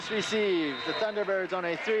received. The Thunderbirds on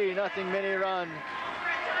a 3-0 mini run.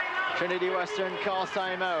 Trinity Western calls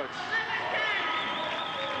timeout.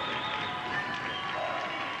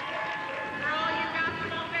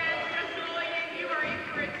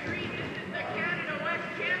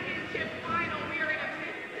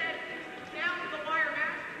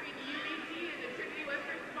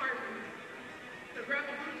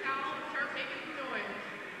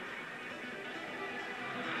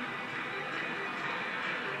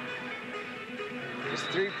 Just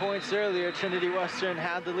 3 points earlier, Trinity Western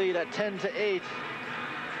had the lead at 10-8.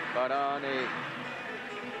 But on a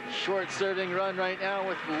short serving run right now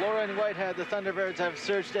with Lauren Whitehead, the Thunderbirds have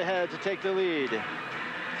surged ahead to take the lead.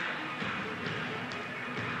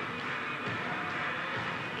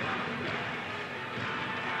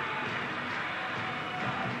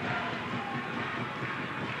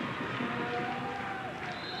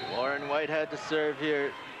 Lauren Whitehead to serve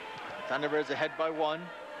here. Thunderbirds ahead by 1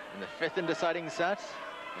 in the 5th and deciding set.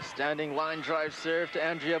 A standing line drive serve to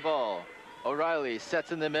Andrea Ball. O'Reilly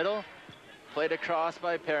sets in the middle. Played across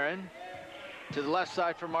by Perrin. To the left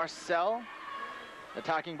side for Marcel.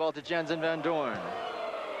 Attacking ball to Jensen Van Dorn.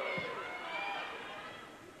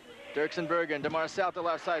 Dirksen-Bergen to Marcel at the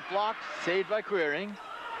left side. Blocked. Saved by Queering.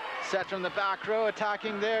 Set from the back row.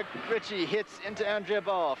 Attacking there. Ritchie hits into Andrea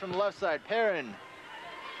Ball from the left side. Perrin.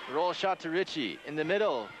 Roll shot to Ritchie. In the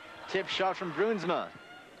middle. Tip shot from Brunsma.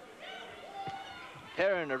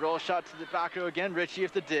 Perrin, a roll shot to the back row again. Ritchie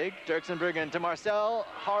with the dig. Dirksen-Bergen to Marcel.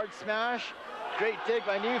 Hard smash. Great dig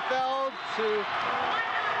by Neufeld to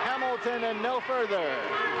Hamilton and no further.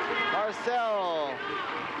 Marcel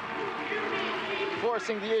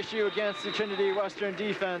forcing the issue against the Trinity Western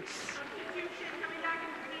defense.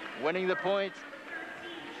 Winning the point.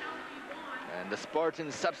 And the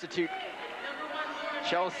Spartans substitute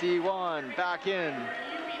Chelsea Wan back in.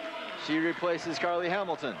 She replaces Carly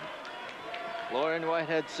Hamilton. Lauren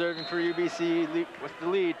Whitehead serving for UBC with the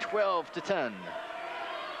lead 12-10.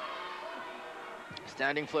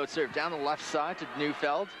 Standing float serve down the left side to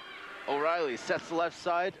Neufeld. O'Reilly sets the left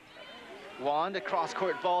side. Wand, a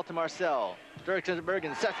cross-court ball to Marcel.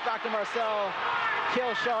 Dirksen-Bergen sets back to Marcel.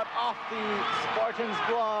 Kill shot off the Spartans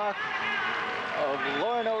block of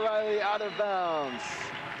Lauren O'Reilly out of bounds.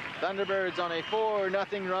 Thunderbirds on a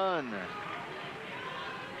 4-0 run.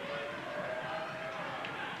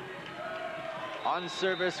 On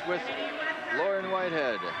service with Lauren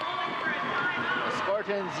Whitehead. The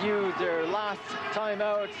Spartans use their last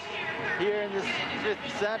timeout here in this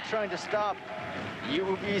 5th set, trying to stop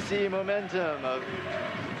UBC momentum of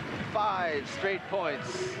 5 straight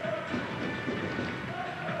points.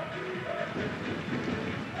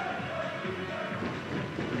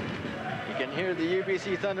 You can hear the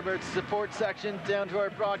UBC Thunderbirds support section down to our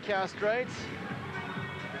broadcast right.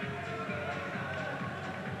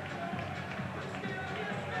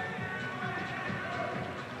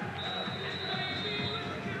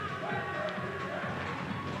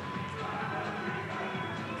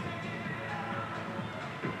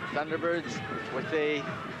 Thunderbirds with a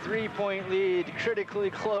 3-point lead,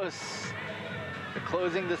 critically close to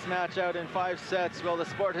closing this match out in 5 sets, while the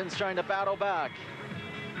Spartans trying to battle back.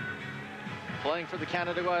 Playing for the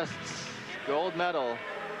Canada West's gold medal.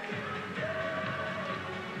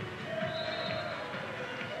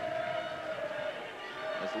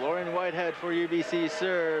 As Lauren Whitehead for UBC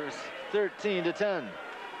serves 13-10.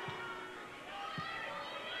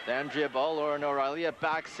 Andrea Ball, Lauren O'Reilly, a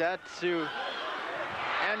back set to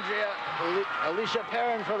Alicia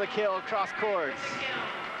Perrin for the kill across courts.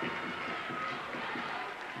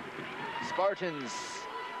 Spartans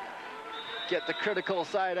get the critical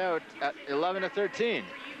side out at 11-13.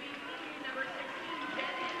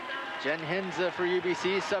 Jen Hinza for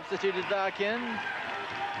UBC substituted back in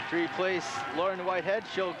to replace Lauren Whitehead.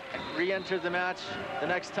 She'll re-enter the match the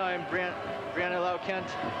next time Brianna Lau-Kent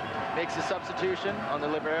makes a substitution on the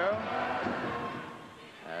libero.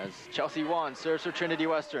 As Chelsea Wan serves for Trinity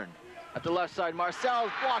Western. At the left side, Marcel's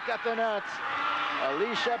blocked at the net.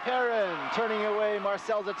 Alicia Perrin turning away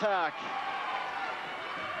Marcel's attack.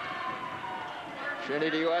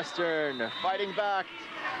 Trinity Western fighting back.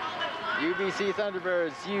 UBC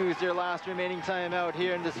Thunderbirds use their last remaining timeout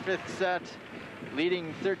here in this 5th set,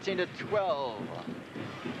 leading 13-12.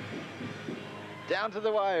 Down to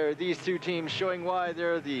the wire, these two teams showing why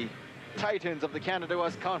they're the titans of the Canada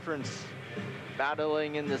West Conference.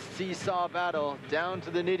 Battling in the seesaw battle down to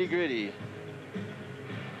the nitty-gritty.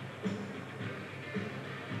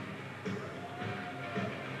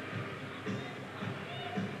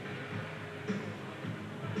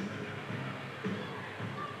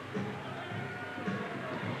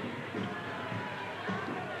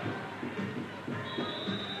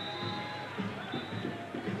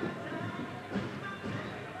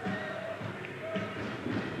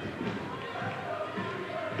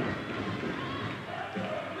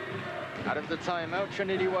 the timeout.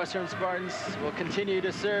 Trinity Western Spartans will continue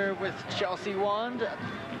to serve with Chelsea Wand.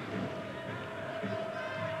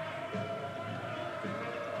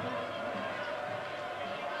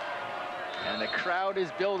 And the crowd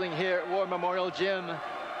is building here at War Memorial Gym,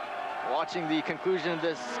 watching the conclusion of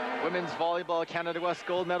this Women's Volleyball Canada West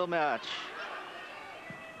gold medal match.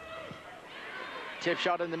 Tip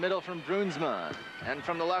shot in the middle from Brunsma. And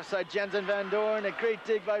from the left side, Jensen Van Doorn. A great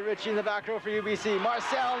dig by Ritchie in the back row for UBC.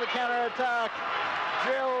 Marcel, the counter-attack,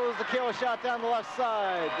 drills the kill shot down the left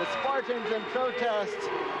side. The Spartans in protest,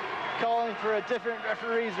 calling for a different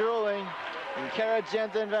referee's ruling. And Kara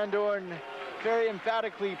Jensen Van Doorn very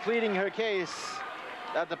emphatically pleading her case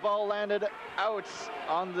that the ball landed out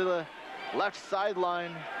on the left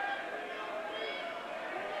sideline.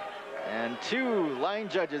 And two line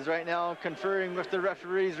judges right now conferring with the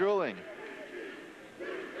referee's ruling.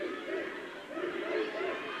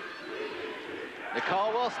 The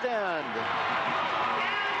call will stand.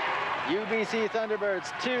 UBC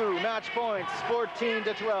Thunderbirds 2 match points,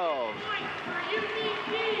 14-12.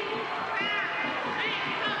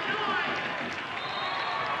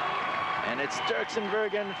 And it's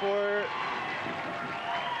Dirksen-Bergen for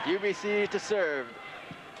UBC to serve.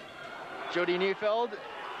 Jody Neufeld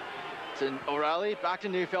to O'Reilly, back to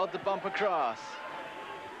Neufeld, the bump across.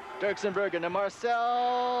 Dirksen-Bergen to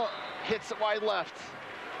Marcel, hits it wide left.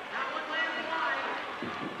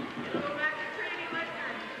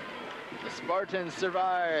 The Spartans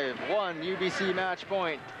survive one UBC match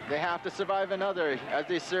point. They have to survive another as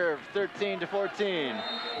they serve 13-14.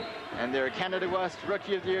 And their Canada West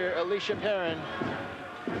Rookie of the Year, Alicia Perrin,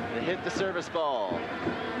 they hit the service ball.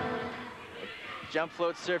 Jump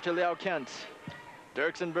float serve to Liao Kent.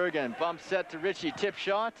 Dirksen-Bergen, bump set to Ritchie, tip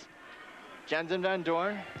shot. Jensen Van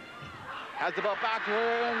Doorn has the ball back to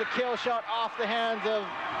her, and the kill shot off the hands of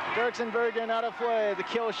Dirksen-Bergen, out of play. The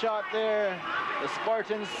kill shot there. The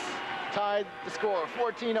Spartans tied the score,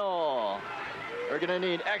 14-all. We're gonna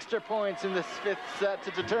need extra points in this fifth set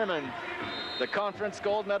to determine the conference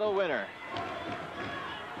gold medal winner.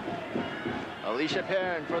 Alicia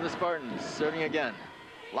Perrin for the Spartans, serving again.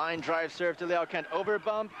 Line drive serve to Liao Kent, over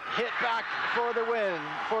bump, hit back for the win,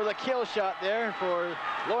 for the kill shot there for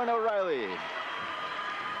Lauren O'Reilly.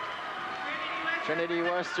 Trinity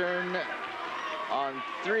Western on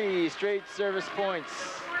 3 straight service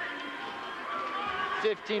points.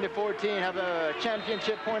 15-14, have a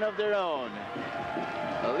championship point of their own.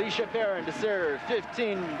 Alicia Perrin to serve,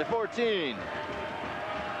 15-14.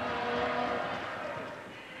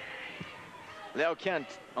 Liao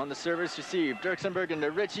Kent on the service receive. Dirksen-Bergen to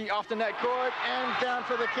Ritchie, off the net court, and down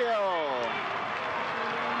for the kill.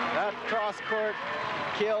 That cross-court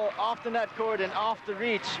kill off the net court and off the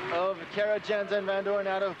reach of Kara Jensen Van Doorn,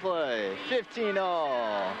 out of play.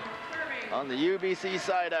 15-all on the UBC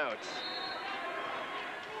side out.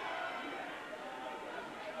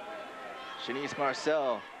 Shanice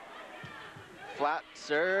Marcel, flat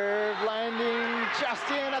serve, landing just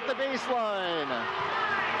in at the baseline.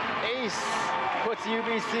 Ace puts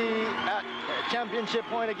UBC at championship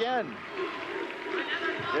point again.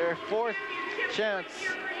 Their fourth chance,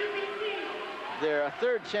 their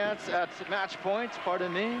third chance at match point,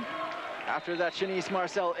 pardon me, after that Shanice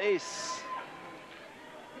Marcel ace.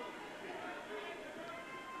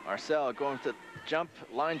 Marcel going to jump,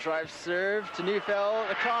 line drive serve to Neufeld,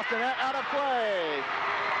 across the net, out of play.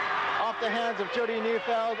 Off the hands of Jody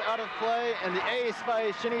Neufeld, out of play, and the ace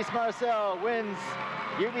by Shanice Marcel wins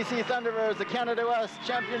UBC Thunderbirds the Canada West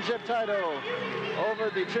Championship title over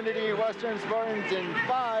the Trinity Western Spartans in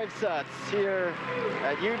 5 sets here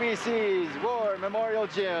at UBC's War Memorial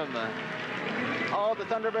Gym. All the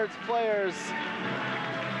Thunderbirds players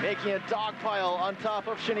making a dogpile on top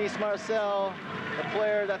of Shanice Marcel, the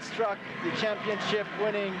player that struck the championship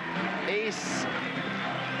winning ace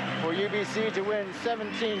for UBC to win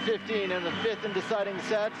 17-15 in the 5th and deciding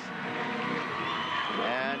set.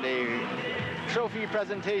 And a trophy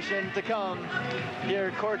presentation to come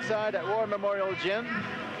here courtside at War Memorial Gym.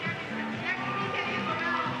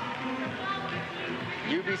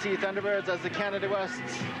 UBC Thunderbirds as the Canada West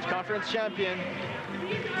Conference champion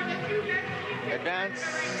advance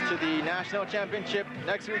to the national championship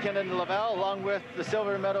next weekend in Laval, along with the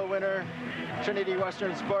silver medal winner Trinity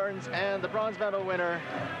Western Spartans and the bronze medal winner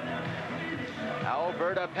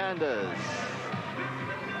Alberta Pandas.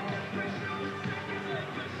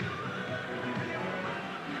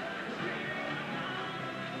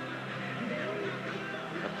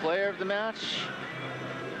 Player of the match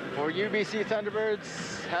for UBC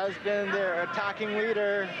Thunderbirds has been their attacking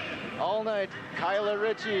leader all night, Kyla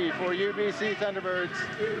Ritchie for UBC Thunderbirds.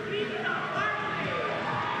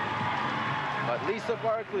 But Lisa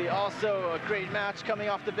Barkley, also a great match coming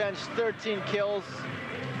off the bench, 13 kills,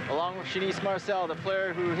 along with Shanice Marcel, the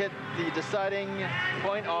player who hit the deciding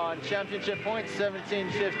point on championship point,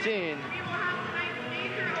 17-15.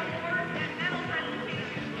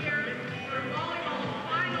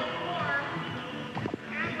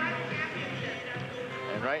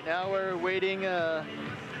 And right now we're waiting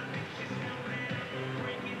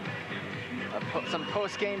some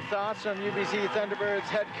post-game thoughts from UBC Thunderbirds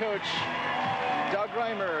head coach Doug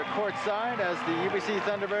Reimer courtside as the UBC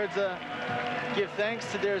Thunderbirds give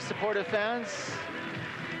thanks to their supportive fans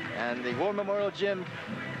and the War Memorial Gym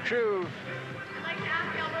crew.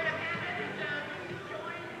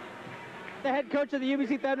 The head coach of the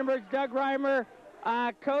UBC Thunderbirds, Doug Reimer.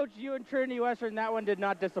 Coach, you and Trinity Western, that one did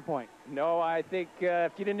not disappoint. No, I think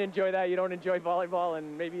if you didn't enjoy that, you don't enjoy volleyball,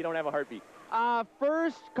 and maybe you don't have a heartbeat.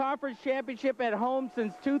 First conference championship at home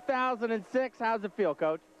since 2006. How's it feel,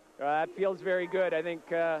 Coach? That feels very good. I think,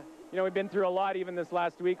 we've been through a lot even this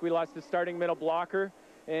last week. We lost the starting middle blocker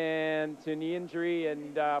and to knee injury,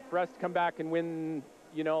 and for us to come back and win,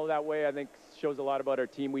 that way, I think shows a lot about our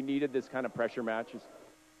team. We needed this kind of pressure matches.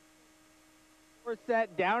 Fourth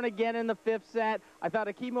set, down again in the fifth set. I thought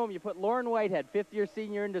a key moment, you put Lauren Whitehead, fifth-year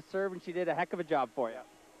senior, into serve, and she did a heck of a job for you.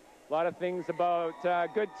 A lot of things about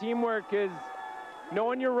good teamwork is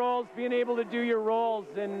knowing your roles, being able to do your roles,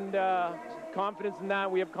 and confidence in that.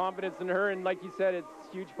 We have confidence in her, and like you said, it's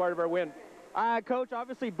a huge part of our win. Coach,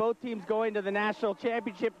 obviously both teams going to the national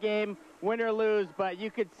championship game, win or lose, but you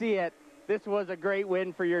could see it. This was a great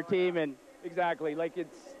win for your team. And exactly. Like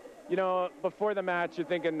it's, before the match, you're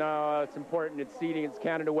thinking, it's important, it's seeding, it's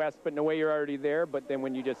Canada West, but in a way you're already there. But then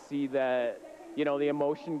when you just see that, the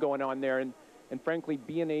emotion going on there, and frankly,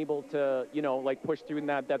 being able to, push through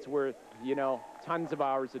that, that's worth, tons of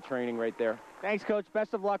hours of training right there. Thanks, Coach.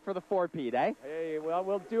 Best of luck for the 4-peat, eh? Hey, well,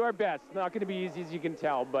 we'll do our best. Not going to be easy, as you can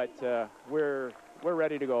tell, but we're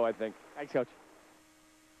ready to go, I think. Thanks, Coach.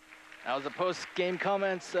 That was the post-game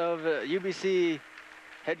comments of UBC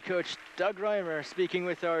head coach Doug Reimer speaking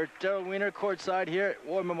with our Daryl Wiener courtside here at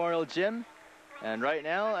War Memorial Gym. And right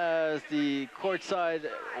now, as the courtside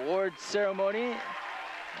award ceremony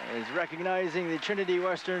is recognizing the Trinity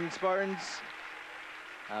Western Spartans,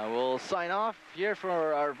 we'll sign off here for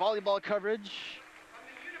our volleyball coverage.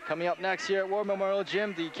 Coming up next here at War Memorial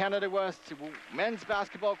Gym, the Canada West men's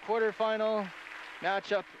basketball quarterfinal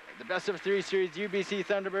matchup, the best of three series, UBC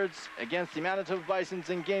Thunderbirds against the Manitoba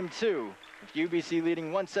Bisons in game 2. With UBC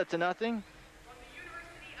leading 1-0.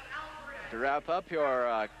 To wrap up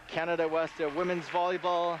your Canada West women's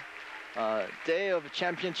volleyball day of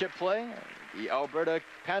championship play, the Alberta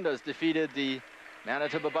Pandas defeated the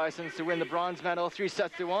Manitoba Bisons to win the bronze medal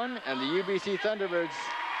 3-1, and the UBC Thunderbirds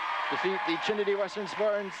defeat the Trinity Western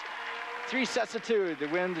Spartans 3-2 to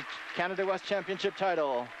win the Canada West Championship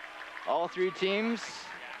title. All three teams,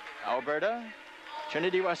 Alberta,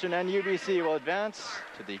 Trinity Western, and UBC, will advance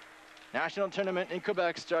to the national tournament in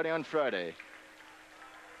Quebec starting on Friday.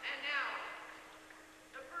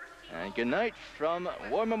 And good night from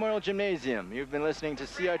War Memorial Gymnasium. You've been listening to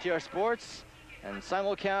CITR Sports and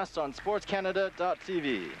simulcast on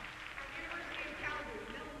sportscanada.tv.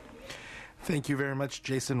 Thank you very much,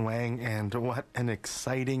 Jason Wang, and what an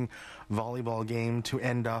exciting volleyball game to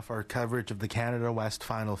end off our coverage of the Canada West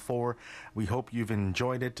Final Four. We hope you've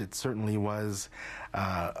enjoyed it. It certainly was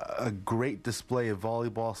a great display of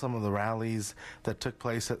volleyball. Some of the rallies that took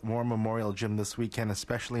place at War Memorial Gym this weekend,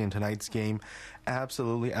 especially in tonight's game,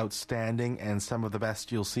 absolutely outstanding, and some of the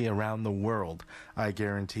best you'll see around the world, I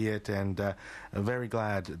guarantee it, and very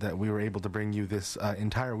glad that we were able to bring you this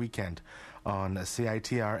entire weekend on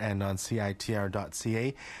CITR and on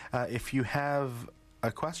CITR.ca. If you have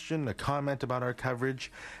a question, a comment about our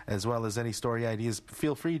coverage, as well as any story ideas,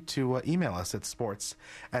 feel free to email us at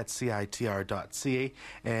sports@citr.ca.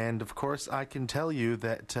 And, of course, I can tell you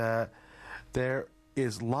that there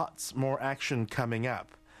is lots more action coming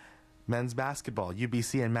up. Men's basketball,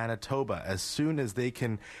 UBC and Manitoba, as soon as they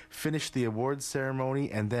can finish the awards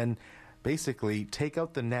ceremony and then basically take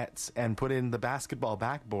out the nets and put in the basketball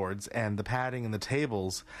backboards and the padding and the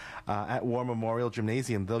tables at War Memorial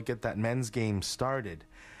Gymnasium, they'll get that men's game started.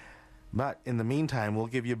 But in the meantime, we'll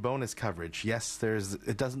give you bonus coverage. Yes,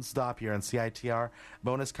 it doesn't stop here on CITR.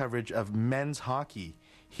 Bonus coverage of men's hockey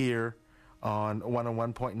here on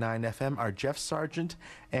 101.9 FM are Jeff Sargent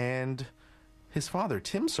and his father,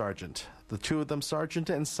 Tim Sargent. The two of them,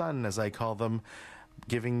 Sargent and son, as I call them,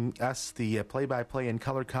 giving us the play-by-play and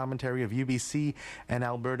color commentary of UBC and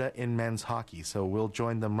Alberta in men's hockey. So we'll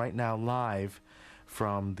join them right now live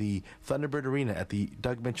from the Thunderbird Arena at the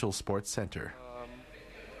Doug Mitchell Sports Center.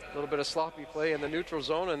 A little bit of sloppy play in the neutral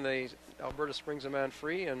zone, and Alberta springs a man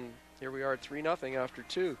free, and here we are at 3-0 after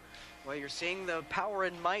 2. Well, you're seeing the power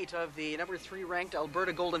and might of the number 3 ranked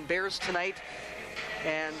Alberta Golden Bears tonight,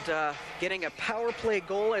 and getting a power play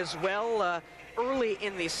goal as well early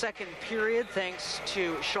in the second period thanks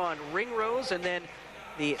to Sean Ringrose, and then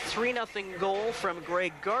the 3-0 goal from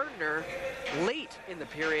Greg Gardner late in the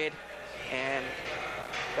period. And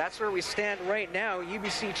that's where we stand right now.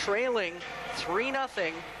 UBC trailing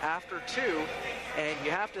 3-0 after 2. And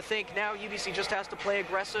you have to think now UBC just has to play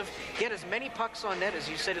aggressive, get as many pucks on net as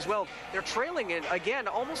you said as well. They're trailing it again,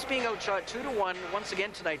 almost being outshot 2-1 once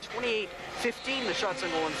again tonight. 28-15 the shots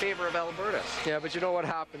on goal in favor of Alberta. Yeah, but you know what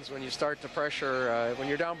happens when you start to pressure, when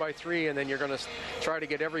you're down by 3, and then you're going to try to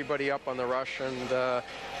get everybody up on the rush, and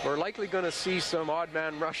we're likely going to see some odd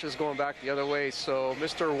man rushes going back the other way. So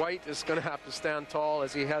Mr. White is going to have to stand tall,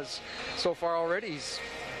 as he has so far already. He's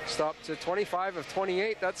stopped to 25 of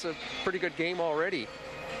 28. That's a pretty good game already.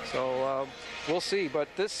 So we'll see. But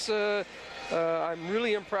this, I'm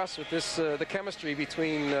really impressed with this, the chemistry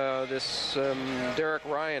between this Derek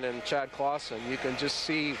Ryan and Chad Clausen. You can just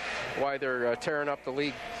see why they're tearing up the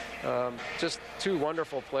league. Just two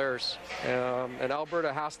wonderful players, and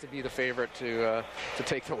Alberta has to be the favorite to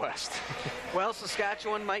take the West. Well,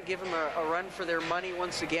 Saskatchewan might give them a run for their money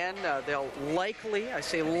once again. They'll likely, I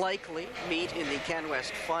say likely, meet in the Can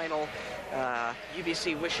West final.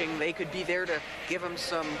 UBC wishing they could be there to give them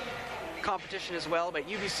some competition as well, but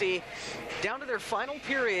UBC down to their final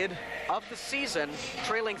period of the season,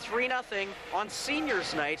 trailing 3-0 on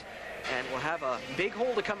seniors night, and will have a big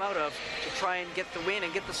hole to come out of to try and get the win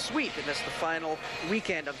and get the sweep in this, the final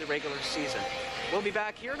weekend of the regular season. We'll be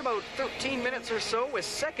back here in about 13 minutes or so with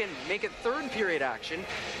second, make it third period action.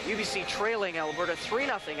 UBC trailing Alberta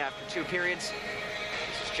 3-0 after 2 periods.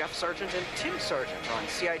 This is Jeff Sargent and Tim Sargent on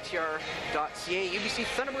CITR.ca, UBC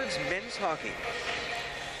Thunderbirds men's hockey.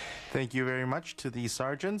 Thank you very much to the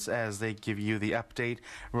Sergeants as they give you the update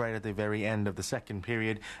right at the very end of the second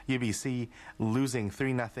period. UBC losing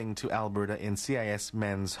 3-0 to Alberta in CIS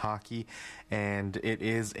men's hockey. And it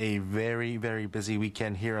is a very, very busy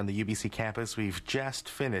weekend here on the UBC campus. We've just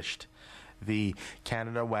finished the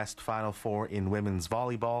Canada West Final Four in women's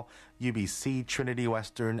volleyball. UBC, Trinity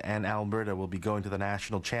Western, and Alberta will be going to the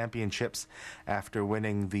national championships after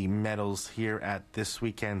winning the medals here at this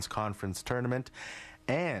weekend's conference tournament.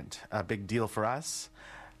 And a big deal for us,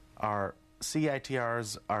 our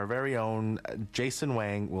CITR's, our very own Jason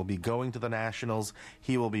Wang will be going to the Nationals.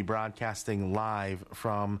 He will be broadcasting live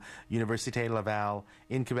from Université Laval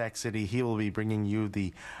in Quebec City. He will be bringing you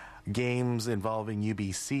the games involving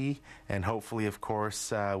UBC, and hopefully, of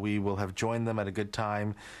course, we will have joined them at a good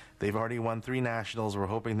time. They've already won 3 Nationals. We're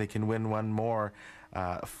hoping they can win one more.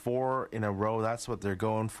 4 in a row, that's what they're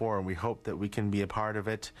going for, and we hope that we can be a part of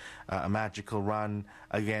it. A magical run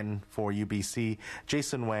again for UBC.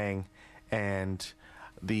 Jason Wang and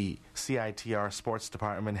the CITR Sports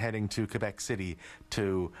Department heading to Quebec City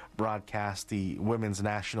to broadcast the Women's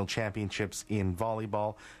National Championships in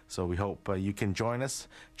volleyball. So we hope you can join us.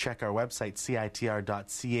 Check our website,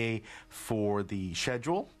 CITR.ca, for the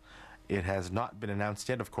schedule. It has not been announced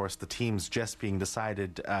yet. Of course, the teams just being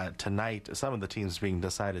decided tonight. Some of the teams being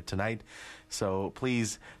decided tonight. So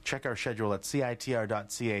please check our schedule at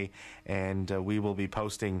CITR.ca, and we will be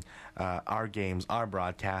posting our games, our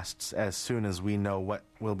broadcasts, as soon as we know what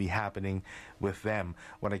will be happening with them.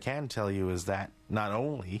 What I can tell you is that not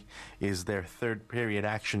only is there third period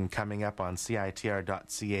action coming up on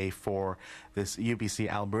CITR.ca for this UBC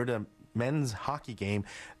Alberta men's hockey game,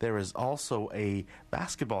 there is also a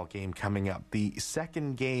basketball game coming up. The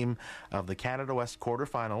second game of the Canada West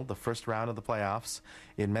quarterfinal, the first round of the playoffs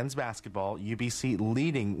in men's basketball. UBC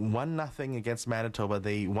leading 1-0 against Manitoba.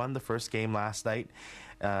 They won the first game last night.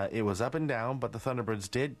 It was up and down, but the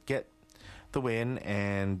Thunderbirds did get the win,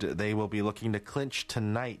 and they will be looking to clinch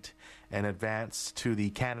tonight and advance to the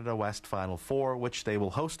Canada West Final Four, which they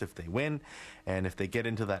will host if they win and if they get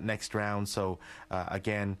into that next round. So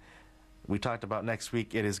again, we talked about next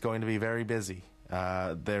week. It is going to be very busy.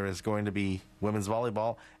 There is going to be women's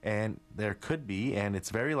volleyball, and there could be, and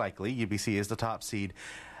it's very likely, UBC is the top seed,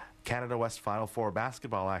 Canada West Final Four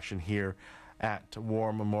basketball action here at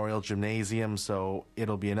War Memorial Gymnasium. So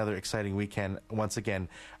it'll be another exciting weekend. Once again,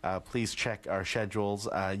 please check our schedules.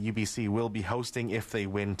 UBC will be hosting, if they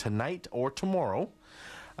win tonight or tomorrow,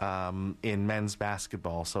 in men's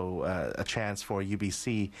basketball. So a chance for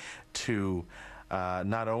UBC to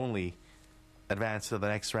not only advance to the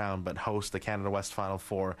next round but host the Canada West Final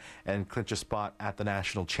Four and clinch a spot at the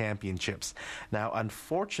National Championships. Now,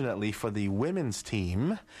 unfortunately for the women's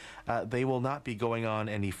team, they will not be going on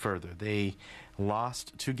any further. They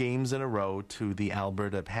lost 2 games in a row to the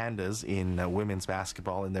Alberta Pandas in women's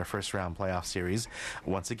basketball in their first round playoff series.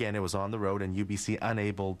 Once again, it was on the road, and UBC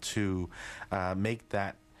unable to make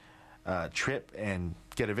that trip and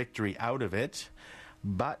get a victory out of it.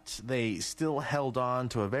 But they still held on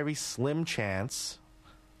to a very slim chance,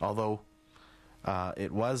 although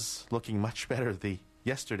it was looking much better the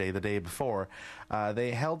day before.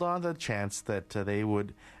 They held on to the chance that they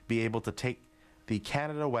would be able to take the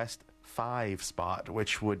Canada West 5 spot,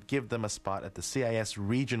 which would give them a spot at the CIS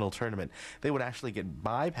regional tournament. They would actually get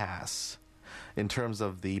bypassed in terms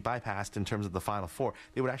of the Final Four.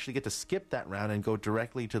 They would actually get to skip that round and go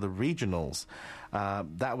directly to the regionals.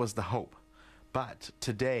 That was the hope. But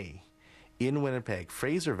today, in Winnipeg,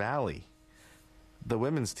 Fraser Valley, the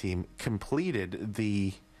women's team completed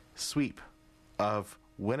the sweep of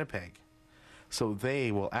Winnipeg. So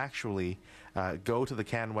they will actually go to the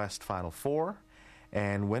Can West Final Four,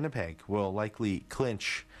 and Winnipeg will likely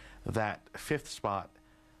clinch that 5th spot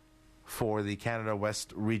for the Canada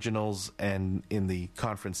West Regionals and in the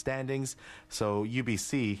conference standings. So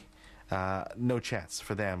UBC, no chance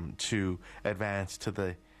for them to advance to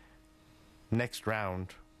the next round,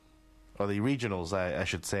 or the regionals, I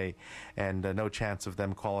should say, and no chance of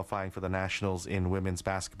them qualifying for the nationals in women's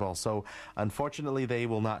basketball. So, unfortunately, they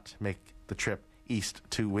will not make the trip east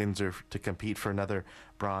to Windsor to compete for another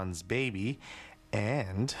bronze baby,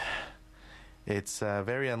 and it's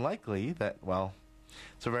very unlikely that the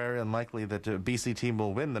BC team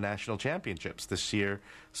will win the national championships this year.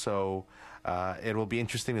 So, it will be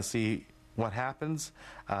interesting to see what happens.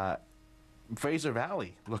 Fraser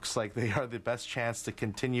Valley looks like they are the best chance to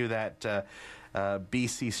continue that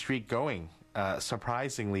BC streak going,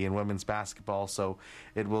 surprisingly, in women's basketball. So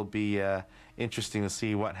it will be interesting to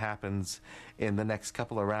see what happens in the next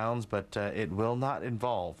couple of rounds, but it will not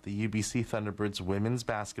involve the UBC Thunderbirds women's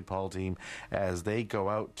basketball team as they go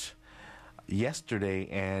out yesterday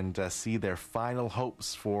and see their final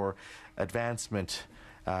hopes for advancement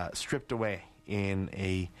stripped away in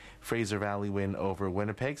a Fraser Valley win over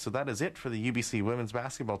Winnipeg. So that is it for the UBC women's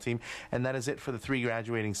basketball team, and that is it for the 3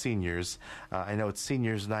 graduating seniors. I know it's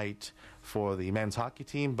seniors night for the men's hockey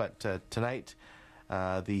team, but tonight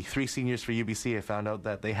the 3 seniors for UBC have found out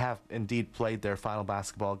that they have indeed played their final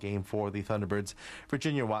basketball game for the Thunderbirds.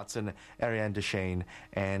 Virginia Watson, Ariane Deschênes,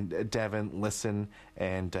 and Devin Lisson.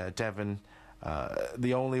 And Devin,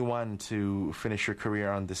 the only one to finish her career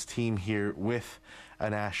on this team here with a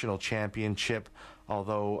national championship,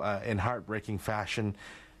 although in heartbreaking fashion,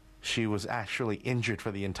 she was actually injured for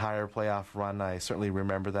the entire playoff run. I certainly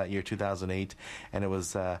remember that year, 2008, and it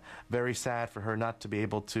was very sad for her not to be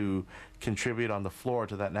able to contribute on the floor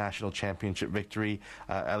to that national championship victory,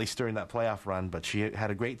 at least during that playoff run. But she had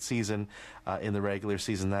a great season in the regular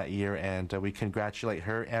season that year, and we congratulate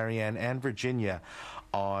her, Ariane, and Virginia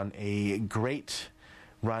on a great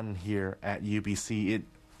run here at UBC.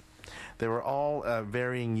 They were all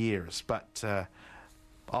varying years, but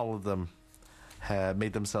all of them have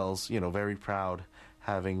made themselves, very proud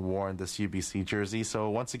having worn this UBC jersey. So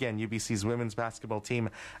once again, UBC's women's basketball team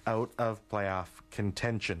out of playoff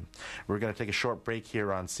contention. We're going to take a short break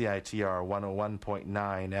here on CITR 101.9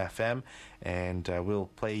 FM, and we'll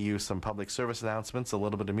play you some public service announcements, a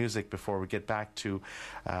little bit of music before we get back to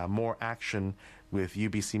more action with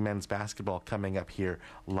UBC men's basketball coming up here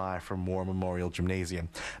live from War Memorial Gymnasium.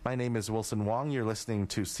 My name is Wilson Wong. You're listening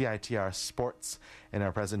to CITR Sports in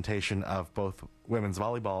our presentation of both women's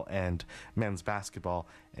volleyball and men's basketball.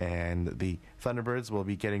 And the Thunderbirds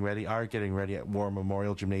are getting ready at War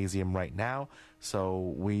Memorial Gymnasium right now.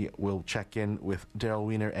 So we will check in with Daryl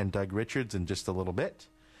Wiener and Doug Richards in just a little bit.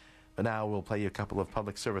 But now we'll play you a couple of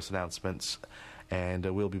public service announcements, and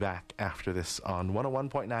we'll be back after this on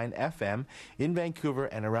 101.9 FM in Vancouver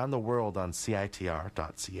and around the world on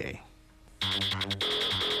CITR.ca.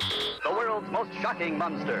 The world's most shocking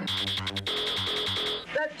monster.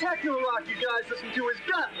 That techno rock you guys listen to is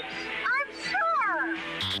gutless. I'm sure.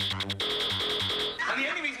 And the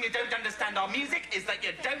only reason you don't understand our music is that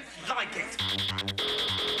you don't like it.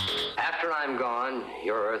 After I'm gone,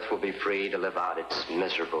 your Earth will be free to live out its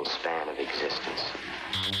miserable span of existence.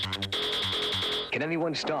 Can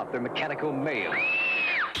anyone stop their mechanical mayhem?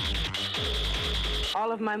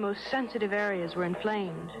 All of my most sensitive areas were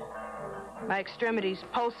inflamed, my extremities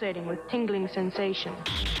pulsating with tingling sensation.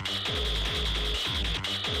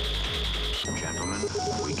 Gentlemen,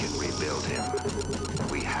 we can rebuild him.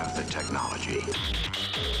 We have the technology.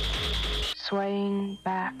 swaying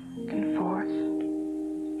back and forth.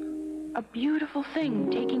 A beautiful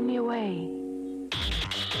thing taking me away.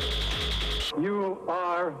 You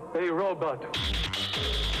are a robot.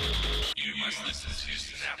 You must listen to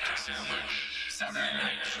Synaptic Sandwich, Saturday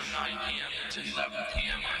night from 9 p.m. to 11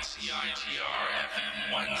 p.m. on CITR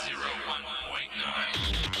FM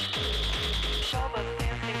 101.9.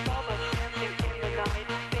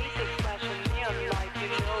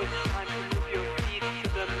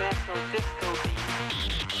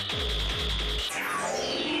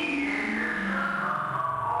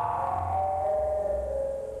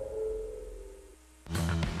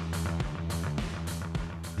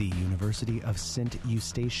 The University of St.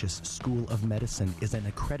 Eustatius School of Medicine is an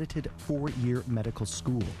accredited 4-year medical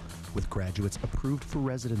school with graduates approved for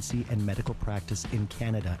residency and medical practice in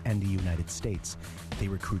Canada and the United States. They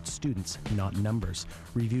recruit students, not numbers,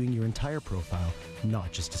 reviewing your entire profile,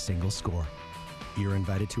 not just a single score. You're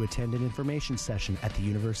invited to attend an information session at the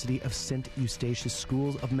University of St. Eustatius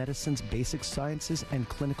School of Medicine's Basic Sciences and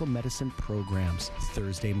Clinical Medicine programs.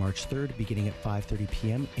 Thursday, March 3rd, beginning at 5:30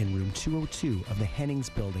 p.m. in room 202 of the Hennings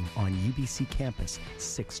Building on UBC campus,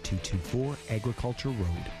 6224 Agriculture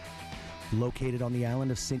Road. Located on the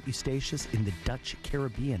island of St. Eustatius in the Dutch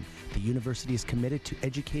Caribbean, the university is committed to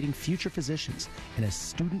educating future physicians in a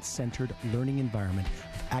student-centered learning environment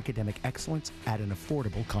of academic excellence at an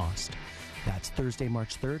affordable cost. That's Thursday,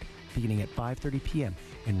 March 3rd, beginning at 5:30 p.m.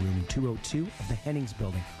 in room 202 of the Hennings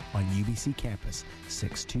Building on UBC campus,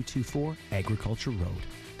 6224 Agriculture Road.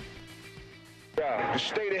 Yeah, the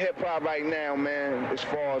state of hip-hop right now, man, as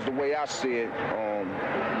far as the way I see it,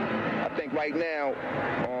 I think right now,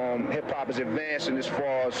 hip-hop is advancing as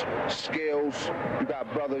far as skills. You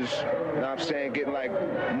got brothers, you know what I'm saying, getting like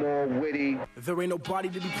more witty. There ain't nobody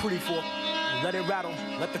to be pretty for. Let it rattle,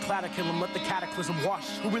 let the clatter kill him, let the cataclysm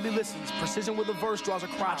wash. Who really listens? Precision with a verse draws a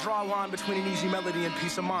cry. Draw a line between an easy melody and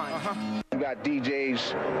peace of mind. You got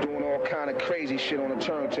DJs doing all kind of crazy shit on the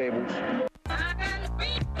turntables.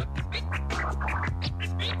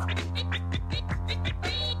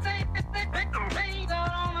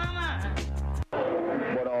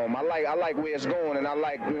 I like where it's going, and I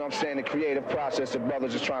like, you know what I'm saying, the creative process that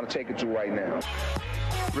brothers is trying to take it to right now.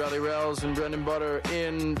 Rally Rails and Brendan Butter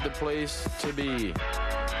in the place to be.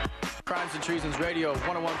 Crimes and Treasons Radio,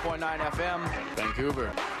 101.9 FM,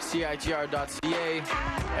 Vancouver. CITR.ca,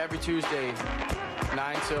 every Tuesday,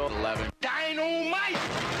 9 till 11. Dynamite!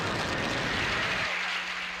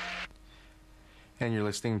 And you're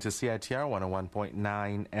listening to CITR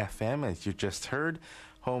 101.9 FM, as you just heard,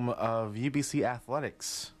 home of UBC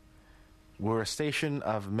Athletics. We're a station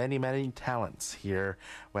of many, many talents here,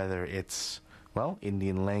 whether it's, well,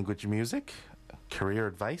 Indian language music, career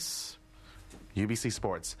advice, UBC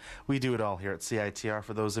Sports. We do it all here at CITR.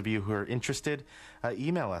 For those of you who are interested,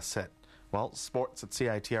 email us at, well,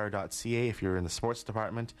 sports@citr.ca if you're in the sports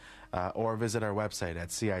department, or visit our website at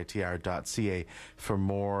citr.ca for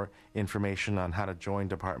more information on how to join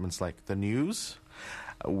departments like the news.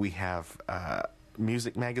 We have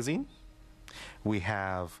music magazine. We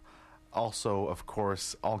have also, of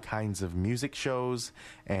course, all kinds of music shows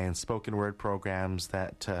and spoken word programs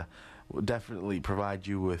that will definitely provide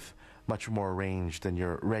you with much more range than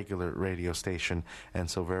your regular radio station.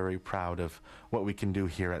 And so very proud of what we can do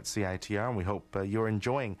here at CITR, and we hope you're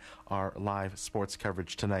enjoying our live sports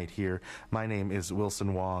coverage tonight here. My name is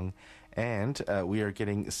Wilson Wong, and we are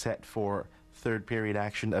getting set for third period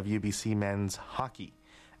action of UBC men's hockey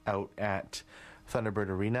out at Thunderbird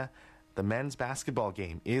Arena. The men's basketball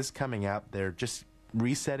game is coming up. They're just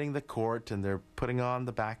resetting the court, and they're putting on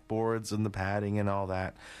the backboards and the padding and all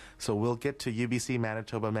that. So we'll get to UBC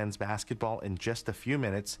Manitoba men's basketball in just a few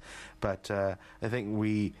minutes, but I think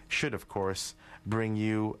we should, of course, bring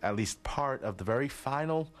you at least part of the very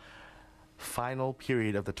final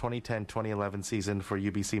period of the 2010-2011 season for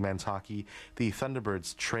UBC men's hockey. The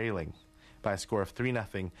Thunderbirds trailing by a score of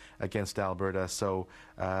 3-0 against Alberta. So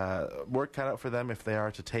work cut out for them if they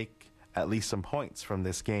are to take at least some points from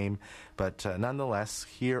this game. But nonetheless,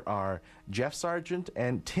 here are Jeff Sargent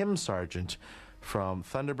and Tim Sargent from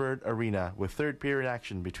Thunderbird Arena with third period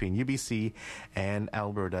action between UBC and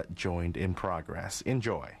Alberta joined in progress.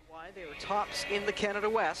 Enjoy. Why they were tops in the Canada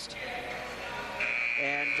West.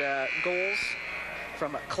 And goals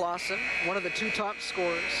from Clausen, one of the two top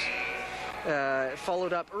scorers.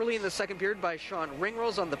 Followed up early in the second period by Sean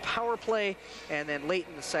Ringrose on the power play, and then late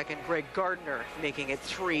in the second, Greg Gardner making it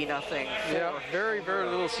 3-0. Yeah, very, very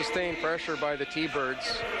little sustained pressure by the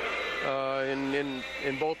T-Birds in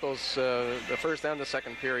both those, the first and the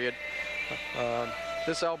second period.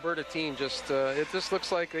 This Alberta team it just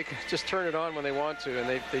looks like they can just turn it on when they want to,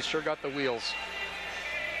 and they sure got the wheels.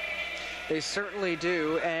 They certainly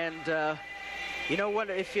do. And you know what?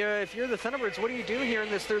 If you're the Thunderbirds, what do you do here in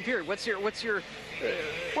this third period? What's your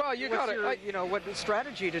well, you got to, what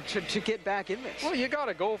strategy to get back in this? Well, you got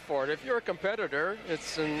to go for it. If you're a competitor,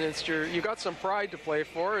 you got some pride to play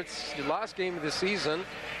for. It's the last game of the season.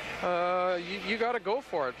 You got to go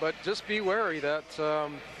for it, but just be wary that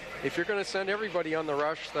if you're going to send everybody on the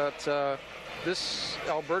rush, that this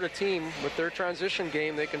Alberta team, with their transition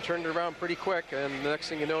game, they can turn it around pretty quick, and the next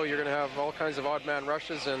thing you know, you're going to have all kinds of odd man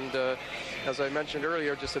rushes, and as I mentioned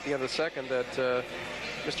earlier, just at the end of the second, that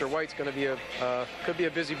Mr. White's going to be could be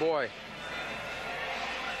a busy boy.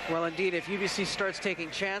 Well, indeed, if UBC starts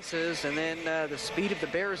taking chances, and then the speed of the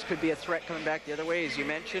Bears could be a threat coming back the other way, as you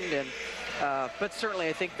mentioned. And but certainly,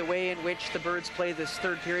 I think the way in which the Birds play this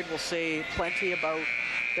third period will say plenty about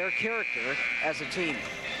their character as a team.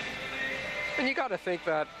 And you got to think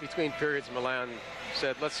that between periods, Milan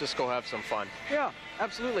said, let's just go have some fun. Yeah,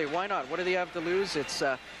 absolutely. Why not? What do they have to lose? It's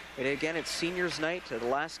again, it's seniors night, the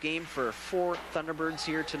last game for 4 Thunderbirds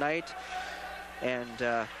here tonight.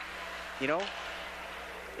 And,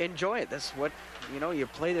 enjoy it. That's what, you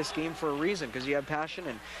play this game for a reason, because you have passion,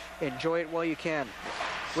 and enjoy it while you can.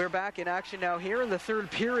 We're back in action now here in the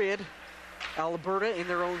third period. Alberta in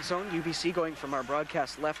their own zone. UBC going from our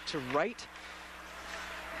broadcast left to right.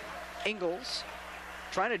 Ingles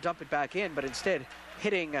trying to dump it back in, but instead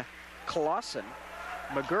hitting Clausen.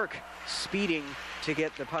 McGurk speeding to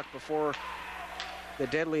get the puck before the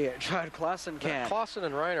deadly Chad Clausen can. Clausen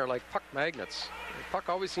and Ryan are like puck magnets. The puck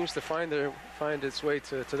always seems to find its way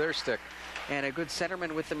to their stick. And a good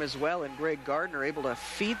centerman with them as well, and Greg Gardner able to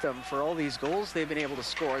feed them for all these goals they've been able to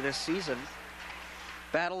score this season.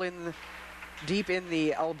 Battle deep in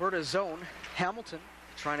the Alberta zone. Hamilton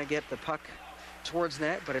trying to get the puck towards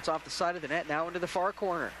net, but it's off the side of the net, now into the far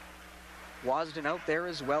corner. Wasden out there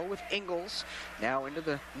as well with Ingles. Now into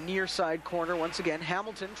the near side corner once again.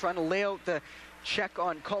 Hamilton trying to lay out the check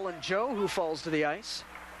on Colin Joe, who falls to the ice.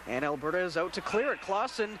 And Alberta is out to clear it.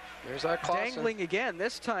 Clausen, there's that Clausen dangling again,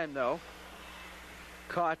 this time though.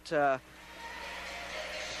 Caught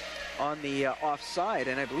on the offside,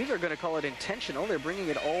 and I believe they're going to call it intentional. They're bringing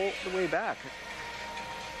it all the way back.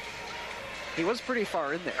 He was pretty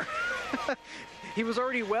far in there. He was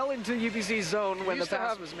already well into UBC's zone when the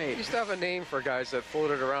pass was made. Used to have a name for guys that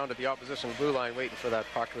floated around at the opposition blue line waiting for that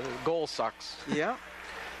puck. The goal sucks. Yeah.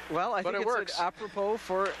 Well, I think it works. It's apropos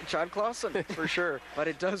for Chad Clausen. For sure. But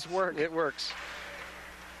it does work. It works.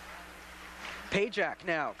 Pajak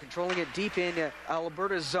now controlling it deep in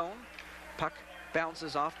Alberta's zone. Puck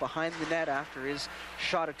bounces off behind the net after his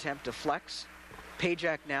shot attempt deflects.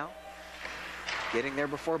 Pajak now getting there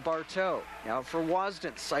before Bartow. Now for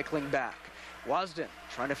Wasden, cycling back. Wasden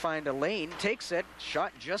trying to find a lane, takes it,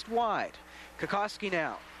 shot just wide. Kokoski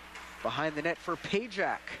now behind the net for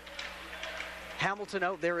Pajak. Hamilton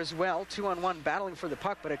out there as well, 2-on-1 battling for the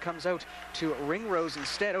puck, but it comes out to Ringrose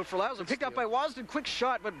instead. Out for Lauzon, picked up by Wasden, quick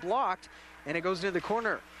shot but blocked, and it goes into the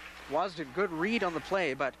corner. Wasden, good read on the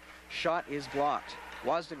play, but shot is blocked.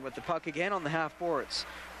 Wasden with the puck again on the half boards.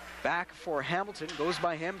 Back for Hamilton, goes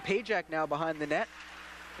by him. Pajak now behind the net,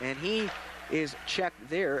 and he is checked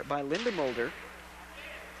there by Lindemulder.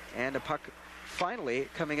 And a puck finally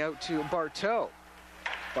coming out to Bartow.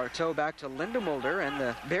 Bartow back to Lindemulder, and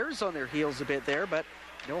the Bears on their heels a bit there, but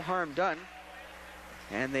no harm done.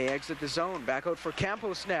 And they exit the zone. Back out for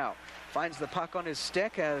Campos now. Finds the puck on his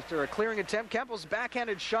stick after a clearing attempt. Campos'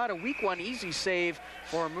 backhanded shot, a weak one, easy save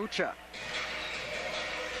for Mucha.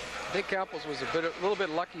 I think Campos was a little bit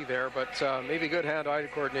lucky there, but maybe good hand-eye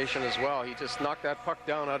coordination as well. He just knocked that puck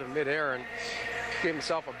down out of midair and gave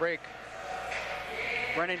himself a break.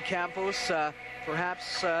 Brennan Campos,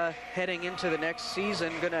 perhaps heading into the next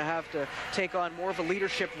season, going to have to take on more of a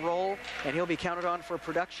leadership role, and he'll be counted on for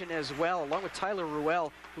production as well, along with Tyler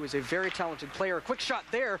Ruel, who is a very talented player. A quick shot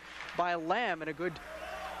there by Lamb, and a good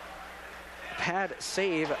pad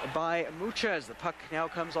save by Mucha as the puck now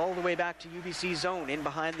comes all the way back to UBC zone in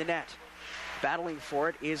behind the net. Battling for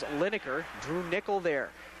it is Lineker. Drew Nickel there.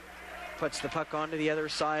 Puts the puck onto the other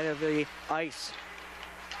side of the ice.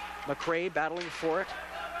 McRae battling for it.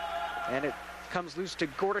 And it comes loose to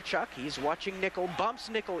Gordichuk. He's watching Nickel. Bumps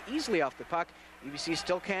Nickel easily off the puck. UBC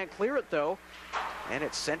still can't clear it though. And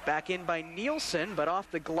it's sent back in by Nielsen, but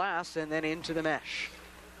off the glass and then into the mesh.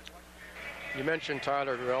 You mentioned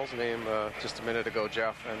Tyler Ruel's name just a minute ago,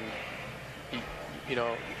 Jeff, and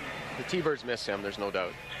the T-Birds miss him, there's no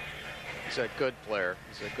doubt. He's a good player.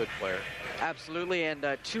 Absolutely, and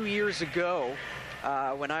 2 years ago,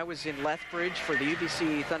 when I was in Lethbridge for the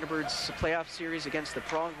UBC Thunderbirds playoff series against the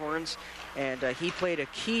Pronghorns, and he played a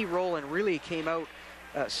key role and really came out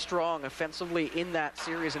strong offensively in that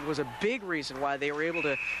series and was a big reason why they were able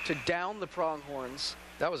to down the Pronghorns.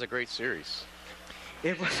 That was a great series.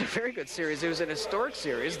 It was a very good series. It was an historic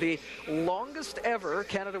series, the longest ever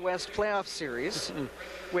Canada West playoff series,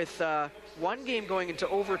 with one game going into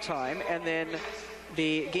overtime, and then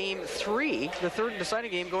the game 3, the third and deciding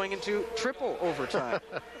game, going into triple overtime.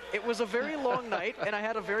 It was a very long night, and I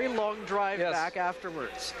had a very long drive back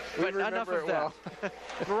afterwards. But enough of that. Well.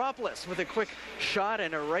 Garopolis with a quick shot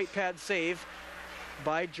and a right pad save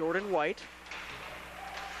by Jordan White.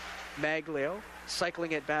 Maglio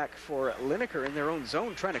cycling it back for Lineker in their own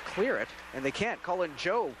zone, trying to clear it, and they can't. Colin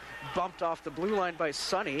Joe bumped off the blue line by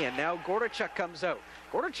Sonny, and now Gordachuk comes out.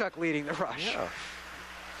 Gordachuk leading the rush. Yeah.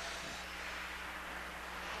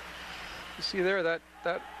 You see there,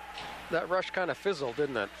 that rush kind of fizzled,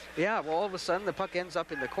 didn't it? Yeah, well, all of a sudden the puck ends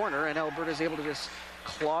up in the corner, and Alberta's able to just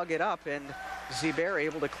clog it up, and Zibert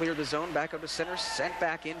able to clear the zone back up to center, sent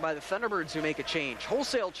back in by the Thunderbirds, who make a change,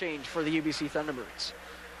 wholesale change for the UBC Thunderbirds.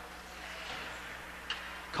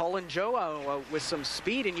 Colin Joe with some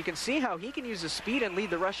speed, and you can see how he can use his speed and lead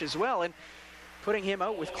the rush as well. And putting him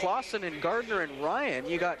out with Clausen and Gardner and Ryan,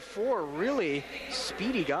 you got 4 really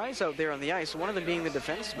speedy guys out there on the ice, one of them being the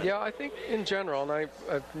defenseman. Yeah, I think in general, and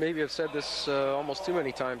I maybe have said this almost too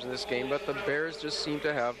many times in this game, but the Bears just seem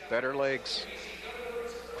to have better legs,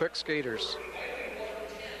 quick skaters.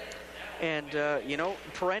 And, you know,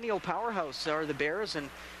 perennial powerhouse are the Bears, and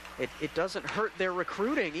it doesn't hurt their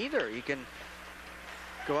recruiting either. You can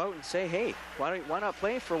go out and say, hey, why not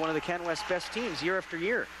play for one of the CanWest best teams year after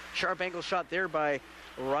year? Sharp angle shot there by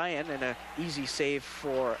Ryan, and an easy save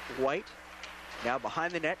for White. Now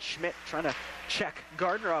behind the net, Schmidt trying to check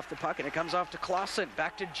Gardner off the puck, and it comes off to Clausen.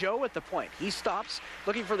 Back to Joe at the point. He stops,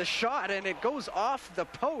 looking for the shot, and it goes off the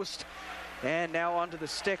post. And now onto the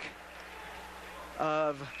stick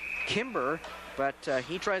of Kimber, but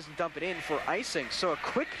he tries to dump it in for icing. So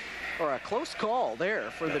a close call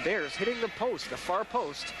there for the Bears, hitting the post, the far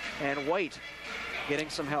post, and White getting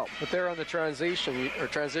some help. But there on the transition,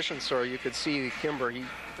 you could see Kimber, it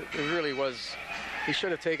really was, he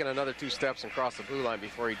should have taken another 2 steps and crossed the blue line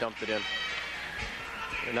before he dumped it in.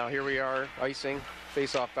 And now here we are, icing,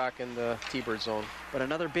 face-off back in the T-Bird zone. But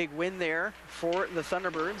another big win there for the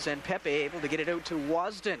Thunderbirds, and Pepe able to get it out to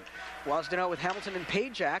Wasden. Wasden out with Hamilton and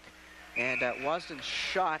Pajak, and Wasden's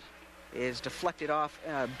shot is deflected off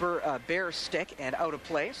Bear's stick and out of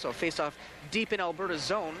play. So face-off deep in Alberta's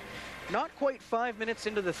zone. Not quite 5 minutes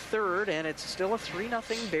into the third, and it's still a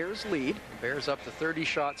 3-0 Bears lead. Bears up to 30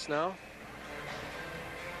 shots now.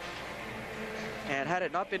 And had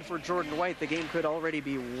it not been for Jordan White, the game could already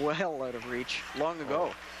be well out of reach long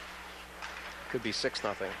ago. Could be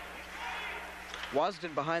 6-0.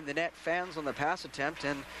 Wasden behind the net, fans on the pass attempt,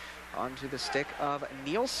 and onto the stick of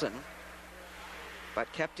Nielsen.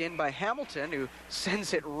 But kept in by Hamilton, who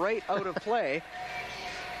sends it right out of play.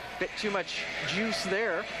 Bit too much juice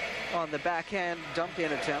there on the backhand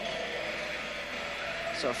dump-in attempt.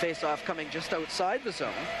 So face-off coming just outside the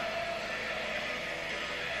zone.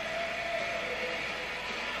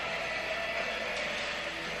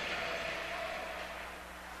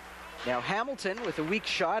 Now Hamilton with a weak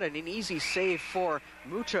shot and an easy save for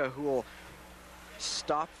Mucha, who will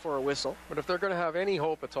stop for a whistle. But if they're going to have any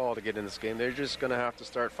hope at all to get in this game, they're just going to have to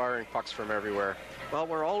start firing pucks from everywhere. Well,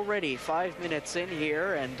 we're already 5 minutes in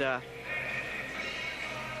here, and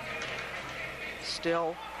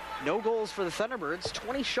still no goals for the Thunderbirds.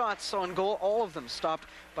 20 shots on goal, all of them stopped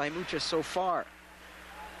by Mucha so far.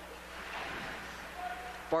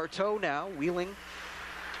 Bartow now wheeling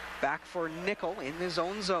back for Nickel in his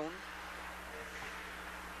own zone.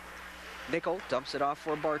 Nickel dumps it off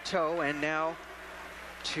for Bartow, and now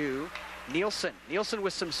to Nielsen. Nielsen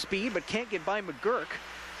with some speed, but can't get by McGurk.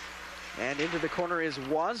 And into the corner is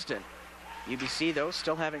Wasden. UBC, though,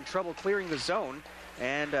 still having trouble clearing the zone,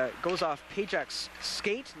 and goes off Pajak's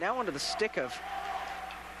skate, now onto the stick of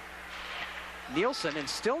Nielsen, and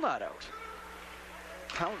still not out.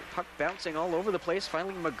 Puck bouncing all over the place.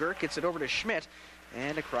 Finally, McGurk gets it over to Schmidt,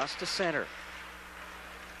 and across to center.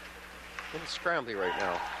 A little scrambly right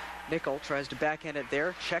now. Nickel tries to backhand it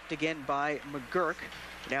there, checked again by McGurk.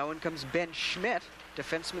 Now in comes Ben Schmidt,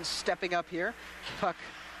 defenseman stepping up here. Puck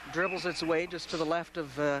dribbles its way just to the left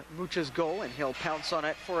of Mucha's goal, and he'll pounce on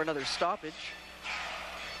it for another stoppage.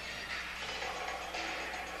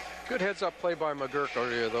 Good heads-up play by McGurk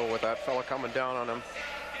earlier, though, with that fella coming down on him.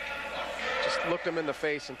 Just looked him in the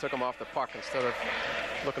face and took him off the puck instead of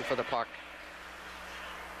looking for the puck.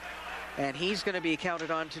 And he's going to be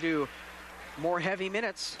counted on to do more heavy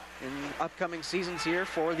minutes in upcoming seasons here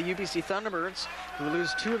for the UBC Thunderbirds, who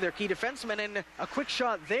lose 2 of their key defensemen. And a quick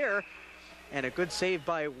shot there And a good save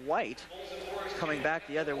by White. Coming back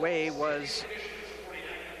the other way was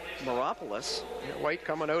Meropoulos. Yeah, White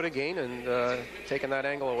coming out again and taking that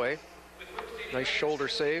angle away. Nice shoulder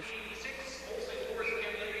save.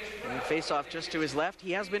 And face-off just to his left.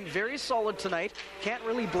 He has been very solid tonight. Can't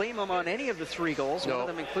really blame him on any of the 3 goals. No. One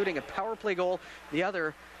of them including a power play goal, the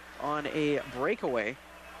other on a breakaway.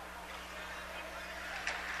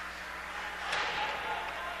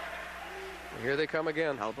 Here they come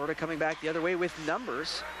again. Alberta coming back the other way with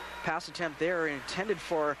numbers. Pass attempt there intended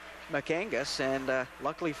for McAngus, and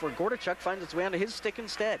luckily for Gordichuk, finds its way onto his stick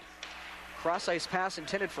instead. Cross-ice pass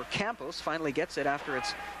intended for Campos, finally gets it after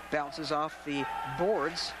it bounces off the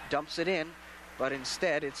boards, dumps it in, but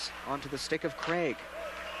instead it's onto the stick of Craig.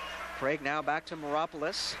 Craig now back to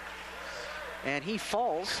Meropoulos, and he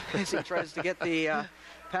falls as he tries to get the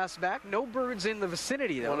pass back. No birds in the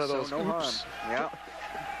vicinity, though, One of those so no harm. oops. Yeah.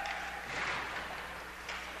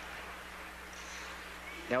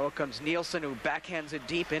 Now it comes Nielsen, who backhands it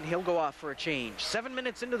deep, and he'll go off for a change. 7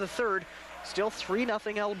 minutes into the third, still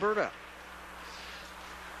 3-0 Alberta.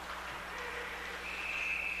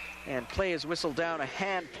 And play is whistled down, a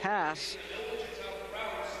hand pass.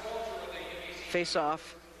 Face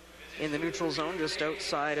off in the neutral zone, just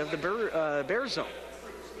outside of the Bear zone.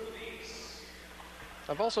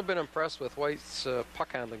 I've also been impressed with White's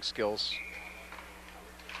puck handling skills.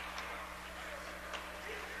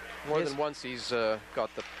 More than once he's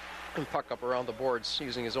got the puck up around the boards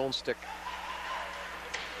using his own stick.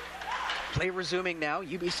 Play resuming now.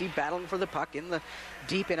 UBC battling for the puck in the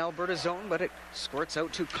deep in Alberta zone, but it squirts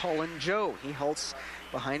out to Colin Joe. He halts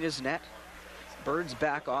behind his net. Birds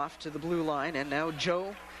back off to the blue line, and now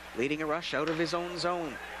Joe leading a rush out of his own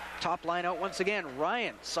zone. Top line out once again.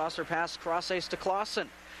 Ryan, saucer pass cross ice to Clausen.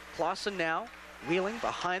 Clausen now wheeling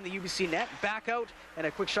behind the UBC net, back out, and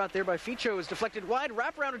a quick shot there by Ficho is deflected wide.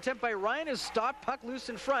 Wraparound attempt by Ryan is stopped, puck loose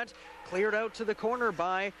in front, cleared out to the corner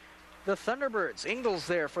by the Thunderbirds. Ingles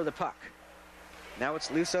there for the puck. Now it's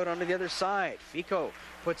loose out onto the other side. Fico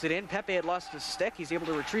puts it in. Pepe had lost his stick. He's able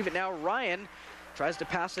to retrieve it now. Ryan tries to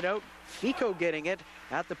pass it out. Fico getting it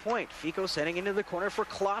at the point. Fico setting into the corner for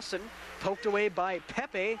Clausen. Poked away by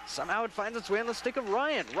Pepe. Somehow it finds its way on the stick of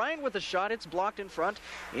Ryan. Ryan with a shot. It's blocked in front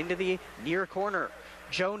into the near corner.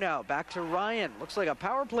 Joe now back to Ryan. Looks like a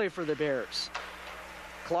power play for the Bears.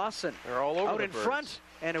 Clausen They're all over out the in Birds. front.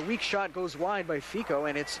 And a weak shot goes wide by Fico,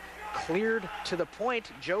 and it's cleared to the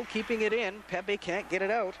point. Joe keeping it in. Pepe can't get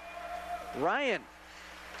it out. Ryan.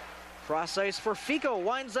 Cross ice for Fico.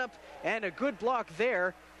 Winds up, and a good block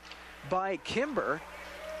there by Kimber.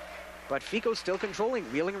 But Fico still controlling,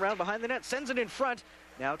 wheeling around behind the net, sends it in front.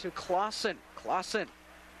 Now to Clausen. Clausen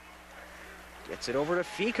gets it over to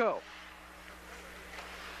Fico.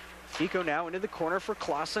 Fico now into the corner for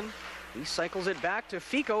Clausen. He cycles it back to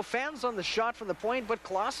Fico, fans on the shot from the point, but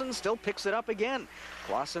Clausen still picks it up again.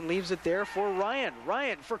 Clausen leaves it there for Ryan.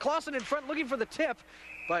 Ryan for Clausen in front, looking for the tip,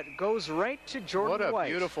 but goes right to Jordan White. What a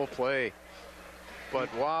beautiful play.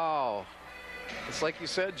 But wow. It's like you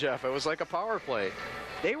said, Jeff, it was like a power play.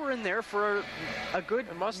 They were in there for a good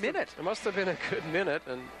minute. It must have been a good minute,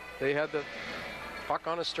 and they had the puck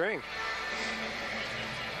on a string.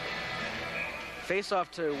 Face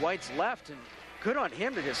off to White's left, and good on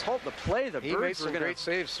him to just halt the play. The He made Birds some are going great to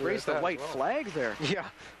saves raise the as white well. flag there. Yeah.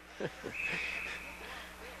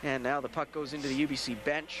 And now the puck goes into the UBC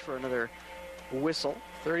bench for another whistle.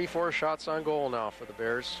 34 shots on goal now for the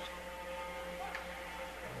Bears.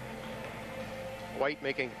 White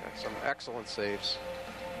making some excellent saves.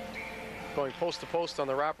 Going post to post on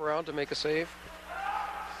the wraparound to make a save.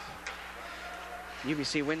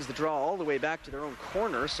 UBC wins the draw all the way back to their own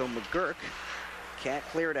corner, so McGurk can't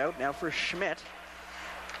clear it out. Now for Schmidt.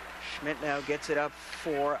 Schmidt now gets it up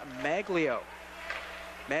for Maglio.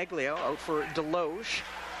 Maglio out for Deloge.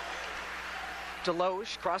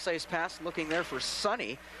 Deloge, cross-ice pass, looking there for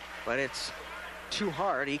Sonny, but it's too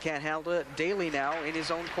hard. He can't handle it. Daly now in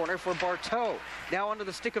his own corner for Barteau. Now onto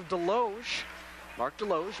the stick of Deloge. Mark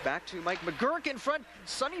Deloge back to Mike McGurk in front.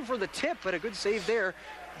 Sonny for the tip, but a good save there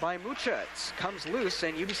by Mucha. It comes loose,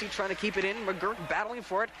 and UBC trying to keep it in. McGurk battling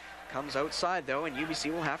for it. Comes outside, though, and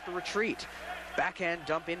UBC will have to retreat. Backhand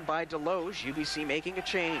dump in by Deloge. UBC making a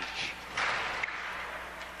change.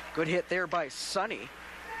 Good hit there by Sonny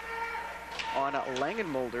on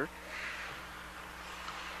Langenmulder.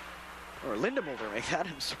 Or Lindemulder, make that,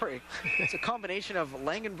 I'm sorry. It's a combination of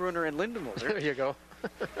Langenbrunner and Lindemulder. There you go.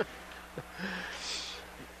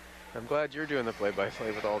 I'm glad you're doing the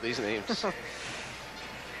play-by-play with all these names.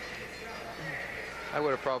 I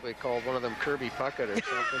would have probably called one of them Kirby Puckett or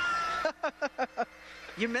something.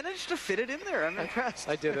 You managed to fit it in there. I'm impressed.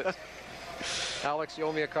 I did it. Alex, you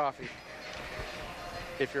owe me a coffee.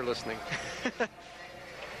 if you're listening.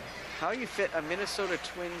 How you fit a Minnesota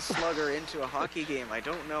Twins slugger into a hockey game, I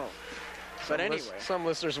don't know. But anyway. Some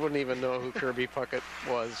listeners wouldn't even know who Kirby Puckett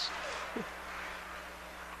was.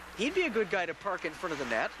 He'd be a good guy to park in front of the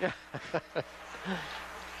net.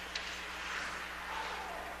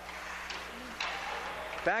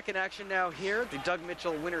 Back in action now here at the Doug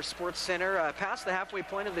Mitchell Winter Sports Center. Past the halfway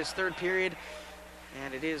point of this third period.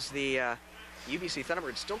 And it is the UBC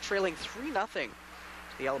Thunderbirds still trailing 3-0 to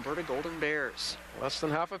the Alberta Golden Bears. Less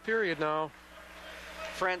than half a period now.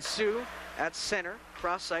 Francouz at center.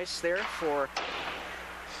 Cross ice there for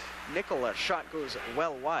Nicola. Shot goes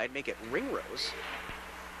well wide. Make it Ringrose.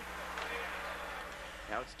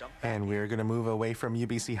 Now it's dumped back. And we're going to move away from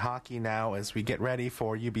UBC hockey now as we get ready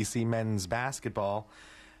for UBC men's basketball.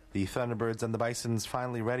 The Thunderbirds and the Bisons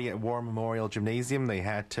finally ready at War Memorial Gymnasium. They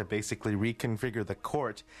had to basically reconfigure the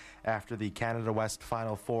court after the Canada West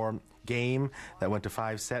Final Four game that went to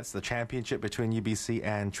 5 sets, the championship between UBC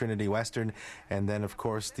and Trinity Western, and then, of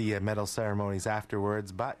course, the medal ceremonies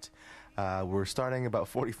afterwards. But we're starting about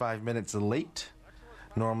 45 minutes late.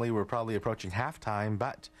 Normally, we're probably approaching halftime,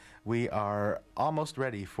 but we are almost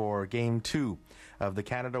ready for Game 2 of the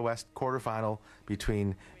Canada West quarterfinal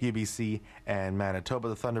between UBC and Manitoba.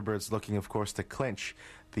 The Thunderbirds looking, of course, to clinch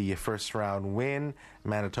the first-round win.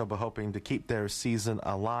 Manitoba hoping to keep their season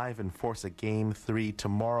alive and force a Game 3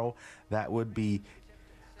 tomorrow. That would be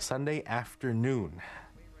Sunday afternoon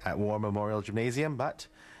at War Memorial Gymnasium, but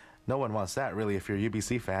no one wants that, really, if you're a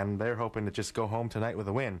UBC fan. They're hoping to just go home tonight with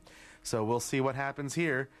a win. So we'll see what happens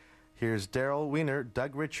here. Here's Daryl Wiener,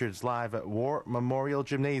 Doug Richards live at War Memorial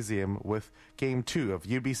Gymnasium with Game 2 of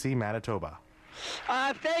UBC Manitoba.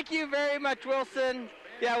 Thank you very much, Wilson.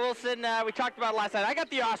 Yeah, Wilson, we talked about it last night. I got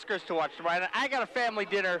the Oscars to watch tomorrow. I got a family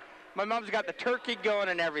dinner. My mom's got the turkey going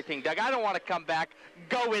and everything. Doug, I don't want to come back.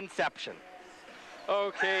 Go Inception.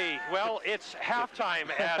 Okay, well, it's halftime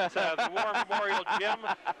at the War Memorial Gym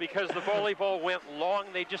because the volleyball went long.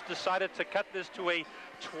 They just decided to cut this to a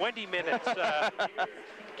 20-minute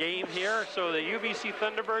game here. So the UBC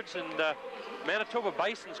Thunderbirds and Manitoba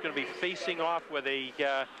Bison's going to be facing off with an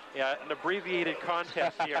abbreviated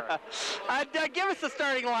contest here. Give us the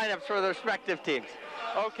starting lineups for the respective teams.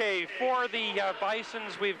 Okay, for the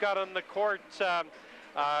Bisons, we've got on the court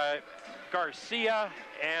Garcia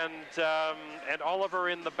and Oliver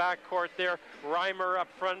in the backcourt there. Reimer up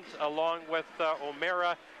front along with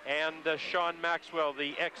O'Mara and Sean Maxwell,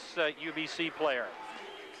 the ex-UBC player.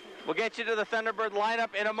 We'll get you to the Thunderbird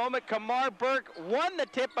lineup in a moment. Kamar Burke won the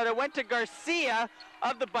tip, but it went to Garcia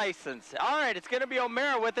of the Bisons. All right, it's going to be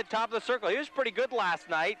O'Mara with it, top of the circle. He was pretty good last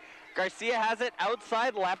night. Garcia has it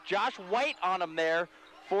outside left. Josh White on him there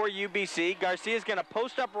for UBC. Garcia's going to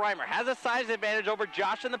post up Reimer. Has a size advantage over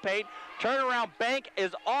Josh in the paint. Turnaround bank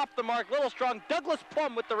is off the mark. Little strong. Douglas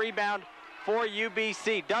Plum with the rebound for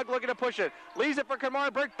UBC. Doug looking to push it. Leaves it for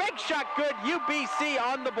Kamar Burke. Big shot good. UBC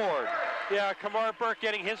on the board. Yeah, Kamar Burke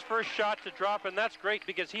getting his first shot to drop, and that's great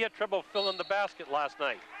because he had trouble filling the basket last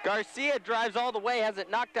night. Garcia drives all the way, has it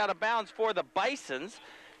knocked out of bounds for the Bisons.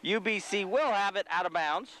 UBC will have it out of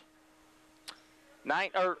bounds.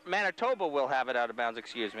 Manitoba will have it out of bounds,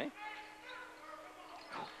 excuse me.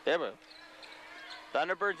 There we go.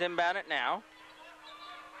 Thunderbirds inbound it now.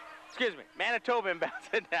 Excuse me, Manitoba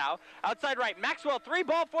inbounds it now. Outside right, Maxwell, 3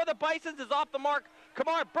 ball for the Bisons is off the mark.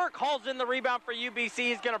 Kamar Burke hauls in the rebound for UBC.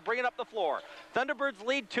 He's going to bring it up the floor. Thunderbirds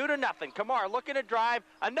lead 2-0. Kamar looking to drive.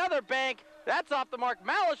 Another bank. That's off the mark.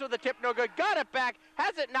 Malish with a tip, no good. Got it back.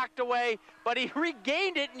 Has it knocked away, but he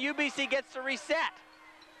regained it, and UBC gets to reset.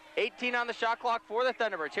 18 on the shot clock for the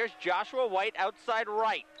Thunderbirds. Here's Joshua White outside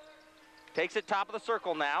right. Takes it top of the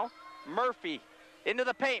circle now. Murphy into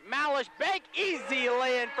the paint. Malish, bank, easy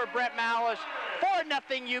lay-in for Brett Malish.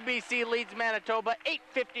 4-0 UBC leads Manitoba.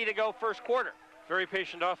 8:50 to go first quarter. Very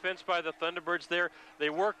patient offense by the Thunderbirds there. They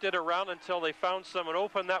worked it around until they found someone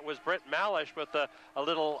open. That was Brett Malish with a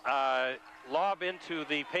little lob into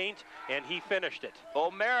the paint, and he finished it.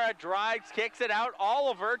 O'Mara drives, kicks it out.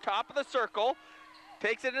 Oliver, top of the circle.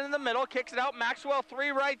 Takes it in the middle, kicks it out. Maxwell, 3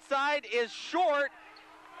 right side is short.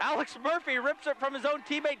 Alex Murphy rips it from his own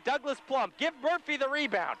teammate, Douglas Plum. Give Murphy the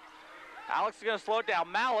rebound. Alex is going to slow it down.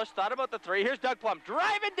 Malish thought about the 3. Here's Doug Plum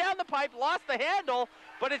driving down the pipe, lost the handle,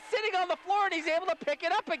 but it's sitting on the floor, and he's able to pick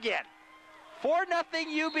it up again. 4-0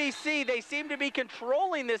 UBC. They seem to be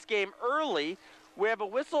controlling this game early. We have a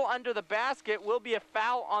whistle under the basket. Will be a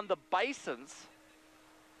foul on the Bisons.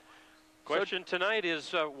 Question tonight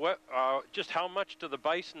is just how much do the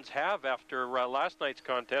Bisons have after last night's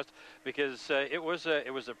contest? Because it was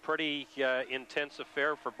a pretty intense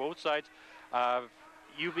affair for both sides.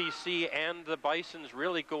 UBC and the Bisons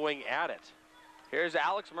really going at it. Here's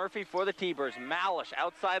Alex Murphy for the T-Birds. Malish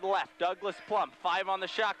outside left. Douglas Plum, 5 on the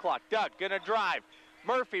shot clock. Doug gonna drive.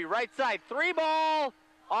 Murphy right side, 3 ball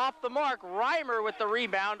off the mark. Reimer with the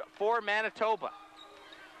rebound for Manitoba.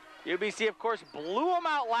 UBC, of course, blew them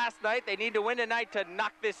out last night. They need to win tonight to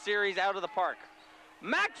knock this series out of the park.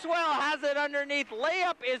 Maxwell has it underneath.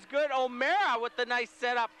 Layup is good. O'Mara with the nice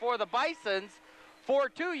setup for the Bisons.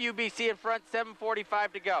 4-2 UBC in front,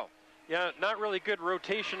 7:45 to go. Yeah, not really good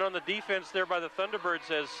rotation on the defense there by the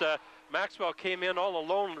Thunderbirds as Maxwell came in all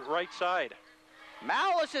alone right side.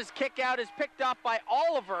 Malish's kick out is picked up by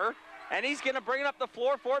Oliver, and he's going to bring it up the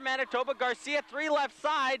floor for Manitoba. Garcia, 3 left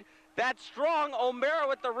side. That's strong. O'Mara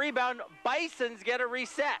with the rebound. Bisons get a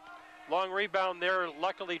reset. Long rebound there,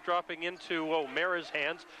 luckily dropping into O'Mara's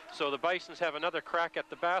hands, so the Bisons have another crack at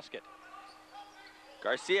the basket.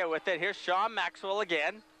 Garcia with it. Here's Sean Maxwell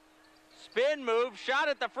again. Spin move, shot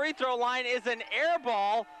at the free throw line is an air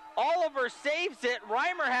ball. Oliver saves it.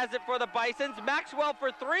 Reimer has it for the Bisons. Maxwell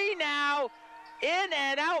for 3 now. In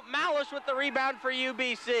and out. Malish with the rebound for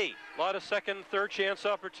UBC. A lot of second, third chance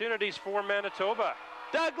opportunities for Manitoba.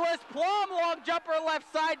 Douglas Plum, long jumper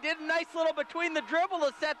left side, did a nice little between the dribble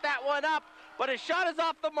to set that one up, but his shot is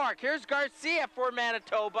off the mark. Here's Garcia for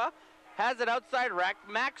Manitoba. Has it outside rack.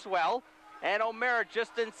 Maxwell and O'Mara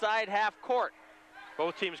just inside half court.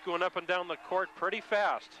 Both teams going up and down the court pretty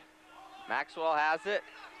fast. Maxwell has it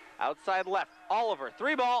outside left. Oliver,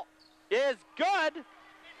 3 ball is good.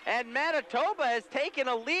 And Manitoba has taken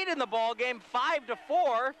a lead in the ball game,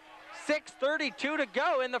 5-4. 6:32 to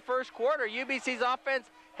go in the first quarter. UBC's offense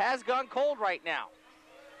has gone cold right now.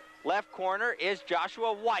 Left corner is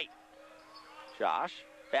Joshua White. Josh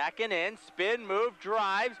backing in, spin move,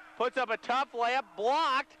 drives, puts up a tough layup,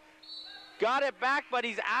 blocked. Got it back, but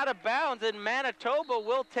he's out of bounds, and Manitoba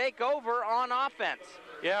will take over on offense.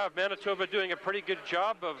 Yeah, Manitoba doing a pretty good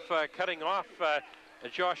job of cutting off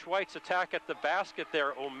Josh White's attack at the basket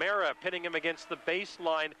there. O'Mara pinning him against the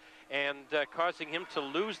baseline and causing him to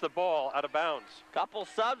lose the ball out of bounds. Couple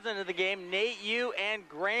subs into the game. Nate Yu and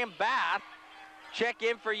Graham Bath check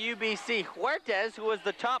in for UBC. Huertas, who was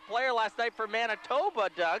the top player last night for Manitoba,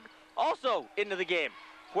 Doug, also into the game.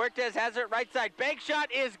 Huertas has it right side. Bank shot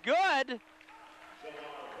is good.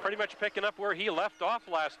 Pretty much picking up where he left off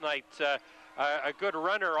last night. A good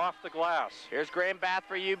runner off the glass. Here's Graham Bath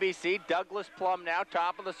for UBC. Douglas Plum now,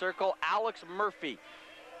 top of the circle. Alex Murphy.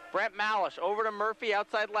 Brent Malish over to Murphy,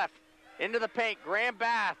 outside left. Into the paint. Graham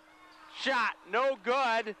Bath. Shot, no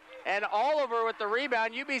good. And Oliver with the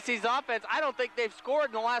rebound. UBC's offense, I don't think they've scored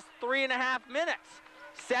in the last 3.5 minutes.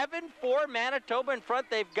 7-4 Manitoba in front.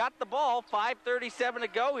 They've got the ball. 5:37 to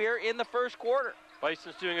go here in the first quarter.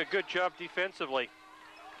 Bison's doing a good job defensively.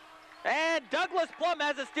 And Douglas Plum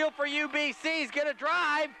has a steal for UBC. He's going to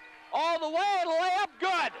drive all the way and lay up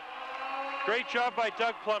good. Great job by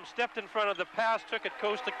Doug Plum. Stepped in front of the pass, took it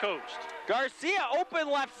coast to coast. Garcia open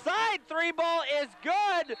left side. 3 ball is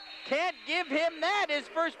good. Can't give him that. His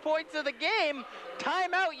first points of the game.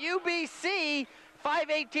 Timeout UBC.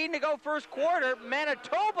 5:18 to go first quarter.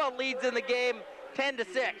 Manitoba leads in the game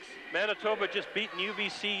 10-6. Manitoba just beating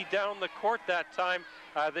UBC down the court that time.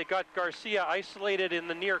 They got Garcia isolated in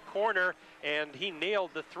the near corner, and he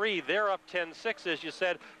nailed the 3. They're up 10-6, as you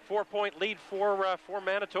said. 4-point lead for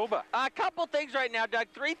Manitoba. A couple things right now, Doug.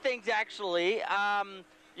 3 things, actually.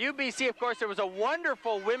 UBC, of course, there was a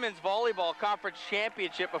wonderful women's volleyball conference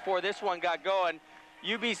championship before this one got going.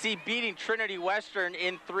 UBC beating Trinity Western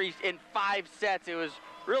in 5 sets. It was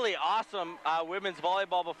really awesome women's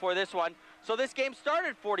volleyball before this one. So this game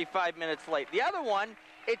started 45 minutes late. The other one,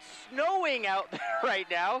 it's snowing out there right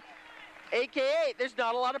now, a.k.a. there's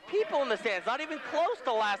not a lot of people in the stands, not even close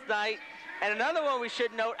to last night. And another one we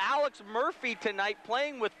should note, Alex Murphy tonight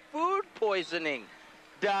playing with food poisoning.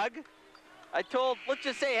 Doug, let's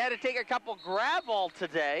just say, he had to take a couple Gravol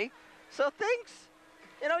today. So things,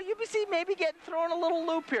 UBC maybe getting thrown a little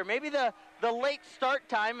loop here. Maybe the late start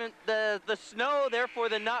time and the snow, therefore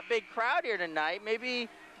the not big crowd here tonight, maybe.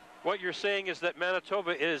 What you're saying is that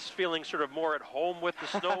Manitoba is feeling sort of more at home with the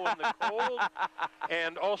snow and the cold,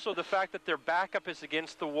 and also the fact that their backup is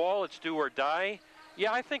against the wall. It's do or die.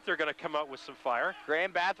 Yeah, I think they're going to come out with some fire.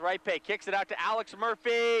 Graham Bath, right pay, kicks it out to Alex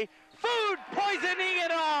Murphy. Food poisoning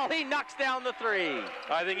it all. He knocks down the 3.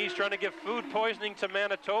 I think he's trying to give food poisoning to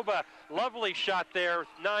Manitoba. Lovely shot there.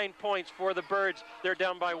 9 points for the Birds. They're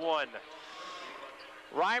down by 1.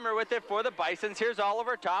 Reimer with it for the Bisons. Here's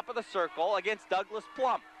Oliver, top of the circle against Douglas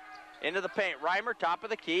Plum. Into the paint. Reimer, top of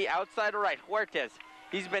the key, outside to right. Huertas.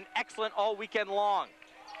 He's been excellent all weekend long.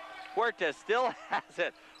 Huertas still has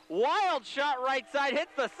it. Wild shot right side,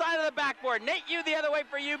 hits the side of the backboard. Nate Yu the other way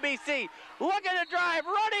for UBC. Looking to drive,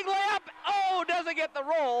 running layup. Oh, doesn't get the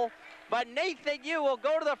roll. But Nathan Yu will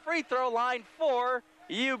go to the free throw line for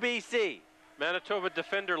UBC. Manitoba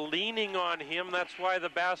defender leaning on him. That's why the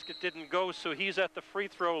basket didn't go, so he's at the free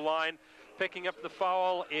throw line. Picking up the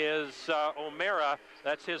foul is O'Mara.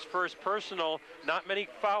 That's his first personal. Not many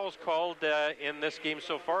fouls called in this game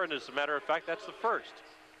so far, and as a matter of fact, that's the first.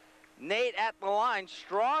 Nate at the line,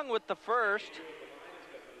 strong with the first.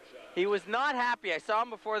 He was not happy. I saw him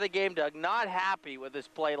before the game, Doug, not happy with his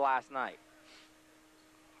play last night.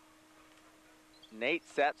 Nate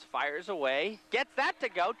sets, fires away, gets that to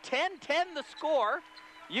go. 10-10 the score.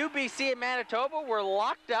 UBC and Manitoba were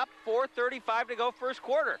locked up. 4:35 to go first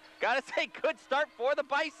quarter. Got to say, good start for the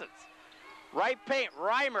Bisons. Right paint,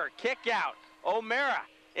 Reimer, kick out. O'Mara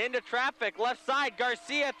into traffic, left side.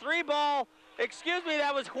 Garcia, three ball. Excuse me,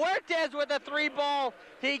 that was Huertas with a three ball.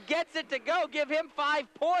 He gets it to go, give him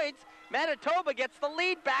 5 points. Manitoba gets the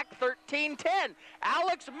lead back 13-10.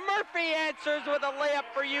 Alex Murphy answers with a layup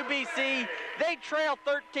for UBC. They trail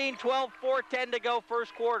 13-12, 4:10 to go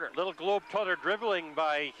first quarter. Little globetrotter dribbling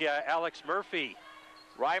by Alex Murphy.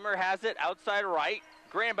 Reimer has it outside right.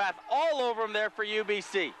 Grandbath all over him there for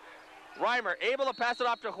UBC. Reimer able to pass it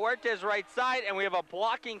off to Huertas right side, and we have a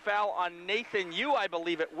blocking foul on Nathan Yu, I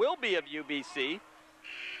believe it will be of UBC.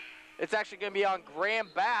 It's actually going to be on Graham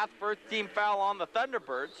Bath. First team foul on the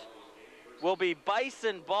Thunderbirds. Will be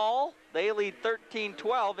Bison ball. They lead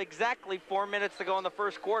 13-12, exactly 4 minutes to go in the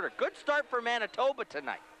first quarter. Good start for Manitoba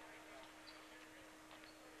tonight.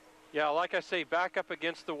 Yeah, like I say, back up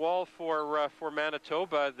against the wall for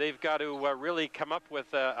Manitoba. They've got to really come up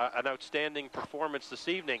with an outstanding performance this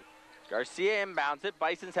evening. Garcia inbounds it.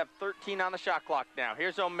 Bisons have 13 on the shot clock now.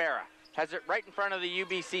 Here's O'Mara. Has it right in front of the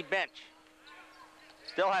UBC bench.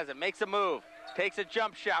 Still has it. Makes a move. Takes a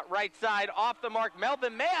jump shot right side off the mark.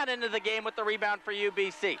 Melvin Mayon into the game with the rebound for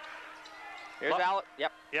UBC. Here's Alex.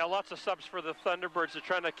 Yep. Yeah, lots of subs for the Thunderbirds. They're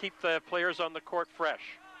trying to keep the players on the court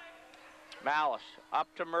fresh. Malish up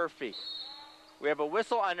to Murphy. We have a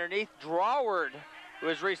whistle underneath. Draward, who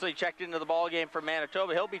has recently checked into the ball game for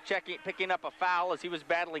Manitoba. He'll be picking up a foul as he was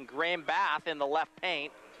battling Graham Bath in the left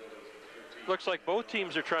paint. Looks like both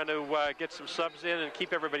teams are trying to get some subs in and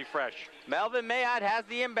keep everybody fresh. Melvin Mayotte has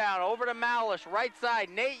the inbound over to Malish, right side.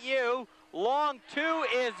 Nate Yu, long two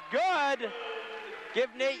is good. Give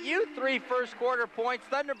Nate Yu 3 first quarter points.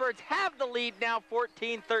 Thunderbirds have the lead now,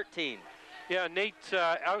 14-13. Yeah, Nate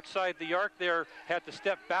outside the arc there had to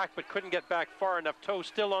step back but couldn't get back far enough. Toe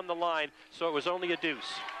still on the line, so it was only a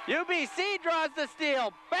deuce. UBC draws the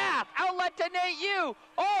steal. Bath, outlet to Nate Yu.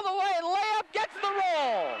 All the way, layup, gets the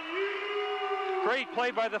roll. Great play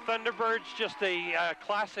by the Thunderbirds. Just a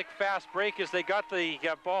classic fast break as they got the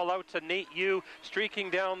ball out to Nate Yu, streaking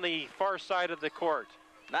down the far side of the court.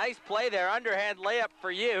 Nice play there, underhand layup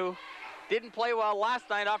for Yu. Didn't play well last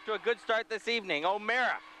night, off to a good start this evening.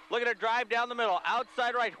 O'Mara looking to drive down the middle,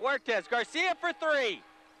 outside right, Huertas. Garcia for three.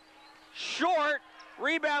 Short,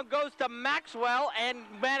 rebound goes to Maxwell, and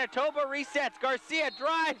Manitoba resets. Garcia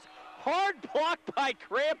drives, hard blocked by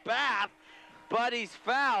Graham Bath, but he's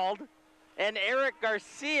fouled. And Eric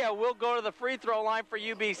Garcia will go to the free throw line for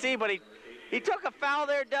UBC, but he took a foul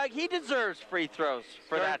there, Doug. He deserves free throws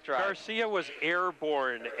for that drive. Garcia was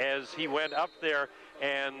airborne as he went up there,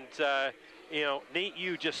 and Nate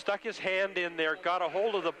Yu just stuck his hand in there, got a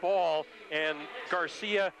hold of the ball, and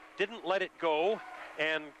Garcia didn't let it go,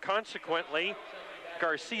 and consequently,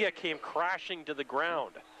 Garcia came crashing to the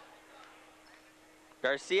ground.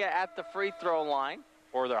 Garcia at the free throw line.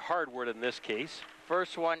 Or the hardwood in this case.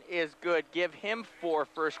 First one is good. Give him 4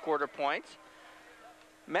 first quarter points.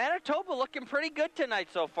 Manitoba looking pretty good tonight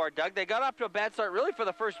so far, Doug. They got off to a bad start really for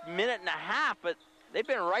the first minute and a half, but they've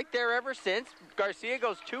been right there ever since. Garcia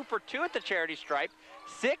goes 2 for 2 at the charity stripe.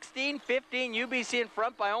 16-15, UBC in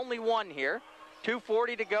front by only 1 here.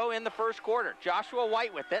 2:40 to go in the first quarter. Joshua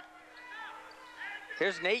White with it.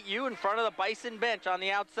 Here's Nate Yu in front of the Bison bench on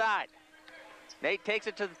the outside. Nate takes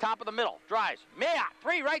it to the top of the middle. Drives. Mayotte,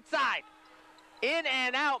 3 right side. In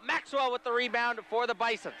and out. Maxwell with the rebound for the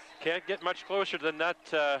Bisons. Can't get much closer than that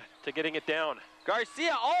to getting it down.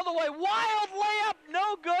 Garcia all the way. Wild layup.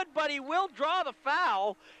 No good, but he will draw the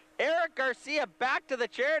foul. Eric Garcia back to the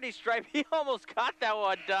charity stripe. He almost got that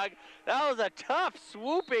one, Doug. That was a tough,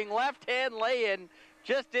 swooping left-hand lay-in.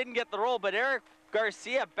 Just didn't get the roll, but Eric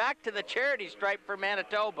Garcia back to the charity stripe for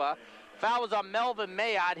Manitoba. Foul was on Melvin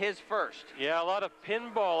Mayotte, his first. Yeah, a lot of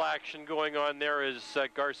pinball action going on there as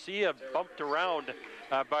Garcia bumped around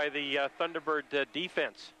by the Thunderbird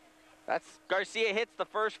defense. Garcia hits the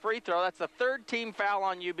first free throw. That's the 3rd team foul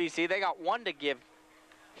on UBC. They got 1 to give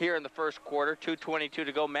here in the first quarter. 2:22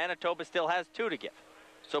 to go. Manitoba still has 2 to give.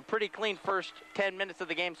 So pretty clean first 10 minutes of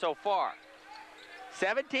the game so far.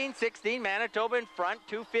 17-16, Manitoba in front.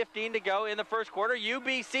 2:15 to go in the first quarter.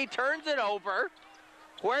 UBC turns it over.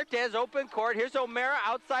 Huertas open court. Here's O'Mara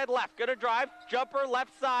outside left. Gonna drive. Jumper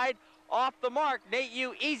left side. Off the mark. Nate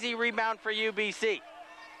Yu, easy rebound for UBC.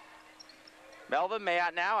 Melvin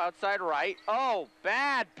Mayotte now outside right. Oh,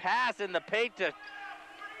 bad pass in the paint to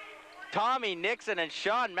Tommy Nixon, and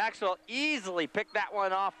Sean Maxwell easily picked that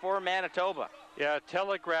one off for Manitoba. Yeah,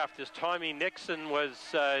 telegraphed as Tommy Nixon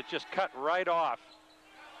was just cut right off.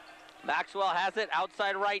 Maxwell has it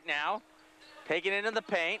outside right now. Taking it in the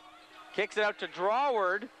paint. Kicks it out to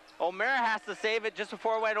Draward. O'Mara has to save it just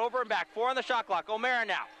before it went over and back. 4 on the shot clock. O'Mara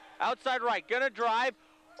now. Outside right. Gonna drive.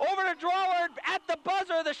 Over to Draward at the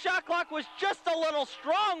buzzer. The shot clock was just a little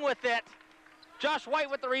strong with it. Josh White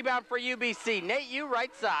with the rebound for UBC. Nate Yu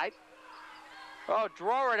right side. Oh,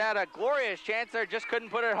 Draward had a glorious chance there. Just couldn't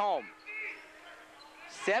put it home.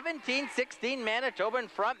 17-16 Manitoba in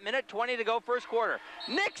front. Minute 20 to go first quarter.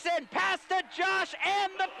 Nixon pass to Josh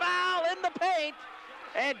and the foul in the paint.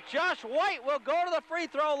 And Josh White will go to the free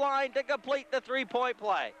throw line to complete the three-point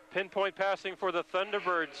play. Pinpoint passing for the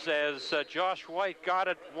Thunderbirds as Josh White got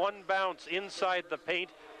it one bounce inside the paint,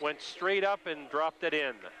 went straight up and dropped it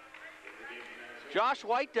in. Josh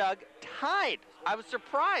White, Doug, tied. I was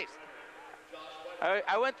surprised.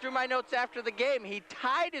 I went through my notes after the game. He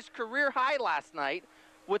tied his career high last night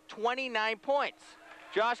with 29 points.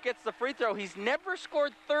 Josh gets the free throw. He's never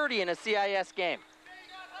scored 30 in a CIS game.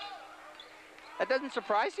 That doesn't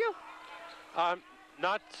surprise you?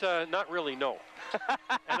 Not really, no.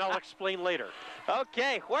 And I'll explain later.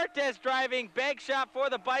 Okay, Huertas driving, bank shot for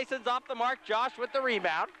the Bisons off the mark. Josh with the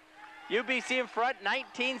rebound. UBC in front,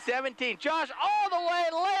 19-17. Josh all the way,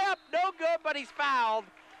 layup, no good, but he's fouled.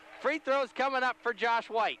 Free throws coming up for Josh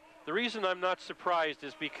White. The reason I'm not surprised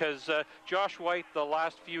is because Josh White the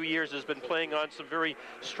last few years has been playing on some very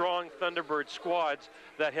strong Thunderbird squads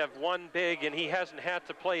that have won big, and he hasn't had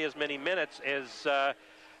to play as many minutes as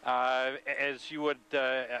you would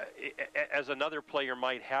as another player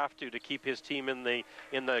might have to keep his team in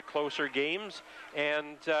the closer games.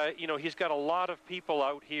 And you know, he's got a lot of people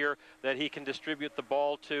out here that he can distribute the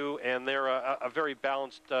ball to, and they're a very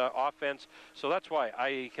balanced offense. So that's why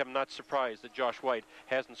I am not surprised that Josh White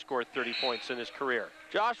hasn't scored 30 points in his career.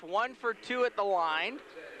 Josh 1 for 2 at the line.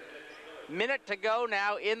 Minute to go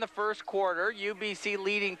now in the first quarter. UBC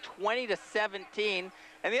leading 20-17.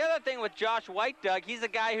 And the other thing with Josh White, Doug, he's a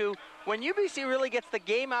guy who, when UBC really gets the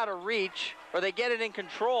game out of reach, or they get it in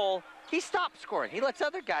control, he stops scoring. He lets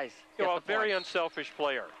other guys get a the very points. Unselfish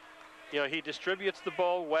player. You know, he distributes the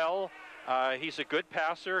ball well. He's a good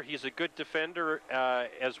passer. He's a good defender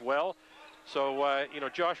as well. So, you know,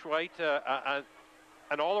 Josh White,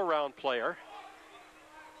 an all-around player.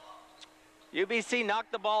 UBC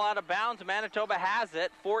knocked the ball out of bounds. Manitoba has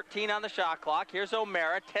it. 14 on the shot clock. Here's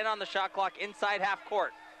O'Mara. 10 on the shot clock inside half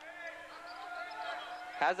court.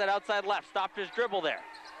 Has it outside left. Stopped his dribble there.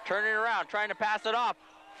 Turning around, trying to pass it off.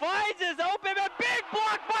 Finds his open, a big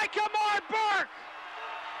block by Kamar Burke.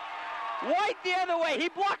 White the other way. He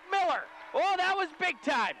blocked Miller. Oh, that was big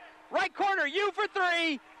time. Right corner, Yu for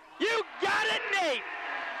 3. You got it, Nate.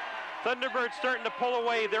 Thunderbirds starting to pull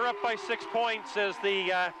away. They're up by 6 points as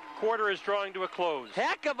the quarter is drawing to a close.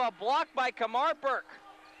 Heck of a block by Kamar Burke.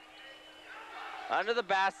 Under the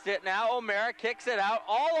basket now, O'Mara kicks it out.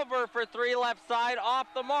 Oliver for 3 left side, off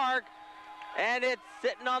the mark. And it's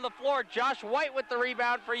sitting on the floor. Josh White with the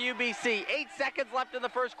rebound for UBC. 8 seconds left in the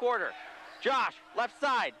first quarter. Josh, left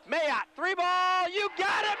side. Mayotte, 3 ball. You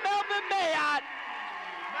got it, Melvin Mayotte.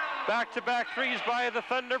 Back-to-back threes by the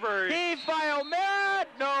Thunderbirds. Heave by O'Mara,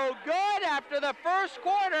 no good after the first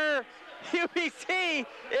quarter. UBC,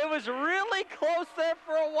 it was really close there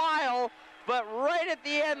for a while, but right at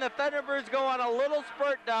the end, the Thunderbirds go on a little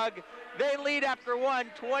spurt, Doug. They lead after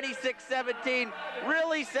one, 26-17.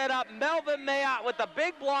 Really set up. Melvin Mayotte with a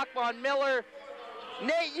big block on Miller.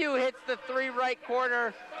 Nate Yu hits the 3 right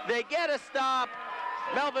corner. They get a stop.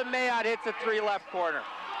 Melvin Mayotte hits a 3 left corner.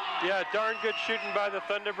 Yeah, darn good shooting by the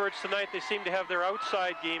Thunderbirds tonight. They seem to have their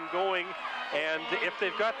outside game going, and if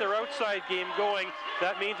they've got their outside game going,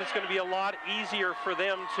 that means it's going to be a lot easier for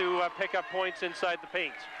them to pick up points inside the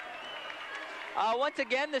paint. Once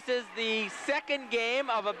again, this is the second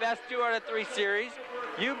game of a best 2 out of 3 series.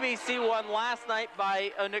 UBC won last night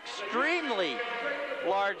by an extremely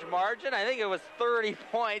large margin. I think it was 30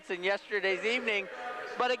 points in yesterday's evening.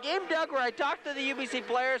 But a game, Doug, where I talked to the UBC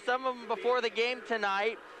players, some of them before the game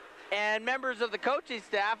tonight, and members of the coaching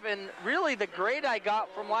staff, and really the grade I got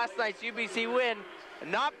from last night's UBC win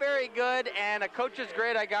not very good, and a coach's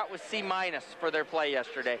grade I got was C- for their play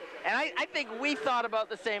yesterday. And I think we thought about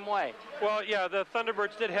the same way. Well, yeah, the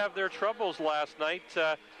Thunderbirds did have their troubles last night.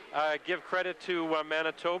 Give credit to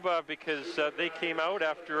Manitoba because they came out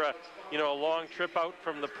after a long trip out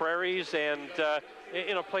from the prairies and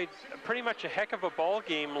played pretty much a heck of a ball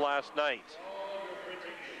game last night.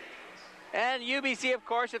 And UBC, of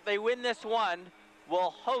course, if they win this one,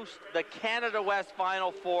 will host the Canada West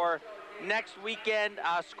Final Four next weekend.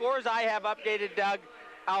 Scores I have updated, Doug.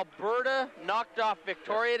 Alberta knocked off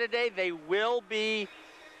Victoria today. They will be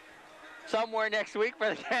somewhere next week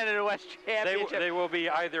for the Canada West Championship. They will be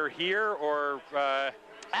either here or...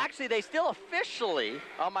 Actually, they still officially,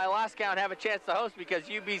 on my last count, have a chance to host because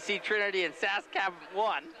UBC, Trinity, and Sask haven't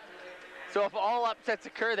won. So if all upsets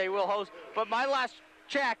occur, they will host. But my last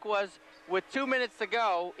check was with 2 minutes to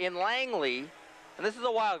go in Langley, and this is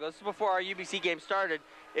a while ago, this is before our UBC game started,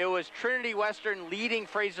 it was Trinity Western leading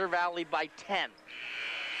Fraser Valley by 10.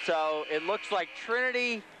 So it looks like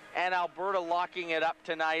Trinity and Alberta locking it up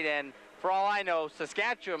tonight, and for all I know,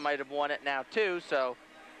 Saskatchewan might have won it now too, so...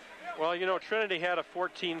 Well, Trinity had a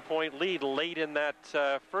 14-point lead late in that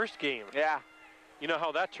first game. Yeah. You know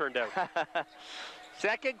how that turned out.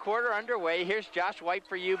 Second quarter underway. Here's Josh White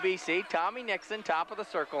for UBC. Tommy Nixon, top of the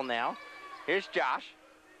circle now. Here's Josh.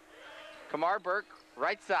 Kamar Burke,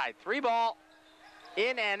 right side. 3-ball,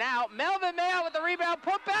 in and out. Melvin Mayotte with the rebound,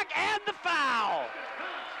 put back, and the foul.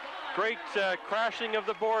 Great crashing of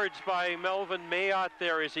the boards by Melvin Mayotte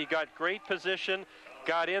there as he got great position.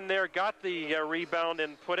 Got in there, got the rebound,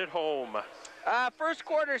 and put it home. First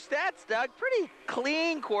quarter stats, Doug. Pretty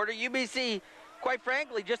clean quarter. UBC, quite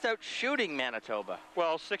frankly, just out shooting Manitoba.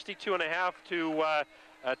 Well, 62.5 to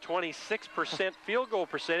 26% field goal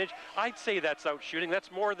percentage. I'd say that's out shooting.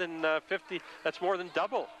 That's more than 50. That's more than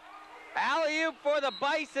double. Alley-oop for the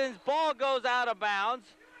Bisons. Ball goes out of bounds.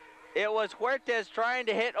 It was Huertas trying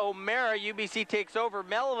to hit O'Mara. UBC takes over.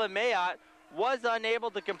 Melvin Mayotte was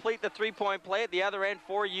unable to complete the three-point play at the other end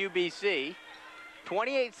for UBC.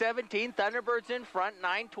 28-17, Thunderbirds in front,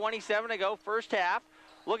 9:27 to go, first half.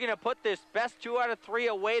 Looking to put this best 2 out of 3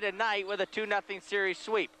 away tonight with a 2-0 series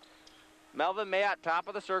sweep. Melvin Mayotte, top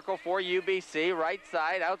of the circle for UBC, right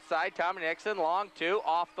side, outside, Tommy Nixon, long 2,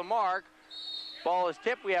 off the mark. Ball is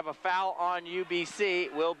tipped. We have a foul on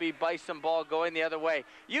UBC. Will be Bison ball going the other way.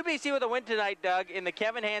 UBC with a win tonight, Doug, in the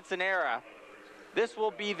Kevin Hansen era. This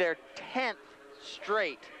will be their 10th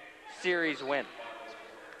straight series win.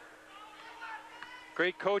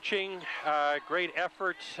 Great coaching, great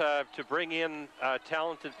effort to bring in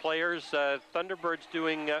talented players. Thunderbirds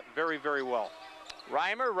doing very, very well.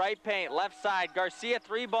 Reimer, right paint, left side. Garcia,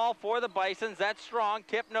 3-ball for the Bisons. That's strong.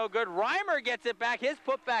 Tip no good. Reimer gets it back. His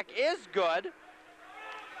putback is good.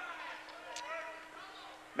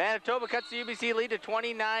 Manitoba cuts the UBC lead to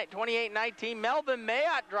 28-19. Melvin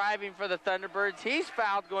Mayotte driving for the Thunderbirds. He's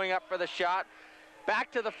fouled going up for the shot.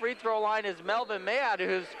 Back to the free throw line is Melvin Mayotte,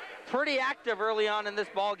 who's pretty active early on in this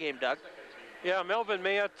ball game, Doug. Yeah, Melvin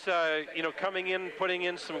Mayotte, coming in, putting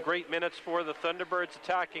in some great minutes for the Thunderbirds,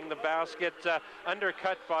 attacking the basket,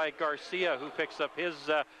 undercut by Garcia, who picks up his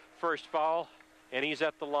first foul, and he's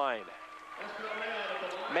at the line.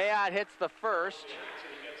 Mayotte hits the first.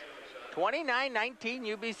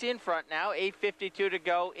 29-19, UBC in front now, 8:52 to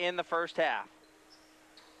go in the first half.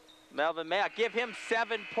 Melvin Mayotte, give him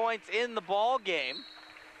 7 points in the ball game.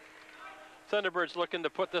 Thunderbirds looking to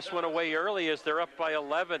put this one away early as they're up by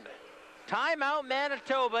 11. Timeout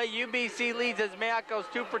Manitoba. UBC leads as Mayotte goes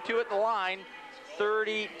 2 for 2 at the line,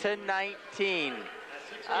 30-19.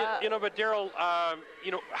 But Daryl,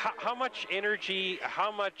 how much energy,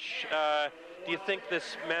 how much do you think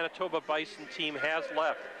this Manitoba Bison team has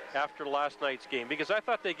left after last night's game? Because I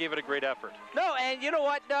thought they gave it a great effort. No, and you know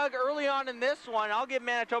what, Doug? Early on in this one, I'll give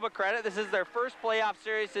Manitoba credit. This is their first playoff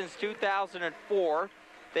series since 2004.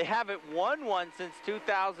 They haven't won one since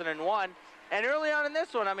 2001. And early on in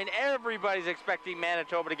this one, everybody's expecting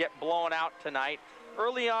Manitoba to get blown out tonight.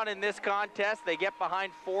 Early on in this contest, they get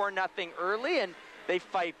behind 4-0 early, and they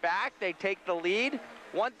fight back. They take the lead.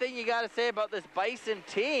 One thing you got to say about this Bison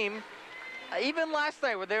team, even last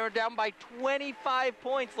night where they were down by 25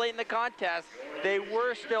 points late in the contest, they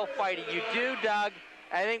were still fighting. You do, Doug.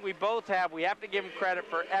 I think we both have. We have to give them credit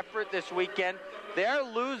for effort this weekend. They're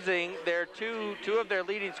losing their two of their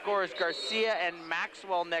leading scorers, Garcia and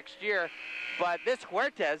Maxwell, next year. But this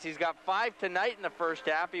Huertas, he's got 5 tonight in the first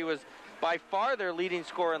half. He was by far their leading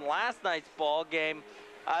scorer in last night's ball game.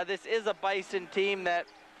 This is a Bison team that,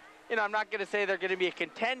 I'm not going to say they're going to be a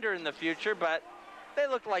contender in the future, but they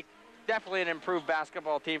look like definitely an improved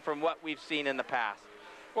basketball team from what we've seen in the past.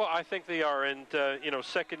 Well, I think they are, and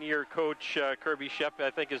second-year coach Kirby Shep, I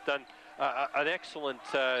think, has done an excellent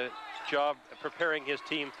job preparing his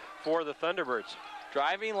team for the Thunderbirds.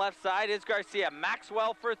 Driving left side is Garcia.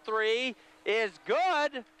 Maxwell for three is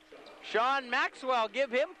good. Sean Maxwell, give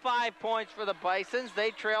him 5 points for the Bisons.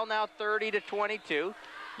 They trail now 30-22.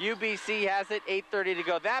 UBC has it, 8:30 to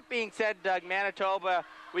go. That being said, Doug, Manitoba,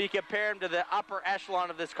 when you compare him to the upper echelon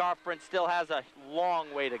of this conference, still has a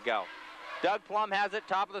long way to go. Doug Plum has it,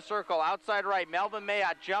 top of the circle, outside right. Melvin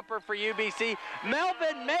Mayotte, jumper for UBC.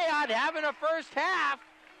 Melvin Mayotte having a first half.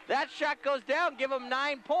 That shot goes down, give him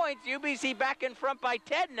 9 points. UBC back in front by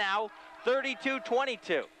 10 now,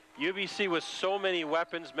 32-22. UBC with so many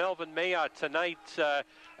weapons. Melvin Mayotte tonight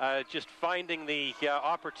just finding the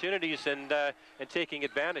opportunities and taking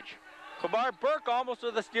advantage. Kamar Burke almost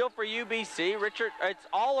with a steal for UBC. It's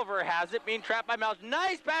Oliver has it, being trapped by Miles.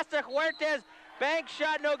 Nice pass to Huertas. Bank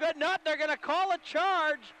shot, no good. No, they're going to call a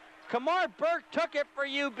charge. Kamar Burke took it for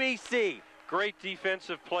UBC. Great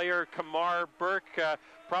defensive player, Kamar Burke.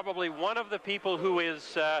 Probably one of the people who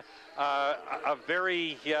is a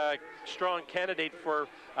very strong candidate for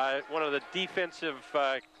one of the defensive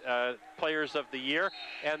players of the year.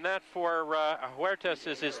 And that for Huertas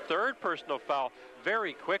is his third personal foul,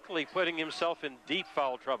 very quickly putting himself in deep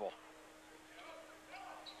foul trouble.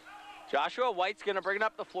 Joshua White's going to bring it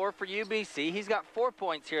up the floor for UBC. He's got 4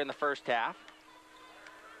 points here in the first half.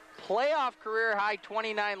 Playoff career high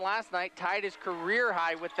 29 last night, tied his career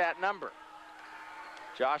high with that number.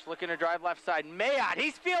 Josh looking to drive left side. Mayotte,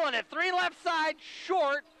 he's feeling it. 3 left side,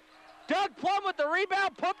 short. Doug Plum with the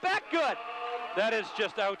rebound, put back good. That is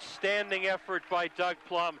just outstanding effort by Doug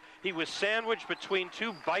Plum. He was sandwiched between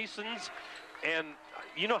two Bisons, and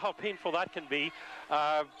you know how painful that can be.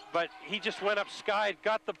 But he just went up skied,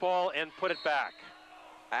 got the ball, and put it back.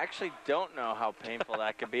 I actually don't know how painful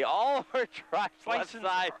that could be. Oliver drives left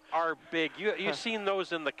side. Are big. You've seen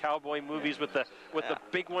those in the cowboy movies with the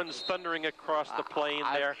big ones thundering across the plain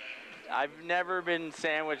there. I've never been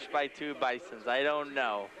sandwiched by two Bisons. I don't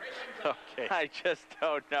know. Okay. I just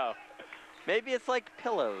don't know. Maybe it's like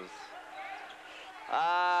pillows.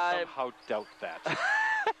 Somehow doubt that.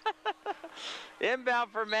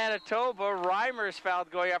 Inbound for Manitoba. Reimer's fouled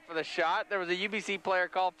going up for the shot. There was a UBC player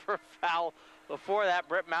called for a foul before that.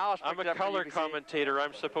 Brett Malish. I'm a color commentator.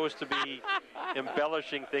 I'm supposed to be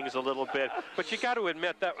embellishing things a little bit. But you got to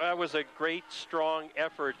admit that was a great, strong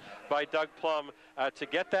effort by Doug Plum to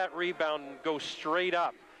get that rebound and go straight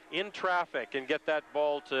up in traffic and get that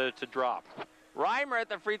ball to drop. Reimer at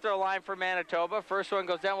the free throw line for Manitoba. First one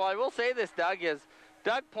goes down. Well, I will say this, Doug, is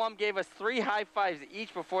Doug Plum gave us 3 high fives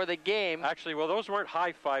each before the game. Actually, well, those weren't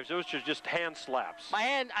high fives. Those were just hand slaps. My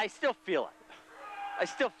hand, I still feel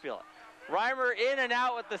it. Reimer in and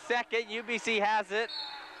out with the second. UBC has it.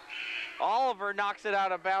 Oliver knocks it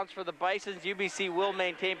out of bounds for the Bisons. UBC will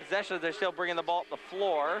maintain possession. They're still bringing the ball to the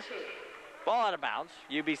floor. Ball out of bounds.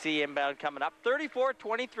 UBC inbound coming up.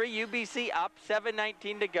 34-23, UBC up.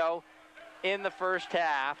 7:19 to go in the first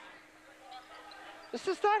half. This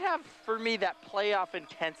does not have, for me, that playoff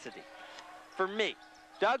intensity. For me.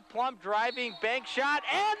 Doug Plum driving, bank shot,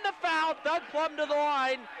 and the foul. Doug Plum to the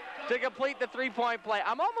line to complete the three-point play.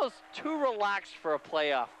 I'm almost too relaxed for a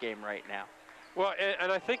playoff game right now. Well,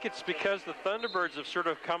 and I think it's because the Thunderbirds have sort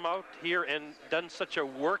of come out here and done such a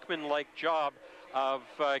workmanlike job of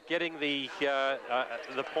getting the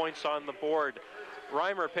points on the board.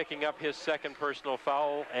 Reimer picking up his second personal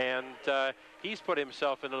foul, and he's put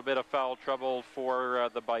himself in a bit of foul trouble for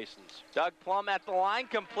the Bisons. Doug Plum at the line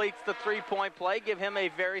completes the three-point play. Give him a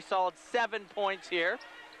very solid 7 points here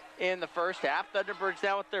in the first half. Thunderbirds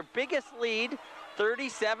now with their biggest lead,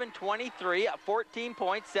 37-23, 14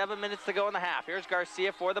 points, 7 minutes to go in the half. Here's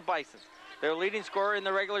Garcia for the Bisons. Their leading scorer in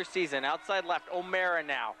the regular season. Outside left, O'Mara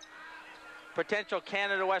now. Potential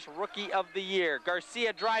Canada West Rookie of the Year.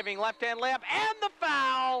 Garcia driving, left-hand layup, and the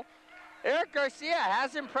foul. Eric Garcia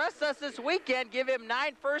has impressed us this weekend. Give him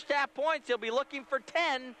 9 first-half points. He'll be looking for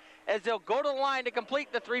 10 as they'll go to the line to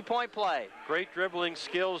complete the three-point play. Great dribbling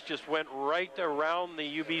skills, just went right around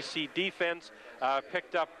the UBC defense,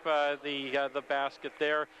 picked up the basket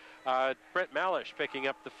there. Brett Malish picking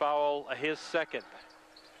up the foul, his second.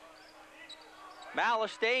 Malish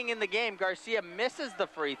staying in the game. Garcia misses the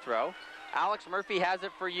free throw. Alex Murphy has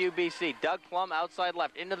it for UBC. Doug Plum outside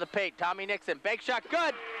left into the paint. Tommy Nixon, bank shot,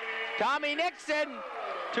 good. Tommy Nixon,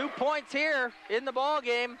 2 points here in the ball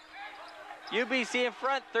game. UBC in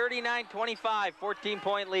front, 39-25,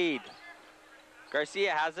 14-point lead.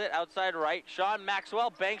 Garcia has it outside right. Sean Maxwell,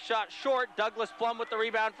 bank shot short. Douglas Plum with the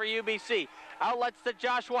rebound for UBC. Outlets to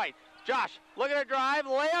Josh White. Josh looking to drive,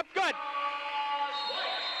 layup, good.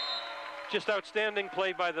 Just outstanding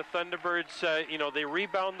play by the Thunderbirds. You know, they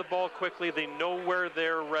rebound the ball quickly. They know where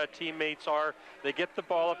their teammates are. They get the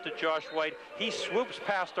ball up to Josh White. He swoops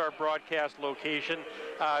past our broadcast location,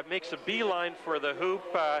 makes a beeline for the hoop,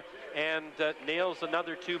 and nails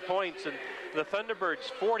another 2 points. And the Thunderbirds,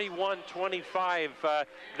 41-25.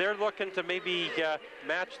 They're looking to maybe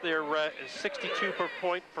match their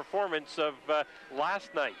 62-point performance of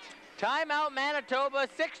last night. Timeout, Manitoba.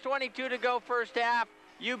 6:22 to go first half.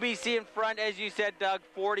 UBC in front, as you said, Doug,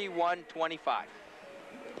 41-25.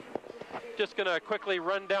 Just going to quickly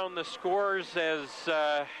run down the scores as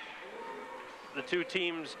the two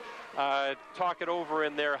teams talk it over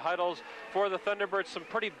in their huddles. For the Thunderbirds, some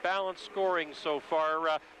pretty balanced scoring so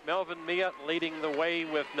far. Melvin Miat leading the way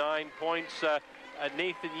with 9 points.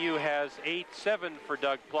 Nathan Yu has 8, 7 for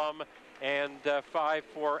Doug Plum, and 5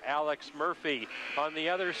 for Alex Murphy. On the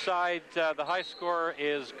other side, the high scorer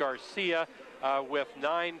is Garcia with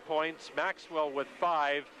 9 points, Maxwell with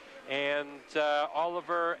 5, and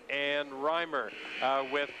Oliver and Reimer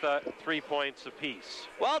with 3 points apiece.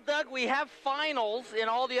 Well, Doug, we have finals in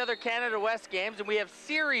all the other Canada West games, and we have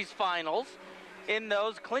series finals in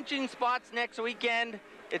those, clinching spots next weekend.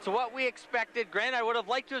 It's what we expected. Granted, I would have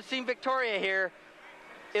liked to have seen Victoria here.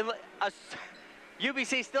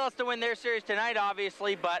 UBC still has to win their series tonight,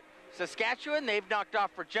 obviously, but Saskatchewan, they've knocked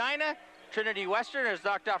off Regina. Trinity Western has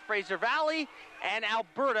knocked off Fraser Valley, and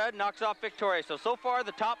Alberta knocks off Victoria. So far,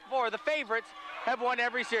 the top four, the favorites, have won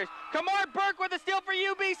every series. Kamar Burke with a steal for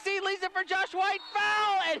UBC, leaves it for Josh White,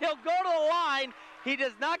 foul, and he'll go to the line. He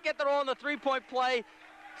does not get the roll in the three-point play.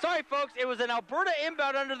 Sorry, folks, it was an Alberta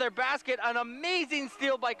inbound under their basket. An amazing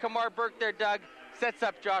steal by Kamar Burke there, Doug. Sets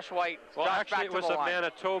up Josh White. Well, Josh actually, it was a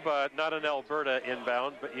Manitoba, not an Alberta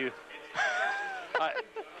inbound, but you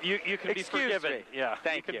can be forgiven. Me. Yeah,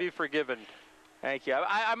 Thank you. Can be forgiven. Thank you.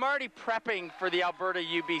 I'm already prepping for the Alberta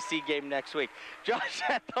UBC game next week. Josh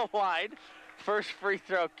at the line. First free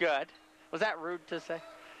throw, good. Was that rude to say?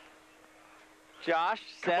 Josh,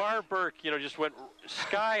 Kamar Burke, just went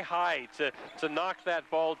sky high to knock that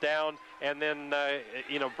ball down and then,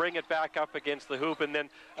 bring it back up against the hoop, and then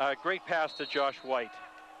great pass to Josh White.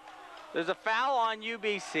 There's a foul on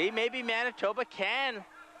UBC. Maybe Manitoba can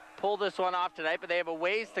pull this one off tonight, but they have a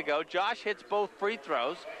ways to go. Josh hits both free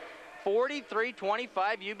throws. 43-25,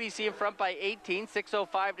 UBC in front by 18,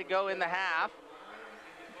 6:05 to go in the half.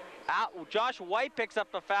 Josh White picks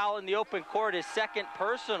up the foul in the open court, his second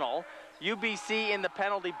personal. UBC in the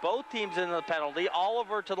penalty, both teams in the penalty.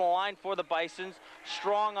 Oliver to the line for the Bisons,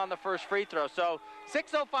 strong on the first free throw. So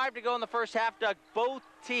 6:05 to go in the first half, Doug, both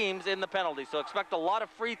teams in the penalty. So expect a lot of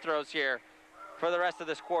free throws here for the rest of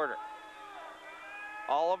this quarter.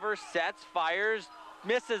 Oliver sets, fires,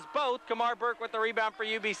 misses both. Kamar Burke with the rebound for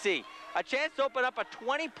UBC. A chance to open up a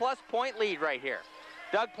 20-plus point lead right here.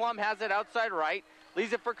 Doug Plum has it outside right,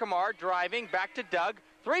 leaves it for Kamar, driving, back to Doug.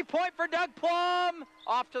 3-point for Doug Plum.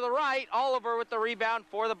 Off to the right. Oliver with the rebound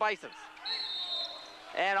for the Bisons.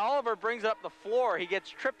 And Oliver brings it up the floor. He gets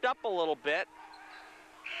tripped up a little bit.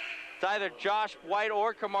 It's either Josh White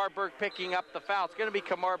or Kamar Burke picking up the foul. It's going to be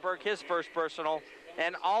Kamar Burke, his first personal.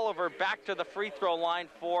 And Oliver back to the free throw line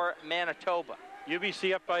for Manitoba.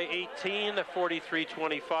 UBC up by 18,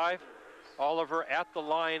 43-25. Oliver at the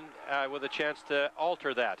line with a chance to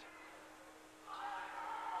alter that.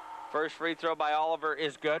 First free throw by Oliver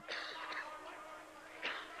is good.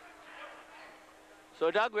 So,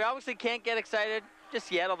 Doug, we obviously can't get excited just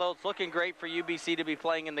yet, although it's looking great for UBC to be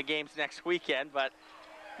playing in the games next weekend. But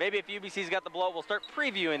maybe if UBC's got the blowout, we'll start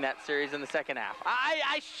previewing that series in the second half.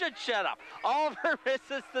 I should shut up. Oliver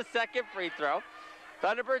misses the second free throw.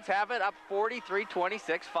 Thunderbirds have it up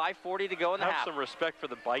 43-26, 5:40 to go in the half. Have some respect for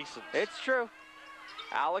the Bisons. It's true.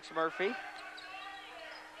 Alex Murphy.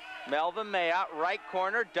 Melvin Mayotte, right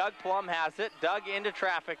corner. Doug Plum has it. Doug into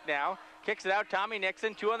traffic now. Kicks it out. Tommy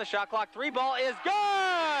Nixon, 2 on the shot clock. 3 ball is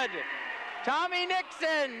good! Tommy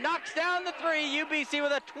Nixon knocks down the 3. UBC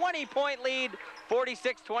with a 20-point lead,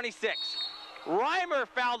 46-26. Reimer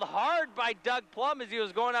fouled hard by Doug Plum as he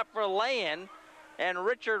was going up for a lay-in. And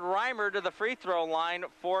Richard Reimer to the free throw line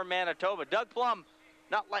for Manitoba. Doug Plum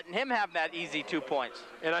not letting him have that easy 2 points.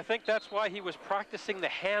 And I think that's why he was practicing the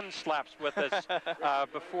hand slaps with us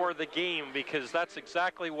before the game, because that's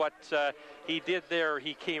exactly what he did there.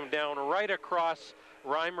 He came down right across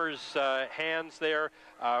Reimer's hands there,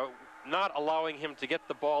 not allowing him to get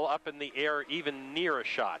the ball up in the air even near a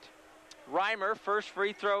shot. Reimer, first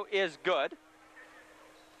free throw is good.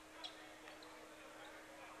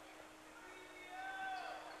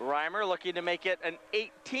 Reimer looking to make it an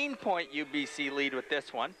 18-point UBC lead with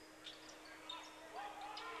this one.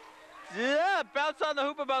 Bounce on the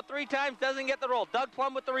hoop about 3 times, doesn't get the roll. Doug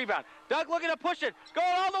Plum with the rebound. Doug looking to push it, going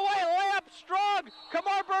all the way, layup strong.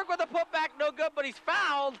 Kamar Burke with a putback, no good, but he's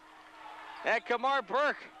fouled. And Kamar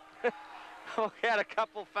Burke had a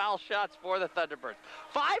couple foul shots for the Thunderbirds.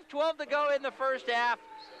 5:12 to go in the first half.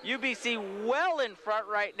 UBC well in front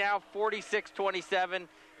right now, 46-27,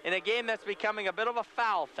 in a game that's becoming a bit of a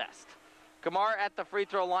foul fest. Kamar at the free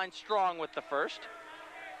throw line, strong with the first.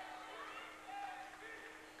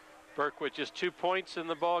 Burke with just 2 points in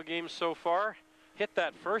the ball game so far. Hit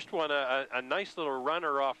that first one, a nice little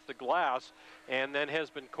runner off the glass, and then has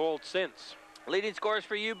been cold since. Leading scorers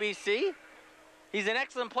for UBC. He's an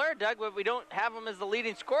excellent player, Doug, but we don't have him as the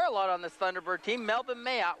leading scorer a lot on this Thunderbird team. Melvin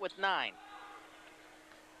Mayotte with 9.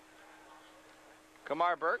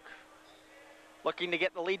 Kamar Burke looking to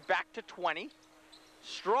get the lead back to 20.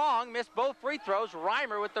 Strong missed both free throws.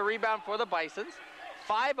 Reimer with the rebound for the Bisons.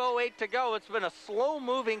 5:08 to go. It's been a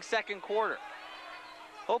slow-moving second quarter.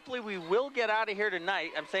 Hopefully we will get out of here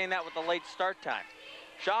tonight. I'm saying that with the late start time.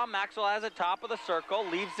 Sean Maxwell has it top of the circle,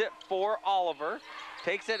 leaves it for Oliver.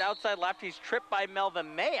 Takes it outside left. He's tripped by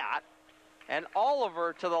Melvin Mayotte. And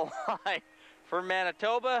Oliver to the line for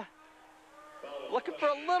Manitoba. Looking for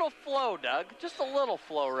a little flow, Doug. Just a little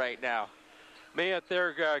flow right now. Mayotte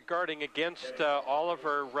there guarding against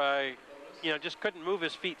Oliver. Just couldn't move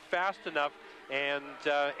his feet fast enough and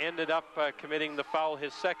ended up committing the foul,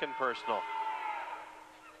 his second personal.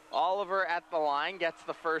 Oliver at the line gets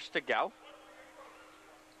the first to go.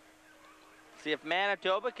 See if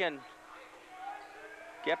Manitoba can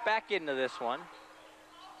get back into this one.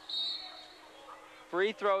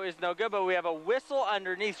 Free throw is no good, but we have a whistle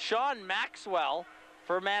underneath. Sean Maxwell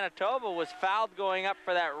for Manitoba was fouled going up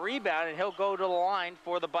for that rebound, and he'll go to the line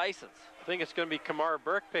for the Bisons. I think it's going to be Kamar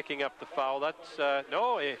Burke picking up the foul. That's,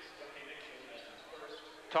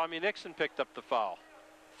 Tommy Nixon picked up the foul.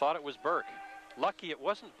 Thought it was Burke. Lucky it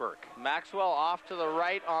wasn't Burke. Maxwell off to the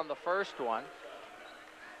right on the first one.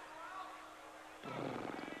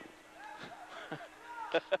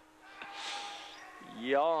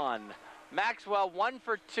 Yawn. Maxwell 1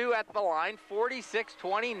 for 2 at the line,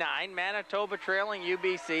 46-29. Manitoba trailing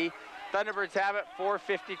UBC. Thunderbirds have it,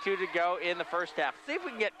 4:52 to go in the first half. See if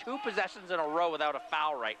we can get 2 possessions in a row without a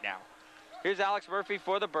foul right now. Here's Alex Murphy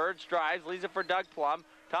for the Birds, drives, leaves it for Doug Plum.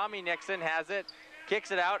 Tommy Nixon has it,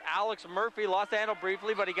 kicks it out. Alex Murphy lost the handle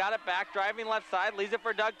briefly, but he got it back, driving left side, leaves it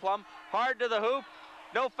for Doug Plum. Hard to the hoop,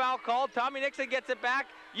 no foul called. Tommy Nixon gets it back.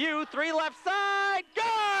 3 left side,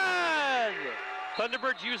 good!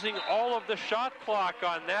 Thunderbirds using all of the shot clock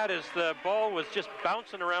on that as the ball was just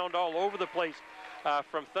bouncing around all over the place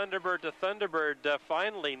from Thunderbird to Thunderbird.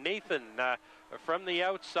 Finally, Nathan from the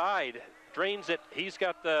outside drains it. He's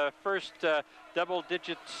got the first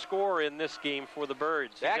double-digit score in this game for the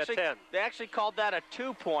Birds. He got 10. They actually called that a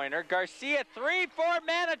 2-pointer. Garcia 3 for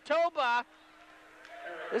Manitoba.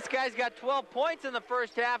 This guy's got 12 points in the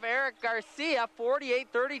first half. Eric Garcia,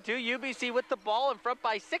 48-32. UBC with the ball in front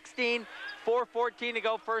by 16. 4:14 to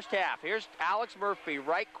go first half. Here's Alex Murphy,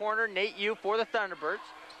 right corner. Nate Yu for the Thunderbirds.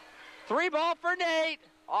 3 ball for Nate.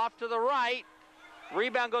 Off to the right.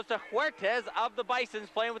 Rebound goes to Huertas of the Bisons,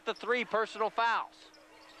 playing with the 3 personal fouls.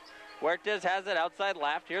 Huertas has it outside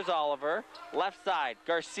left. Here's Oliver. Left side,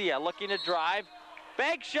 Garcia looking to drive.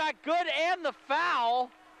 Bank shot good and the foul.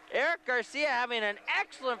 Eric Garcia having an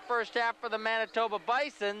excellent first half for the Manitoba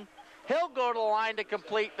Bison. He'll go to the line to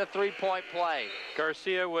complete the 3-point play.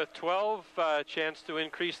 Garcia with 12, chance to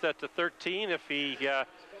increase that to 13 if he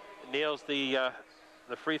nails the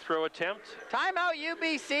free throw attempt. Timeout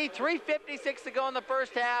UBC, 3:56 to go in the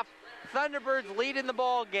first half. Thunderbirds leading the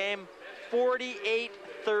ball game,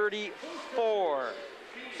 48-34.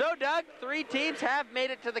 So, Doug, 3 teams have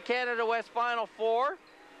made it to the Canada West Final Four.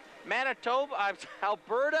 Manitoba,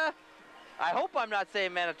 Alberta, I hope I'm not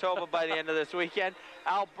saying Manitoba by the end of this weekend.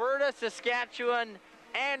 Alberta, Saskatchewan,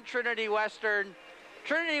 and Trinity Western.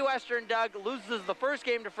 Trinity Western, Doug, loses the first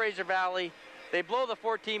game to Fraser Valley. They blow the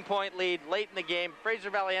 14-point lead late in the game.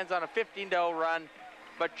 Fraser Valley ends on a 15-0 run,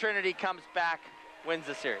 but Trinity comes back, wins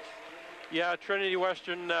the series. Yeah, Trinity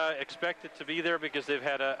Western expected to be there because they've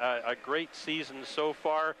had a great season so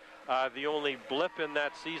far. The only blip in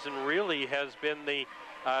that season really has been the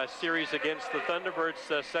series against the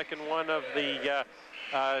Thunderbirds, second one of the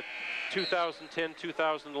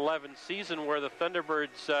 2010-2011 season, where the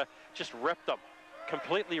Thunderbirds just ripped them,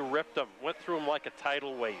 completely ripped them, went through them like a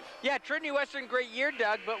tidal wave. Yeah, Trinity Western, great year,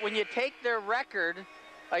 Doug, but when you take their record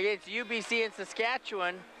against UBC and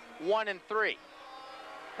Saskatchewan, 1-3.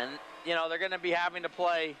 And, they're going to be having to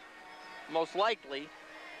play, most likely,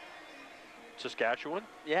 Saskatchewan.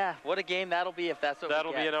 Yeah, what a game that'll be if that's what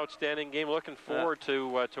That'll we get. be an outstanding game. Looking forward to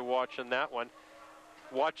watching that one.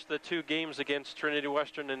 Watch the 2 games against Trinity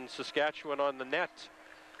Western and Saskatchewan on the net,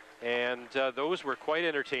 and those were quite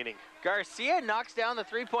entertaining. Garcia knocks down the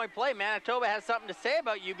 3-point play. Manitoba has something to say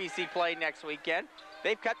about UBC play next weekend.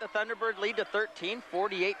 They've cut the Thunderbird lead to 13,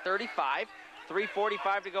 48-35.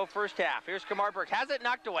 3:45 to go first half. Here's Kamar Burke. Has it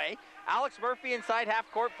knocked away. Alex Murphy inside half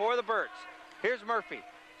court for the Birds. Here's Murphy.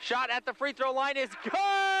 Shot at the free throw line is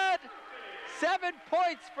good! 7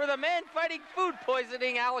 points for the man fighting food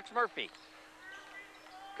poisoning, Alex Murphy.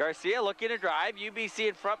 Garcia looking to drive. UBC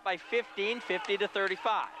in front by 15, 50-35.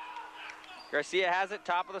 Garcia has it,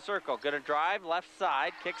 top of the circle. Gonna drive, left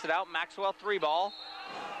side, kicks it out. Maxwell 3-ball.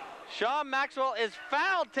 Sean Maxwell is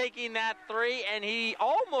fouled taking that 3, and he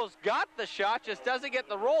almost got the shot, just doesn't get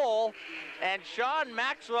the roll. And Sean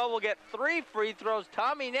Maxwell will get 3 free throws.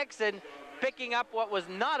 Tommy Nixon picking up what was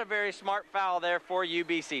not a very smart foul there for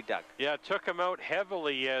UBC, Doug. Yeah, took him out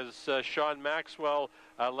heavily as Sean Maxwell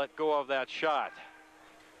let go of that shot.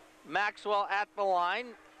 Maxwell at the line,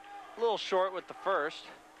 a little short with the first.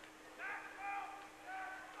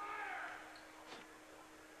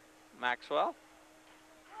 Maxwell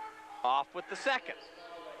off with the second.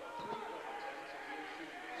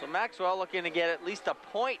 So Maxwell looking to get at least a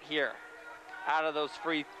point here out of those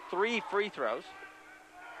 3 free throws.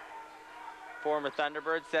 Former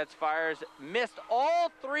Thunderbird sets fires, missed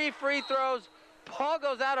all 3 free throws. Ball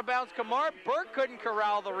goes out of bounds. Kamar Burke couldn't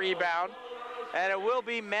corral the rebound, and it will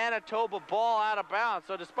be Manitoba ball out of bounds.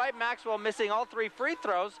 So despite Maxwell missing all 3 free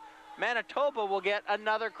throws, Manitoba will get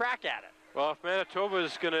another crack at it. Well, if Manitoba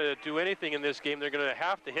is going to do anything in this game, they're going to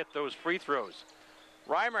have to hit those free throws.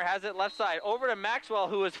 Reimer has it left side. Over to Maxwell,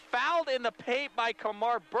 who is fouled in the paint by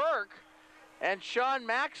Kamar Burke. And Sean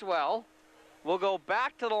Maxwell will go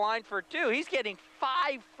back to the line for 2. He's getting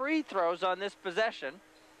 5 free throws on this possession.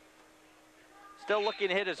 Still looking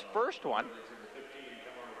to hit his first one.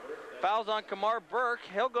 Fouls on Kamar Burke.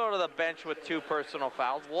 He'll go to the bench with 2 personal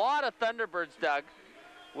fouls. A lot of Thunderbirds, Doug,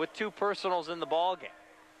 with 2 personals in the ball game.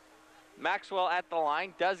 Maxwell at the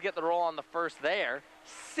line, does get the roll on the first there.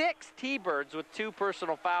 6 T-Birds with 2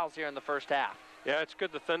 personal fouls here in the first half. Yeah, it's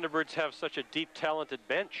good the Thunderbirds have such a deep, talented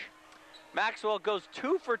bench. Maxwell goes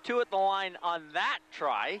 2 for 2 at the line on that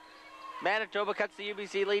try. Manitoba cuts the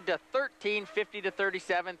UBC lead to 13,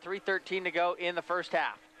 50-37, 3:13 to go in the first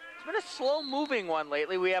half. It's been a slow-moving one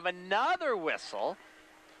lately. We have another whistle.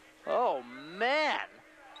 Oh, man.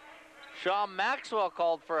 Sean Maxwell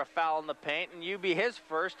called for a foul in the paint, and UB his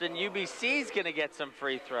first, and UBC's going to get some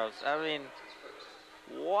free throws. I mean,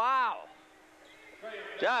 wow.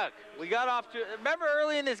 Doug, we got off to, remember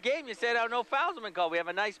early in this game you said, oh, no fouls have been called. We have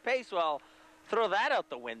a nice pace. Well, throw that out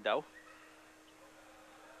the window.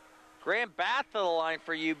 Graham Bath to the line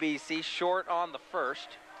for UBC, short on the first.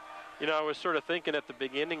 You know, I was sort of thinking at the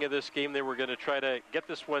beginning of this game they were going to try to get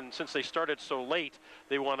this one, since they started so late,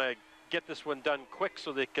 they want to get this one done quick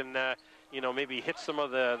so they can, you know, maybe hit some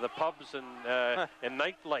of the pubs and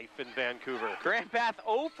nightlife in Vancouver. Grant Bath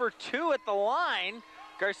 0 for 2 at the line.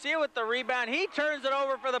 Garcia with the rebound. He turns it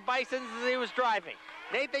over for the Bisons as he was driving.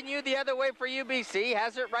 Nathan Yu the other way for UBC.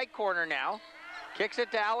 Has it right corner now. Kicks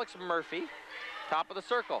it to Alex Murphy. Top of the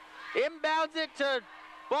circle. Inbounds it to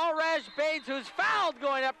Balraj Baines, who's fouled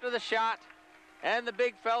going up to the shot. And the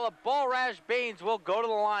big fella, Balraj Baines, will go to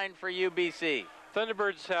the line for UBC.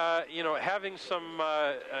 Thunderbirds, you know, having some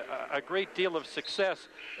a great deal of success,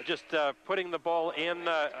 just putting the ball in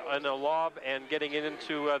a lob and getting it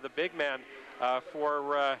into the big man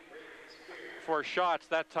for shots.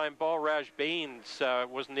 That time, Balraj Baines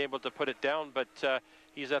wasn't able to put it down, but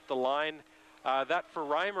he's at the line. That for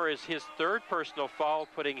Reimer is his 3rd personal foul,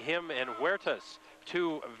 putting him and Huertas,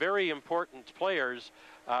 2 very important players,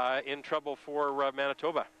 in trouble for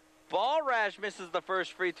Manitoba. Balraj misses the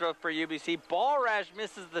first free throw for UBC. Balraj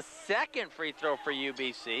misses the second free throw for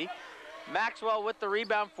UBC. Maxwell with the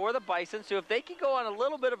rebound for the Bison. So if they can go on a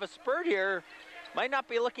little bit of a spurt here, might not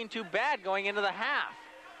be looking too bad going into the half.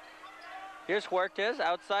 Here's Huertas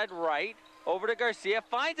outside right. Over to Garcia.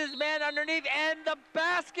 Finds his man underneath, and the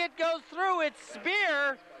basket goes through. It's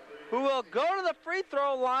Spear, who will go to the free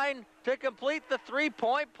throw line to complete the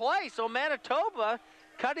 3-point play. So Manitoba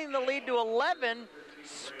cutting the lead to 11.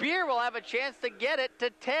 Spear will have a chance to get it to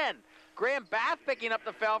 10. Graham Bath picking up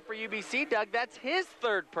the foul for UBC. Doug, that's his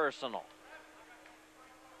 3rd personal.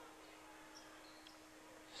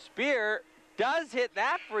 Spear does hit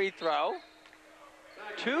that free throw.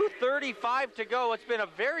 2:35 to go. It's been a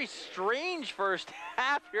very strange first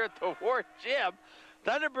half here at the Ward Gym.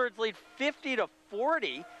 Thunderbirds lead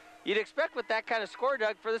 50-40. You'd expect with that kind of score,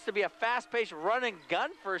 Doug, for this to be a fast-paced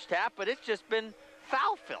run-and-gun first half, but it's just been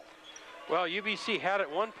foul-filled. Well, UBC had at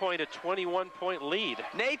one point a 21-point lead.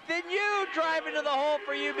 Nathan Yu driving to the hole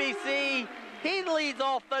for UBC. He leads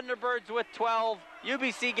all Thunderbirds with 12.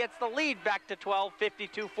 UBC gets the lead back to 12,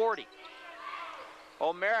 52-40.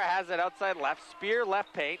 O'Mara has it outside left. Spear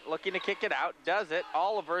left paint, looking to kick it out. Does it.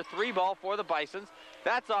 Oliver, 3-ball for the Bisons.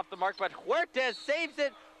 That's off the mark, but Huertas saves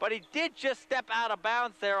it, but he did just step out of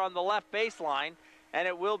bounds there on the left baseline, and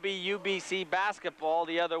it will be UBC basketball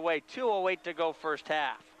the other way. 2:08 to go first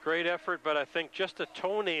half. Great effort, but I think just a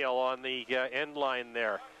toenail on the end line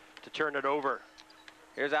there to turn it over.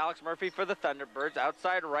 Here's Alex Murphy for the Thunderbirds.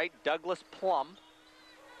 Outside right, Douglas Plum.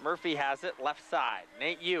 Murphy has it left side.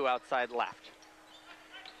 Nate Yu outside left.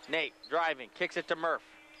 Nate driving, kicks it to Murph.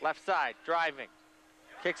 Left side, driving.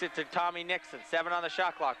 Kicks it to Tommy Nixon. 7 on the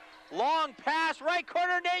shot clock. Long pass, right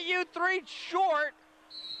corner, Nate Yu, 3 short.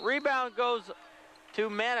 Rebound goes to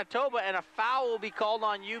Manitoba, and a foul will be called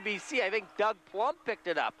on UBC. I think Doug Plum picked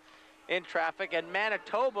it up in traffic, and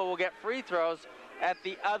Manitoba will get free throws at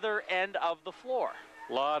the other end of the floor.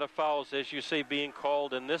 A lot of fouls, as you say, being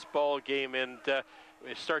called in this ball game, and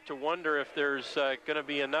we start to wonder if there's going to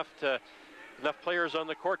be enough players on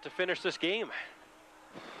the court to finish this game.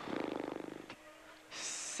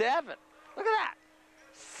 7. Look at that.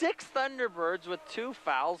 6 Thunderbirds with 2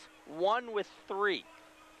 fouls, 1 with 3.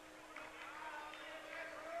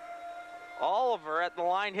 Oliver at the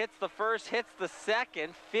line hits the first, hits the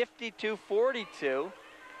second, 52-42.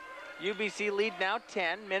 UBC lead now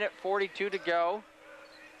 10, minute 42 to go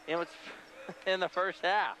in the first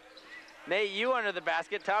half. Nate Yu under the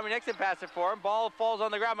basket. Tommy Nixon passed it for him. Ball falls on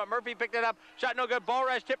the ground, but Murphy picked it up. Shot no good. Ball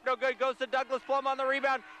rush, tip no good. Goes to Douglas Plum on the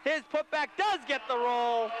rebound. His putback does get the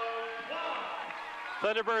roll.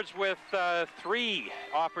 Thunderbirds with 3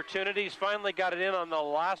 opportunities. Finally got it in on the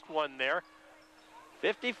last one there.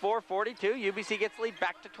 54-42. UBC gets lead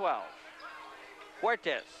back to 12.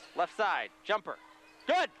 Huertas, left side, jumper.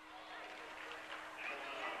 Good.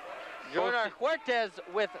 Jordan Huertas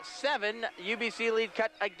with 7. UBC lead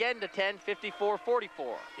cut again to 10,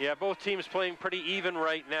 54-44. Yeah, both teams playing pretty even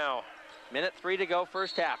right now. Minute 3 to go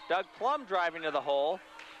first half. Doug Plum driving to the hole.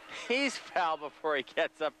 He's fouled before he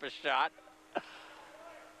gets up a shot.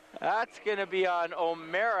 That's going to be on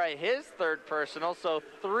O'Mara, his 3rd personal. So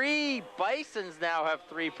 3 Bisons now have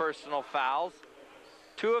 3 personal fouls.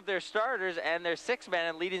 2 of their starters and their 6th man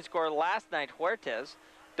and leading scorer last night, Huertas.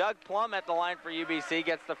 Doug Plum at the line for UBC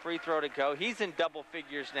gets the free throw to go. He's in double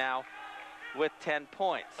figures now with 10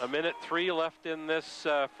 points. A minute 3 left in this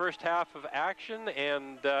first half of action,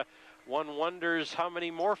 and one wonders how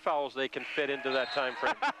many more fouls they can fit into that time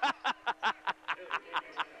frame.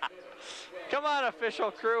 Come on,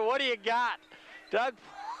 official crew, what do you got? Doug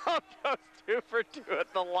Plum goes 2 for 2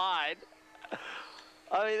 at the line.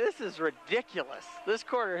 I mean, this is ridiculous. This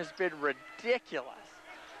quarter has been ridiculous.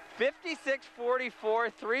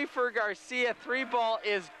 56-44, 3 for Garcia, 3-ball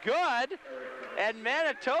is good. And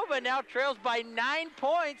Manitoba now trails by 9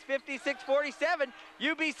 points, 56-47.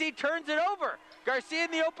 UBC turns it over. Garcia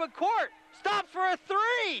in the open court, stops for a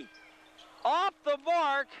 3. Off the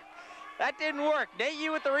mark. That didn't work. Nate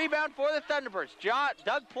Yu with the rebound for the Thunderbirds.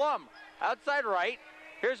 Doug Plum, outside right.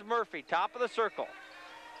 Here's Murphy, top of the circle.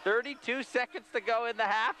 32 seconds to go in the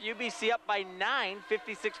half. UBC up by 9,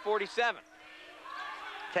 56-47.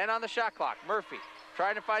 10 on the shot clock. Murphy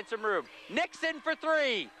trying to find some room. Nixon for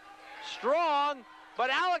 3. Strong, but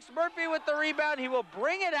Alex Murphy with the rebound. He will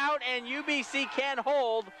bring it out, and UBC can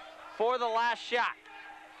hold for the last shot.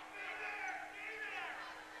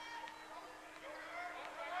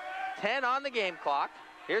 $10 on the game clock.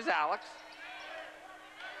 Here's Alex.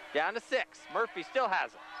 Down to 6. Murphy still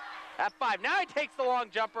has it. At 5. Now he takes the long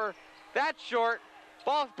jumper. That's short.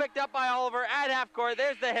 Ball picked up by Oliver at half court.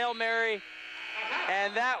 There's the Hail Mary.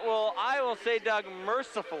 And that will, I will say, Doug,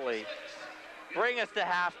 mercifully bring us to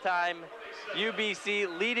halftime. UBC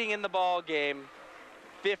leading in the ball game,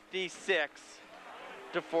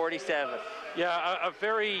 56-47. Yeah, a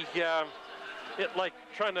very, like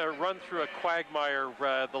trying to run through a quagmire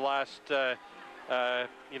the last,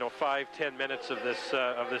 5-10 minutes of this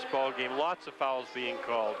ball game. Lots of fouls being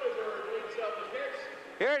called.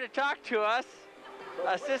 Here to talk to us,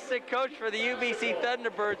 assistant coach for the UBC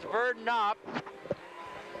Thunderbirds, Vern Knopp.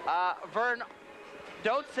 Vern,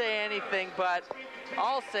 don't say anything, but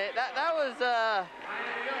I'll say that was a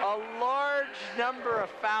large number of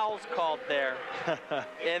fouls called there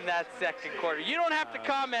in that second quarter. You don't have to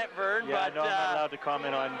comment, Vern. Yeah, but, no, I'm not allowed to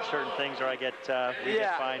comment on certain things, or we get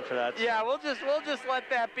fined for that. So. Yeah, we'll just let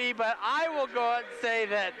that be. But I will go out and say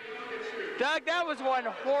that, Doug, that was one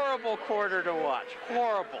horrible quarter to watch.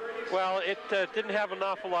 Horrible. Well, it didn't have an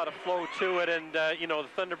awful lot of flow to it, and the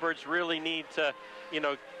Thunderbirds really need to,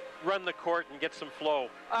 run the court and get some flow.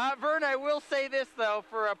 Vern, I will say this though,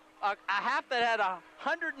 for a half that had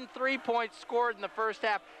 103 points scored in the first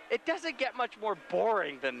half, it doesn't get much more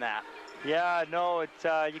boring than that. Yeah, no,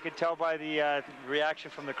 you can tell by the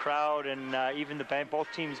reaction from the crowd, and even both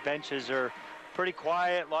teams' benches are pretty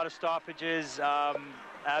quiet. A lot of stoppages,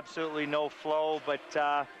 absolutely no flow. But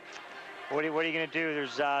what are you going to do?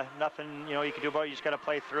 There's nothing you can do about it. You just got to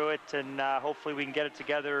play through it, and hopefully we can get it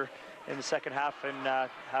together in the second half and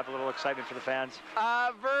have a little excitement for the fans.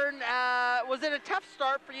 Vern, was it a tough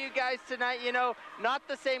start for you guys tonight? Not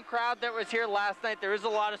the same crowd that was here last night. There is a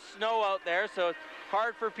lot of snow out there, so it's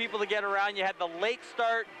hard for people to get around. You had the late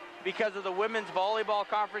start because of the Women's Volleyball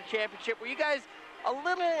Conference Championship. Were you guys a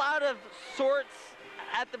little out of sorts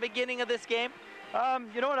at the beginning of this game?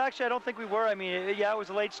 You know what, actually, I don't think we were. I mean, it was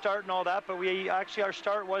a late start and all that, but our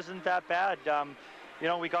start wasn't that bad.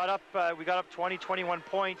 We got up 20, 21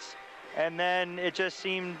 points. And then it just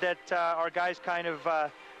seemed that our guys kind of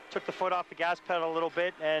took the foot off the gas pedal a little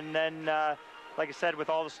bit. And then, like I said, with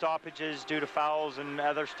all the stoppages due to fouls and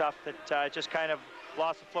other stuff, that it just kind of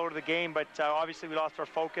lost the flow of the game. But obviously we lost our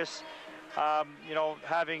focus.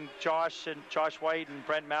 Having Josh White and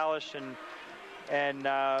Brent Malish and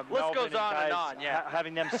list goes on guys, and on, yeah.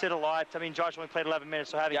 Having them sit a lot. I mean, Josh only played 11 minutes,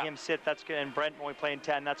 so having him sit, and Brent only playing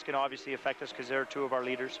 10, that's going to obviously affect us because they're two of our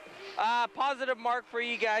leaders. Positive mark for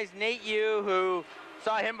you guys. Nate Yu, who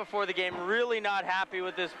saw him before the game, really not happy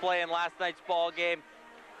with his play in last night's ball game,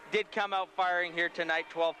 did come out firing here tonight,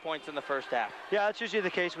 12 points in the first half. Yeah, that's usually the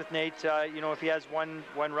case with Nate. If he has one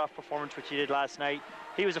rough performance, which he did last night,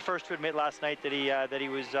 he was the first to admit last night that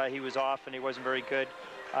he was off and he wasn't very good.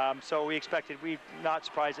 So we're not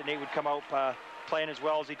surprised that Nate would come out playing as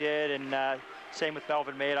well as he did, and same with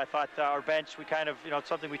Melvin Maid. I thought our bench, we kind of,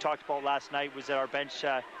 something we talked about last night was that our bench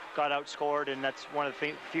got outscored, and that's one of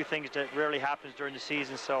the few things that rarely happens during the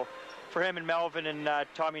season. So for him and Melvin and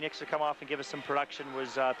Tommy Nix to come off and give us some production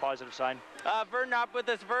was a positive sign. Vern not with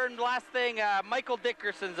us. Vern, last thing, Michael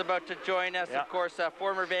Dickerson's about to join us, of course,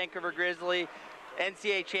 former Vancouver Grizzly,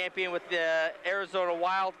 NCAA champion with the Arizona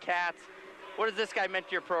Wildcats. What has this guy meant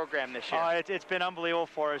to your program this year? It's been unbelievable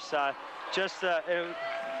for us.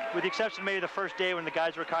 With the exception of maybe the first day when the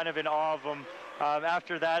guys were kind of in awe of him.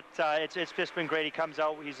 After that, it's just been great. He comes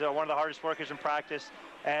out. He's one of the hardest workers in practice,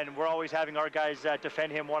 and we're always having our guys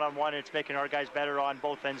defend him one-on-one, and it's making our guys better on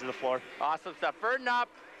both ends of the floor. Awesome stuff. Vern Knopp,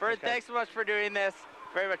 thanks so much for doing this.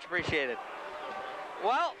 Very much appreciated.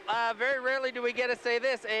 Well, very rarely do we get to say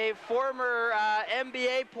this. A former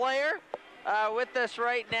NBA player with us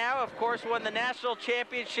right now, of course, won the national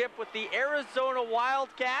championship with the Arizona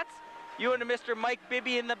Wildcats. You and Mr. Mike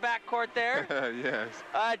Bibby in the backcourt there. Yes.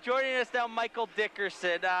 Joining us now, Michael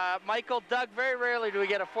Dickerson. Michael, Doug, very rarely do we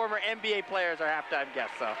get a former NBA player as our halftime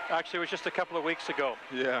guest, so. Actually, it was just a couple of weeks ago.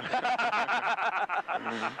 Yeah.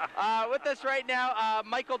 With us right now,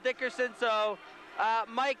 Michael Dickerson. So,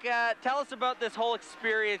 Mike, tell us about this whole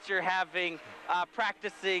experience you're having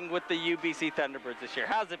practicing with the UBC Thunderbirds this year.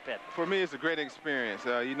 How's it been? For me, it's a great experience.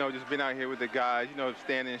 Just being out here with the guys,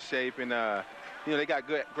 staying in shape, and they got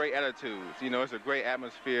great attitudes. It's a great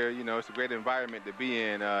atmosphere. It's a great environment to be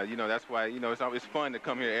in. That's why, it's fun to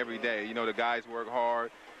come here every day. The guys work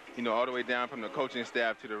hard, all the way down from the coaching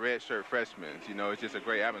staff to the redshirt freshmen. It's just a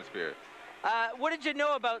great atmosphere. What did you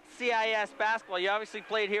know about CIS basketball? You obviously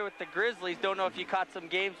played here with the Grizzlies. Don't know if you caught some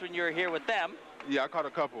games when you were here with them. Yeah, I caught a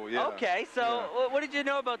couple, yeah. Okay, so what did you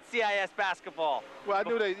know about CIS basketball? Well, I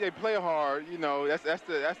knew they play hard. That's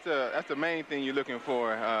the main thing you're looking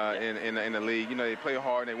for in the league. They play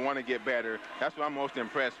hard and they want to get better. That's what I'm most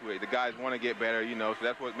impressed with. The guys want to get better, so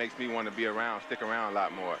that's what makes me want to be around, stick around a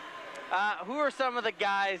lot more. Who are some of the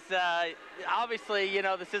guys, obviously,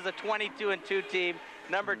 this is a 22-2 team,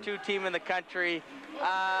 number 2 team in the country.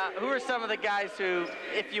 Who are some of the guys who,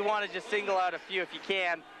 if you want to just single out a few, if you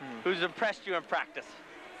can, who's impressed you in practice?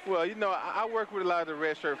 Well, I work with a lot of the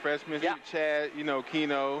redshirt freshmen. Yeah. Chad,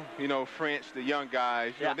 Keno, French, the young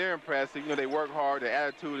guys. They're impressive. They work hard. Their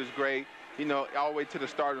attitude is great. All the way to the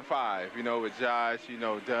starting 5, with Josh,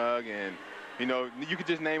 Doug, and you could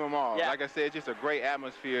just name them all. Yeah. Like I said, it's just a great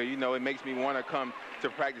atmosphere. It makes me want to come to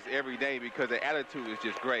practice every day because the attitude is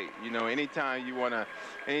just great. Anytime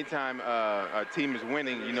a team is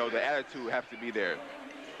winning, the attitude has to be there.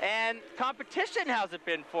 And competition, how's it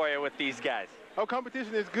been for you with these guys? Oh,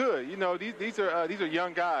 competition is good. You know, these are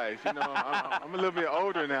young guys. You know, I'm a little bit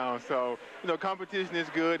older now, so you know, competition is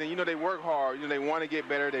good, and you know, they work hard. You know, they want to get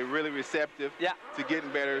better. They're really receptive to getting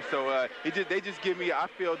better. So they just give me, I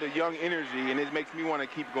feel the young energy, and it makes me want to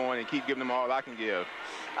keep going and keep giving them all I can give.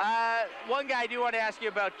 One guy I do want to ask you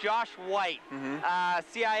about, Josh White,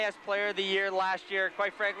 CIS Player of the Year last year.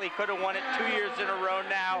 Quite frankly, could have won it 2 years in a row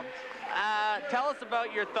now. Tell us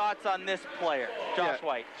about your thoughts on this player, Josh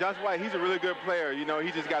White. Josh White, he's a really good player. You know,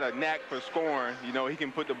 he just got a knack for scoring. You know, he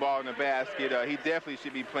can put the ball in the basket. He definitely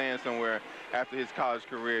should be playing somewhere after his college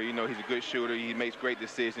career. You know, he's a good shooter. He makes great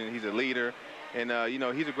decisions. He's a leader. And, you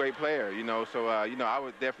know, he's a great player, you know. So, you know, I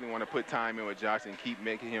would definitely want to put time in with Josh and keep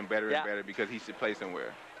making him better and better because he should play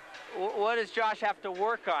somewhere. What does Josh have to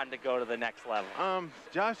work on to go to the next level?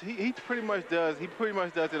 Josh, he pretty much does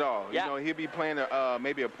it all. Yeah. You know, he'll be playing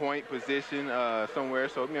maybe a point position somewhere.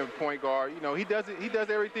 So, you know, point guard. You know, he does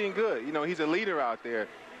everything good. You know, he's a leader out there,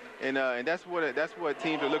 and that's what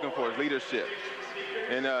teams are looking for is leadership.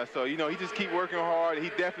 And so, you know, he just keep working hard. He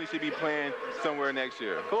definitely should be playing somewhere next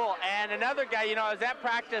year. Cool. And another guy, you know, I was at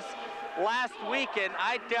practice last week, and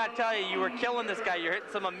I gotta tell you, you were killing this guy. You're hitting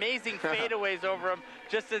some amazing fadeaways over him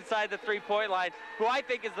just inside the three-point line. Who I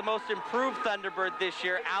think is the most improved Thunderbird this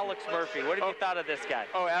year, Alex Murphy. What have you thought of this guy?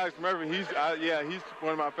 Oh, Alex Murphy, he's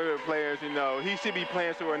one of my favorite players. You know, he should be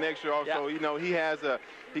playing somewhere next year also. You know, he got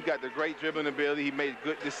the great dribbling ability. He made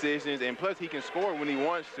good decisions, and plus he can score when he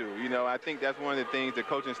wants to. You know, I think that's one of the things the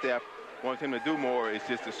coaching staff wants him to do more is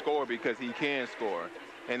just to score because he can score.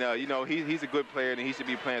 And, you know, he's a good player, and he should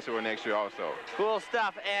be playing somewhere next year also. Cool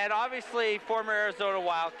stuff. And obviously, former Arizona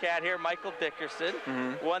Wildcat here, Michael Dickerson,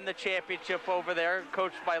 won the championship over there,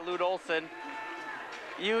 coached by Lute Olson.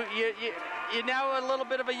 You're now a little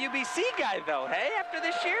bit of a UBC guy, though, hey, after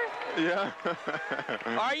this year? Yeah.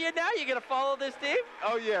 Are you now? You going to follow this team?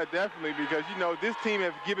 Oh, yeah, definitely, because, you know, this team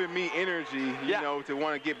has given me energy, you know, to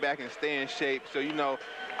want to get back and stay in shape. So, you know,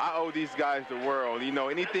 I owe these guys the world. You know,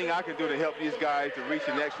 anything I can do to help these guys to reach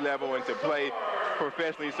the next level and to play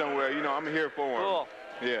professionally somewhere, you know, I'm here for them. Cool.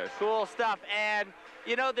 Yes. Cool stuff. And,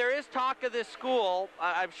 you know, there is talk of this school,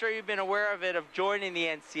 I'm sure you've been aware of it, of joining the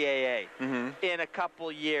NCAA in a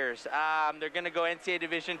couple years. They're going to go NCAA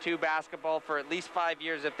Division II basketball for at least 5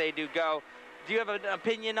 years if they do go. Do you have an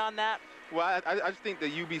opinion on that? Well, I just think the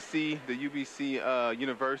UBC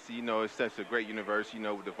University, you know, is such a great university. You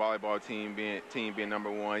know, with the volleyball team being number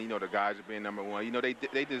one, you know, the guys are being number one. You know, they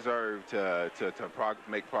deserve to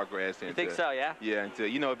make progress. And you think so? Yeah. Yeah, and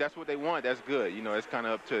you know, if that's what they want, that's good. You know, it's kind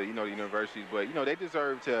of up to the universities, but you know, they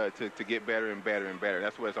deserve to get better and better and better.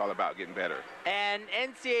 That's what it's all about, getting better. And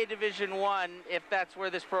NCAA Division I, if that's where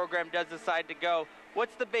this program does decide to go,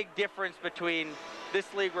 what's the big difference between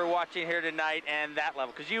this league we're watching here tonight and that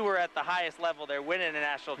level? Because you were at the highest level there, winning a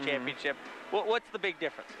national championship. What's the big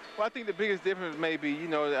difference? Well, I think the biggest difference may be,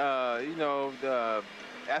 the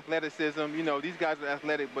athleticism. You know, these guys are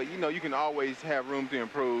athletic, but, you know, you can always have room to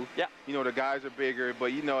improve. Yeah. You know, the guys are bigger,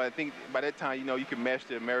 but, you know, I think by that time, you know, you can mesh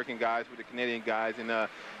the American guys with the Canadian guys, and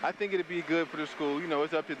I think it'd be good for the school. You know,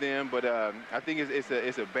 it's up to them, but I think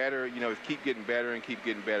it's a better, you know, it's keep getting better and keep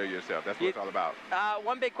getting better yourself. That's what it's all about.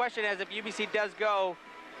 One big question is, if UBC does go,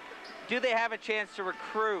 do they have a chance to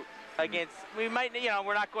recruit against, we might, you know,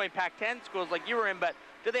 we're not going Pac-10 schools like you were in, but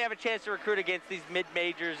do they have a chance to recruit against these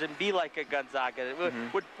mid-majors and be like a Gonzaga?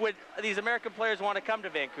 Would these American players want to come to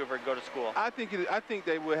Vancouver and go to school? I think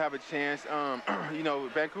they would have a chance. You know,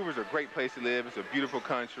 Vancouver's a great place to live. It's a beautiful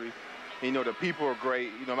country. You know, the people are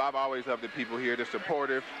great. You know, I've always loved the people here. They're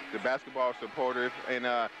supportive. The basketball is supportive. And,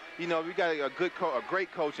 you know, we got a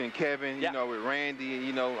great coach in Kevin, you know, with Randy,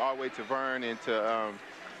 you know, all the way to Vern and to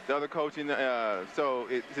the other coaching, so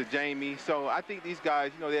it's Jamie. So I think these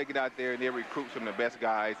guys, you know, they'll get out there and they'll recruit some of the best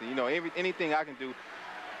guys. And, you know, anything I can do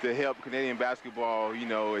to help Canadian basketball, you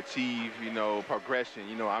know, achieve, you know, progression,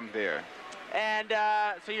 you know, I'm there. And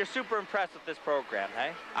so you're super impressed with this program,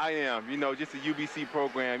 hey? I am. You know, just the UBC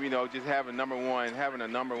program, you know, just having a number one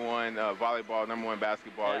volleyball, number one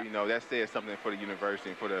basketball, you know, that says something for the university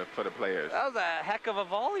and for the players. That was a heck of a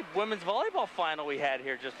women's volleyball final we had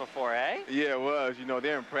here just before, eh? Yeah, it was. You know,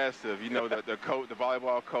 they're impressive. You know, the coach, the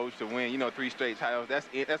volleyball coach, to win, you know, 3 straight titles, that's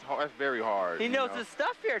very hard. He knows his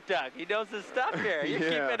stuff here, Doug. He knows his stuff here. You're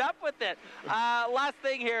keeping up with it. Last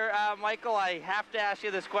thing here, Michael, I have to ask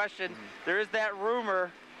you this question. There is that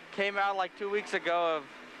rumor came out like 2 weeks ago of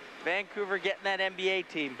Vancouver getting that NBA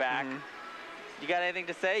team back. You got anything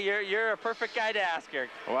to say? You're a perfect guy to ask here.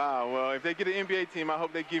 Wow. Well, if they get an NBA team, I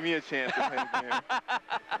hope they give me a chance to play again.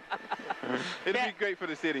 It'll be great for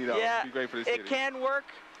the city, though. Yeah, it'll be great for the city. It can work.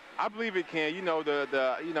 I believe it can. You know,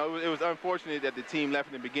 it was unfortunate that the team left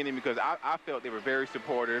in the beginning because I felt they were very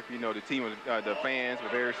supportive. You know, the the fans were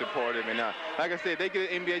very supportive, and like I said, they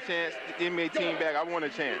get an NBA chance, NBA team back. I want a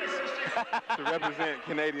chance to represent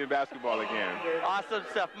Canadian basketball again. Awesome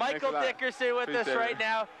stuff. Michael Dickerson with us right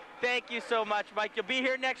now. Thank you so much, Mike. You'll be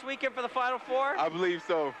here next weekend for the Final Four? I believe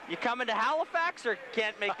so. You coming to Halifax or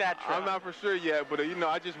can't make that trip? I'm not for sure yet, but you know,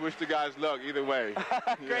 I just wish the guys luck either way.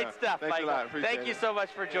 Great stuff, Thanks Michael. a lot. Appreciate Thank you it. so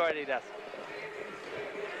much for joining us.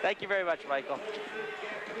 Thank you very much, Michael.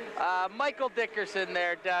 Michael Dickerson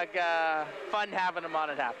there, Doug. Fun having him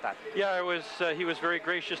on at halftime. Yeah, it was. He was very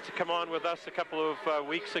gracious to come on with us a couple of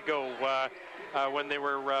weeks ago when they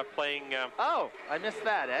were playing. Oh, I missed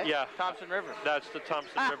that, eh? Yeah. Thompson Rivers. That's the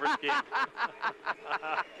Thompson Rivers game.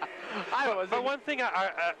 But one thing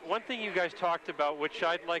you guys talked about, which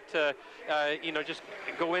I'd like to, just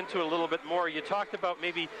go into a little bit more. You talked about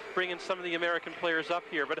maybe bringing some of the American players up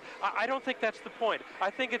here, but I don't think that's the point. I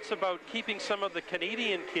think it's about keeping some of the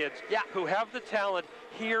Canadian kids who have the talent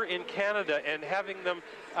here in Canada and having them,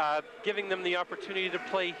 giving them the opportunity to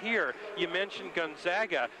play here. You mentioned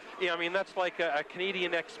Gonzaga. Yeah, I mean, that's like a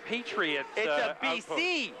Canadian expatriate. It's a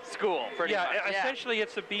BC school, pretty much. Essentially,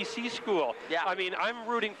 it's a BC school. Yeah. I mean, I'm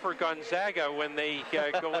rooting for Gonzaga when they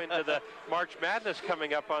go into the March Madness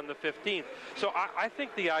coming up on the 15th. So I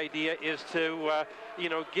think the idea is to,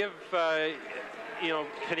 give,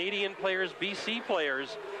 Canadian players, BC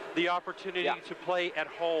players, the opportunity to play at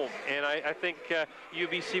home. And I think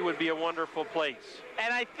UBC would be a wonderful place.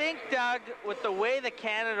 And I think, Doug, with the way the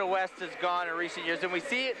Canada West has gone in recent years, and we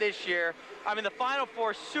see it this year, I mean, the Final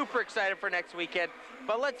Four, super excited for next weekend.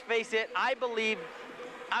 But let's face it, I believe,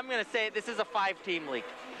 I'm going to say it, this is a 5-team league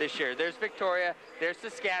this year. There's Victoria, there's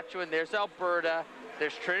Saskatchewan, there's Alberta,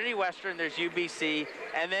 there's Trinity Western, there's UBC,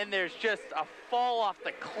 and then there's just a fall off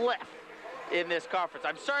the cliff in this conference.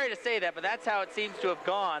 I'm sorry to say that, but that's how it seems to have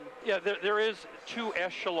gone. Yeah, there is two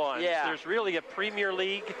echelons. Yeah. There's really a Premier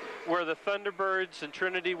League where the Thunderbirds and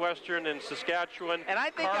Trinity Western and Saskatchewan. And I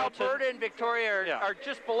think Carleton, Alberta and Victoria are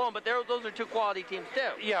just below them, but those are two quality teams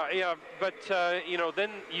too. Yeah, but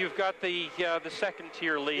then you've got the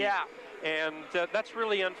second-tier league. Yeah. And that's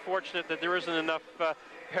really unfortunate that there isn't enough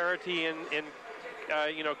parity in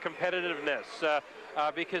competitiveness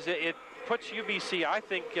because it puts UBC, I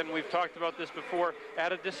think, and we've talked about this before,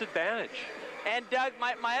 at a disadvantage. And Doug,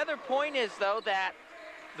 my other point is, though, that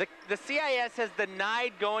the CIS has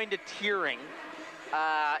denied going to tiering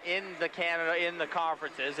in the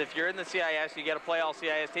conferences. If you're in the CIS, you get to play all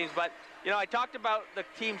CIS teams. But, I talked about the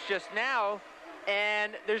teams just now,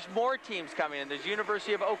 and there's more teams coming in. There's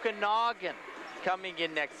University of Okanagan coming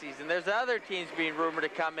in next season. There's other teams being rumored to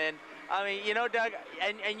come in. I mean, Doug,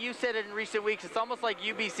 and you said it in recent weeks, it's almost like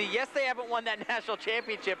UBC. Yes, they haven't won that national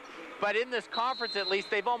championship, but in this conference, at least,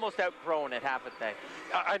 they've almost outgrown it, haven't they?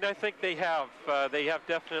 And I think they have. They have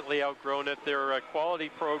definitely outgrown it. They're a quality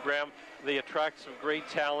program. They attract some great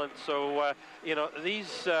talent. So,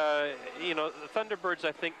 these, the Thunderbirds,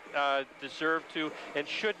 I think, deserve to and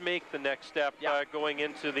should make the next step going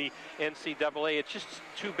into the NCAA. It's just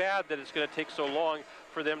too bad that it's going to take so long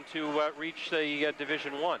for them to reach the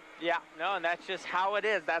Division I. Yeah, no, and that's just how it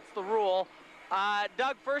is. That's the rule.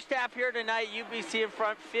 Doug, first half here tonight, UBC in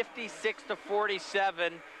front,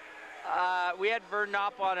 56-47. We had Vern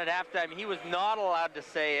Knopp on at halftime. He was not allowed to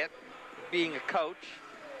say it, being a coach.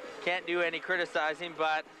 Can't do any criticizing,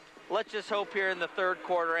 but let's just hope here in the third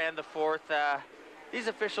quarter and the fourth, these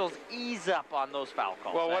officials ease up on those foul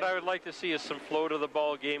calls. Well, what I would like to see is some flow to the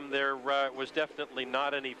ball game. There was definitely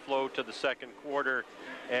not any flow to the second quarter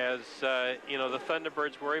as, the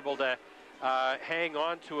Thunderbirds were able to hang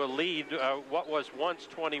on to a lead. What was once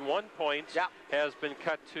 21 points has been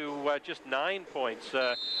cut to just 9 points.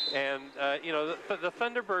 The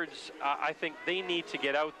Thunderbirds, I think they need to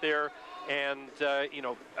get out there and,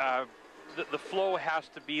 the flow has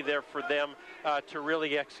to be there for them to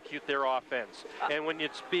really execute their offense. And when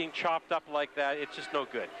it's being chopped up like that, it's just no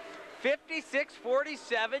good. 56-47,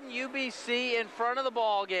 UBC in front of the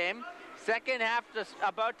ball game. Second half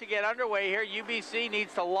about to get underway here. UBC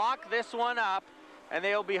needs to lock this one up, and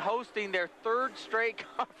they'll be hosting their third straight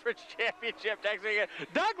conference championship next weekend.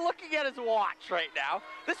 Doug looking at his watch right now.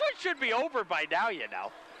 This one should be over by now,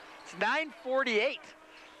 It's 9:48.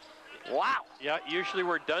 Wow. Yeah, usually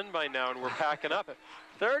we're done by now and we're packing up.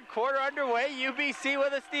 Third quarter underway, UBC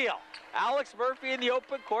with a steal. Alex Murphy in the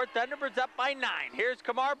open court, Thunderbirds up by 9. Here's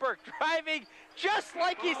Kamar Burke driving just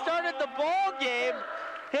like he started the ball game.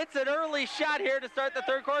 Hits an early shot here to start the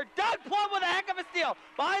third quarter. Doug Plum with a heck of a steal.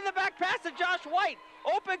 Behind the back pass to Josh White.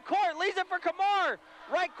 Open court, leaves it for Kamar.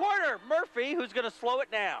 Right corner, Murphy, who's going to slow it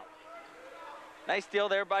down. Nice steal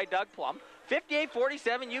there by Doug Plum.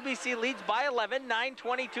 58-47, UBC leads by 11,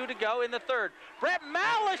 9:22 to go in the third. Brett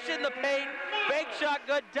Malish in the paint. Big shot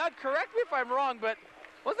good. Doug, correct me if I'm wrong, but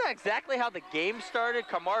wasn't that exactly how the game started?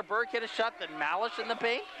 Kamar Burke hit a shot, then Malish in the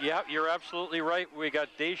paint? Yeah, you're absolutely right. We got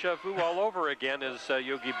deja vu all over again, as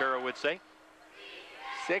Yogi Berra would say.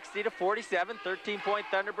 60-47, 13-point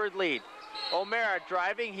Thunderbird lead. O'Mara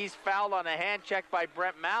driving. He's fouled on a hand check by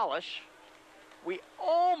Brett Malish. We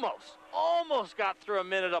almost got through a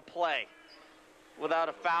minute of play without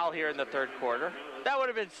a foul here in the third quarter. That would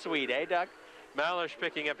have been sweet, eh, Doug? Malish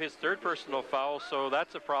picking up his third personal foul, so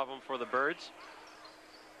that's a problem for the Birds.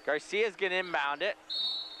 Garcia's going to inbound it.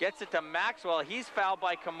 Gets it to Maxwell. He's fouled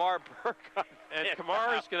by Kamar Burke. And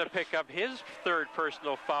Kamar is going to pick up his third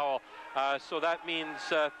personal foul. So that means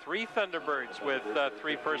 3 Thunderbirds with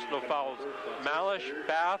 3 personal fouls. Malish,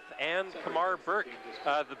 Bath, and Kamar Burke,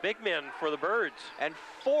 the big men for the Birds. And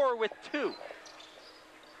 4 with 2.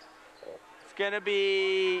 It's going to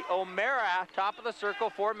be O'Mara, top of the circle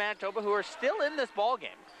for Manitoba, who are still in this ball game.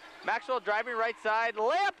 Maxwell driving right side.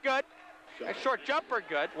 Layup good. A short jumper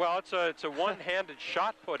good. Well, it's a one-handed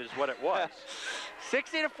shot put is what it was.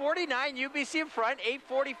 60-49, UBC in front,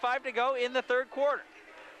 8:45 to go in the third quarter.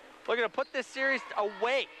 We're going to put this series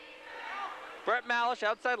away. Brett Malish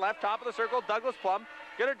outside left, top of the circle. Douglas Plum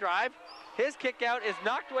going to drive. His kick out is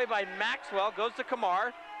knocked away by Maxwell. Goes to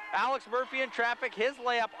Kamar. Alex Murphy in traffic. His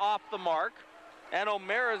layup off the mark. And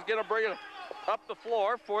O'Mara is going to bring it up the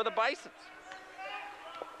floor for the Bisons.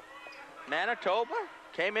 Manitoba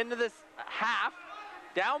came into this half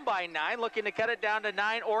down by 9, looking to cut it down to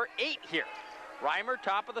 9 or 8 here. Reimer,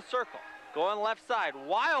 top of the circle, going left side.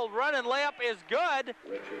 Wild run and layup is good.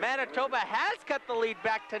 Manitoba has cut the lead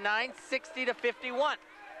back to 9, 60-51.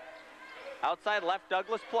 Outside left,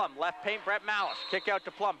 Douglas Plum. Left paint, Brett Malish. Kick out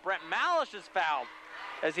to Plum. Brett Malish is fouled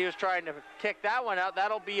as he was trying to kick that one out.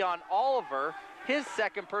 That'll be on Oliver. His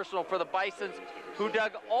second personal for the Bisons, who,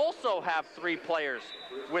 Doug, also have 3 players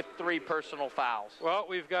with 3 personal fouls. Well,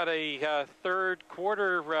 we've got a third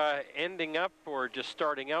quarter ending up or just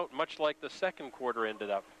starting out, much like the second quarter ended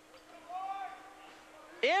up.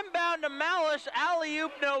 Inbound to Malish,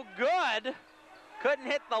 alley-oop no good. Couldn't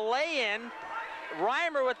hit the lay-in.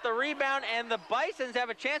 Reimer with the rebound, and the Bisons have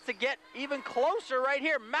a chance to get even closer right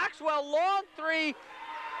here. Maxwell, long 3,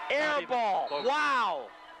 air ball. Wow.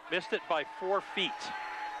 Missed it by 4 feet.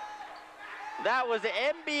 That was an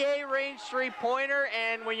NBA range 3-pointer,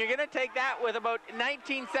 and when you're going to take that with about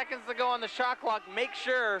 19 seconds to go on the shot clock, make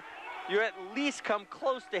sure you at least come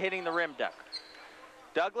close to hitting the rim, Duck.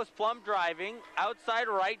 Douglas Plum driving, outside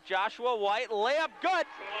right, Joshua White, layup good.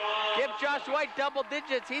 Give Josh White double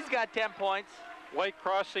digits, he's got 10 points. White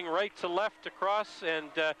crossing right to left across and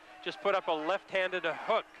just put up a left-handed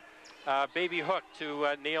hook. Baby hook to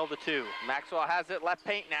nail the 2. Maxwell has it left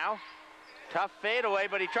paint now. Tough fadeaway,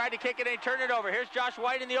 but he tried to kick it and he turned it over. Here's Josh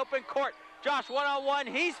White in the open court. Josh one-on-one.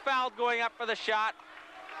 He's fouled going up for the shot.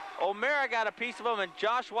 O'Mara got a piece of him, and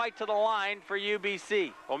Josh White to the line for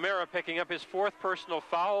UBC. O'Mara picking up his 4th personal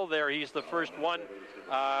foul there. He's the first one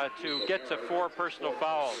to get to 4 personal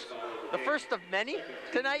fouls. The first of many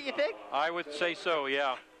tonight, you think? I would say so,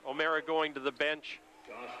 yeah. O'Mara going to the bench.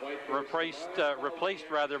 Replaced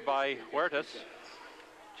by Huertas.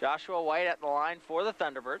 Joshua White at the line for the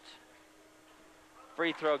Thunderbirds.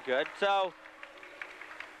 Free throw good. So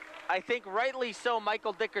I think rightly so,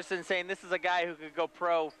 Michael Dickerson saying this is a guy who could go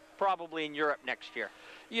pro probably in Europe next year.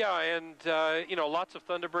 Yeah, and lots of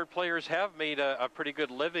Thunderbird players have made a pretty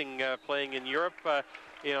good living playing in Europe.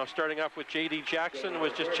 Starting off with J.D. Jackson,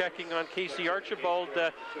 was just checking on Casey Archibald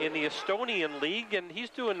in the Estonian League, and he's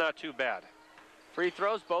doing not too bad. Free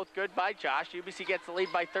throws, both good by Josh. UBC gets the lead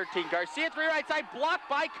by 13. Garcia, 3 right side, blocked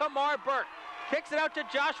by Kamar Burke. Kicks it out to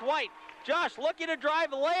Josh White. Josh looking to drive,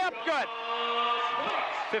 layup good.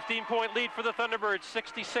 15-point lead for the Thunderbirds,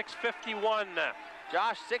 66-51.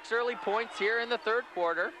 Josh, 6 early points here in the third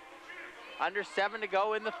quarter. Under 7 to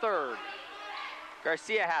go in the third.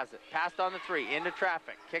 Garcia has it, passed on the 3, into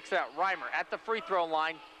traffic. Kicks it out, Reimer at the free throw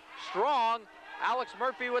line. Strong. Alex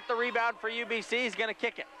Murphy with the rebound for UBC. He's going to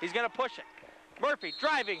kick it. He's going to push it. Murphy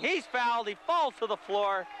driving, he's fouled, he falls to the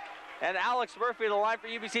floor, and Alex Murphy to the line for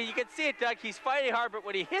UBC. You can see it, Doug, he's fighting hard, but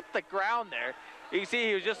when he hit the ground there, you can see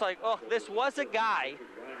he was just like, oh, this was a guy.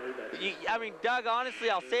 Doug, honestly,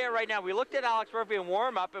 I'll say it right now. We looked at Alex Murphy in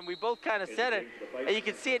warm-up, and we both kind of said it, and you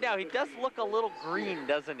can see it now. He does look a little green,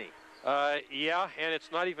 doesn't he? Yeah, and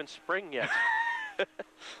it's not even spring yet.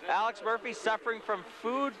 Alex Murphy suffering from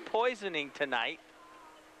food poisoning tonight.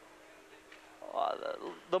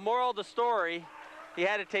 The moral of the story, he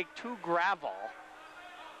had to take 2 Gravol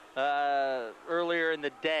earlier in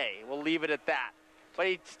the day. We'll leave it at that. But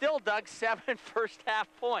he still dug 7 first-half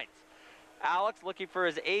points. Alex looking for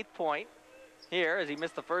his 8th point here as he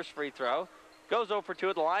missed the first free throw. Goes 0 for 2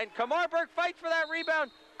 at the line. Camarberg fights for that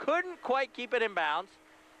rebound. Couldn't quite keep it in bounds.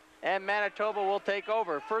 And Manitoba will take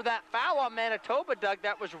over. For that foul on Manitoba, Doug,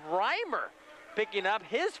 that was Reimer picking up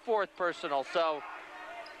his 4th personal. So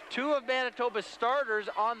 2 of Manitoba's starters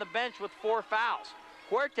on the bench with 4 fouls.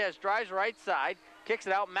 Huertas drives right side, kicks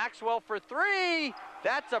it out. Maxwell for 3.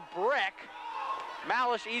 That's a brick.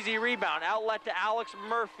 Malish, easy rebound. Outlet to Alex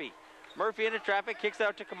Murphy. Murphy into traffic, kicks it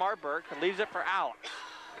out to Camarberg, leaves it for Alex.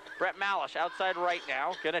 Brett Malish outside right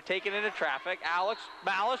now, gonna take it into traffic.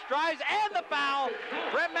 Malish drives and the foul.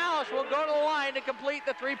 Brett Malish will go to the line to complete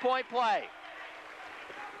the 3-point play.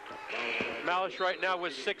 Malish right now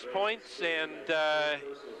with 6 points, and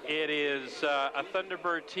it is a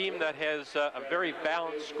Thunderbird team that has a very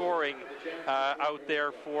balanced scoring out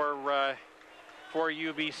there for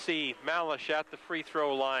UBC. Malish at the free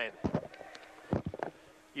throw line.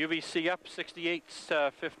 UBC up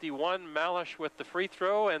 68-51. Malish with the free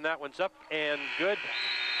throw, and that one's up and good.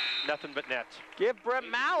 Nothing but net. Give Brett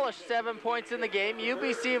Malish 7 points in the game.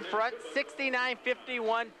 UBC in front,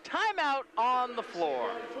 69-51. Timeout on the floor.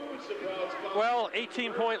 Well,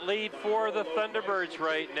 18-point lead for the Thunderbirds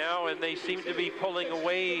right now, and they seem to be pulling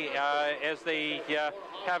away as they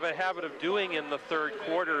have a habit of doing in the third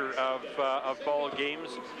quarter of ball games.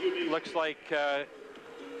 Looks like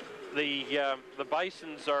the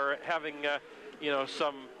Bisons are having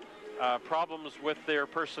some problems with their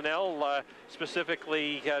personnel,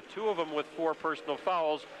 specifically 2 of them with 4 personal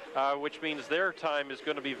fouls, which means their time is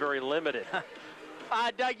going to be very limited.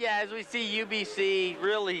 Doug, yeah, as we see UBC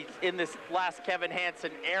really in this last Kevin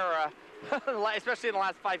Hansen era, especially in the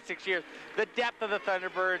last 5-6 years, the depth of the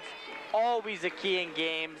Thunderbirds, always a key in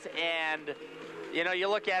games. And, you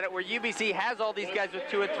look at it where UBC has all these guys with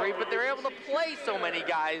 2 and 3, but they're able to play so many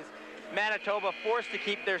guys. Manitoba forced to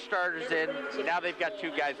keep their starters in. Now they've got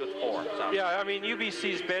 2 guys with 4. So. Yeah, I mean,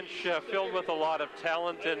 UBC's bench filled with a lot of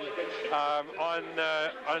talent, and on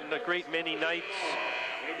a great many nights,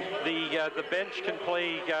 the bench can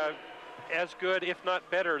play as good, if not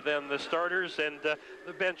better, than the starters. And the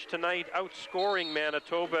bench tonight outscoring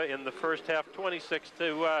Manitoba in the first half,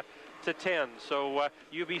 26-10. So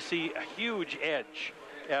UBC a huge edge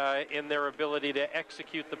in their ability to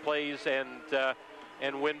execute the plays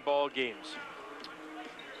and win ball games.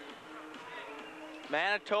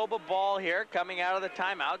 Manitoba ball here coming out of the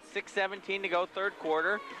timeout. 6:17 to go, third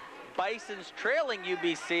quarter. Bisons trailing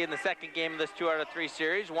UBC in the second game of this 2 out of 3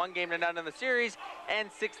 series. 1-0 in the series, and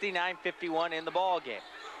 69-51 in the ball game.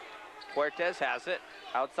 Huertas has it.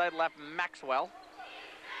 Outside left, Maxwell.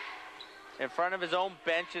 In front of his own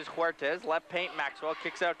bench is Huertas. Left paint, Maxwell.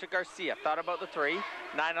 Kicks out to Garcia. Thought about the 3.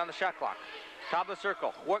 9 on the shot clock. Top of the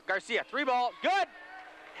circle. Garcia, 3-ball. Good!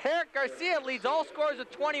 Eric Garcia leads all scorers with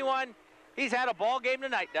 21. He's had a ball game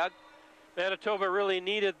tonight, Doug. Manitoba really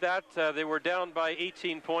needed that. They were down by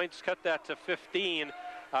 18 points, cut that to 15,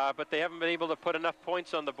 but they haven't been able to put enough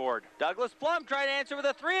points on the board. Douglas Plum trying to answer with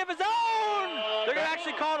a 3 of his own. They're going to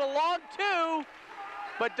actually call it a long 2,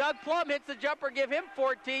 but Doug Plum hits the jumper, give him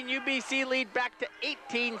 14. UBC lead back to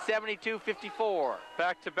 18, 72-54.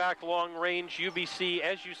 Back-to-back long range. UBC,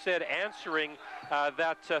 as you said, answering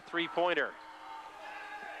that 3-pointer.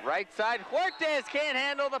 Right side, Huertas can't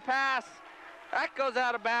handle the pass. That goes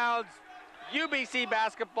out of bounds. UBC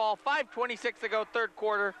basketball, 5:26 to go, third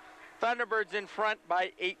quarter. Thunderbirds in front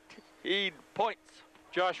by 18 points.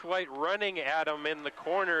 Josh White running at him in the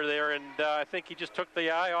corner there, and I think he just took the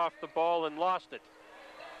eye off the ball and lost it.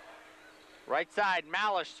 Right side,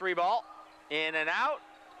 Malish, 3-ball. In and out.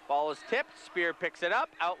 Ball is tipped. Spear picks it up.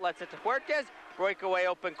 Outlets it to Huertas. Breakaway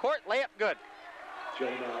open court. Layup good.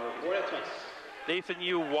 Nathan,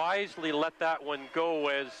 you wisely let that one go,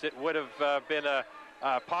 as it would have been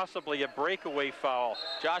possibly a breakaway foul.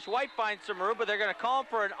 Josh White finds some room, but they're going to call him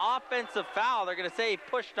for an offensive foul. They're going to say he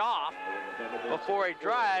pushed off before he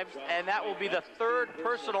drives, and that will be the 3rd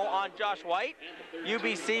personal on Josh White.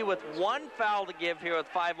 UBC with 1 foul to give here with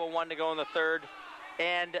 5:01 to go in the 3rd,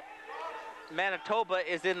 and Manitoba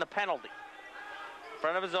is in the penalty. In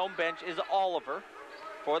front of his own bench is Oliver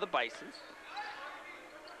for the Bisons.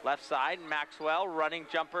 Left side, Maxwell, running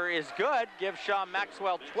jumper is good. Give Sean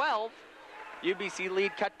Maxwell 12. UBC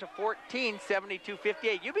lead cut to 14,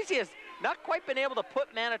 72-58. UBC has not quite been able to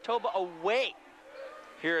put Manitoba away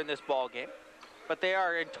here in this ball game, but they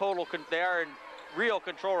are in real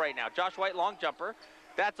control right now. Josh White, long jumper.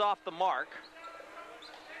 That's off the mark.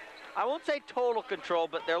 I won't say total control,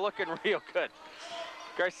 but they're looking real good.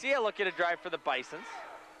 Garcia looking to drive for the Bisons.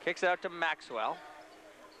 Kicks it out to Maxwell.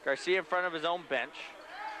 Garcia in front of his own bench.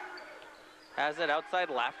 Has it outside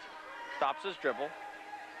left. Stops his dribble.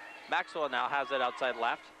 Maxwell now has it outside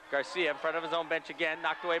left. Garcia in front of his own bench again.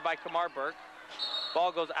 Knocked away by Kamar Burke.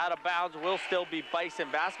 Ball goes out of bounds. Will still be Bison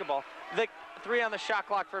basketball. The 3 on the shot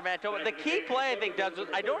clock for Manitoba. The key play, I think, Doug,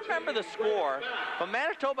 I don't remember the score, but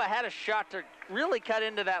Manitoba had a shot to really cut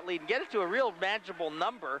into that lead and get it to a real manageable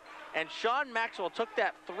number, and Sean Maxwell took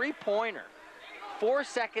that three-pointer 4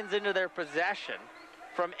 seconds into their possession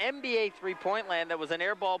from NBA three-point land that was an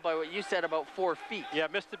air ball by what you said about 4 feet. Yeah,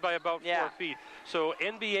 missed it by about 4 feet. So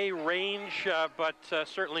NBA range, but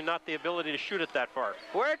certainly not the ability to shoot it that far.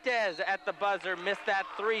 Huertas at the buzzer missed that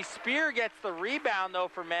 3. Spear gets the rebound, though,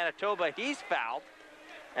 for Manitoba. He's fouled.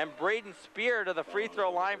 And Braden Spear to the free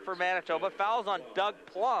throw line for Manitoba. Fouls on Doug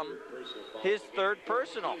Plum, his 3rd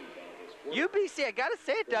personal. UBC, I got to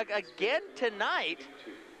say it, Doug, again tonight,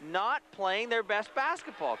 not playing their best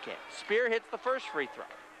basketball game. Spear hits the first free throw.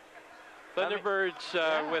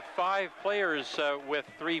 Thunderbirds with 5 players with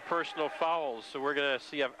 3 personal fouls. So we're going to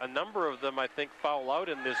see a number of them, I think, foul out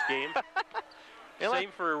in this game. Same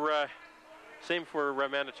for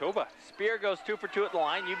Manitoba. Spear goes 2 for 2 at the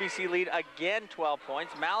line. UBC lead again 12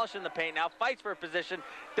 points. Malish in the paint now, fights for a position,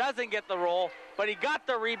 doesn't get the roll, but he got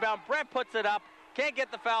the rebound. Brett puts it up. Can't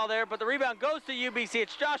get the foul there, but the rebound goes to UBC.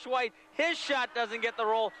 It's Josh White. His shot doesn't get the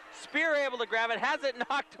roll. Spear able to grab it, has it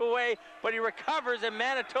knocked away, but he recovers, and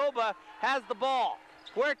Manitoba has the ball.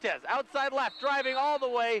 Huertas, outside left, driving all the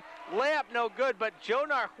way. Layup no good, but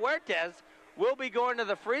Jonar Huertas will be going to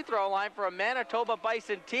the free throw line for a Manitoba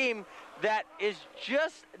Bison team that is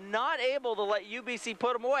just not able to let UBC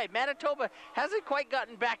put them away. Manitoba hasn't quite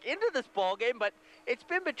gotten back into this ball game, but it's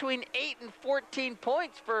been between 8 and 14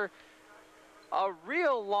 points for a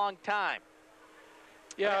real long time.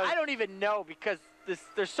 Yeah, I don't even know because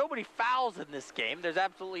there's so many fouls in this game. There's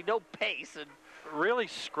absolutely no pace, and really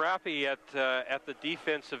scrappy at the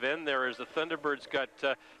defensive end there as the Thunderbirds got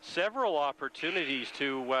several opportunities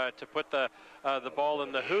to put the ball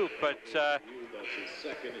in the hoop, but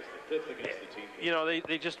you know,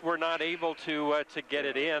 they just were not able to get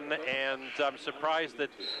it in, and I'm surprised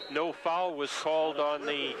that no foul was called on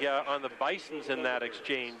the Bisons in that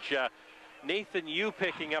exchange. Nathan Yu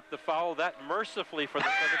picking up the foul, that mercifully for the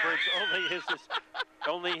Thunderbirds,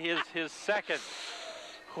 only his second.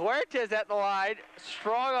 Huertas at the line,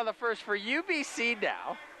 strong on the first for UBC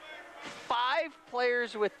now. 5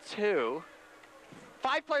 players with 2.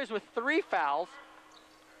 5 players with 3 fouls.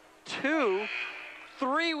 3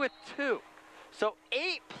 with 2. So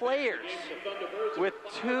 8 players with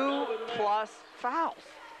 2+ fouls.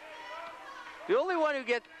 The only one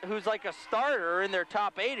who's like a starter in their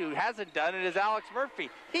top 8 who hasn't done it is Alex Murphy.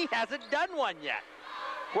 He hasn't done one yet.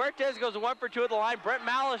 Huertas goes 1 for 2 at the line. Brett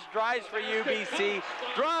Malish drives for UBC,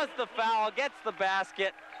 draws the foul, gets the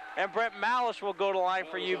basket, and Brett Malish will go to line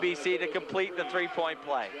for UBC to complete the 3-point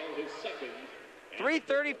play.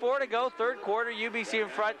 3:34 to go, 3rd quarter. UBC in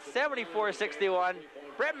front, 74-61.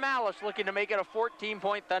 Brett Malish looking to make it a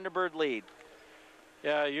 14-point Thunderbird lead.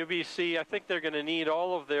 Yeah, UBC, I think they're going to need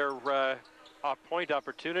all of their point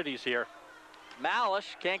opportunities here.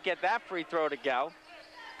 Malish can't get that free throw to go.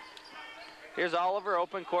 Here's Oliver,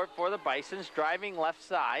 open court for the Bisons, driving left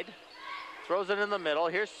side. Throws it in the middle.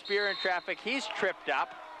 Here's Spear in traffic. He's tripped up.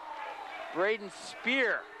 Braden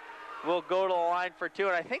Spear will go to the line for 2,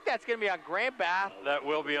 and I think that's going to be on Graham Bath. That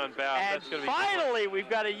will be on Bath. And that's going to finally, we've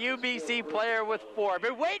got a UBC player with 4.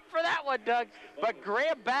 Been waiting for that one, Doug, but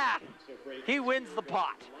Graham Bath, he wins the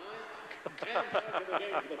pot.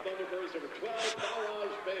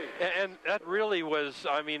 And that really was,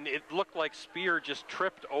 I mean, it looked like Spear just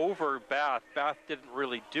tripped over Bath. Bath didn't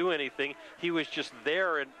really do anything. He was just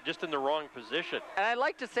there and just in the wrong position. And I'd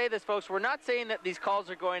like to say this, folks, we're not saying that these calls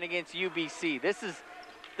are going against UBC. This is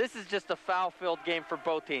just a foul-filled game for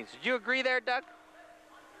both teams. Did you agree there, Doug?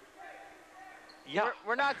 Yeah.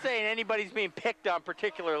 We're not saying anybody's being picked on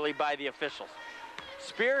particularly by the officials.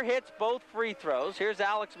 Spear hits both free throws. Here's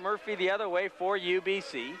Alex Murphy the other way for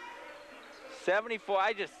UBC. 74,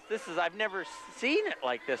 I've never seen it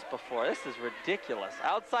like this before. This is ridiculous.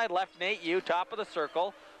 Outside left, Nate Yu, top of the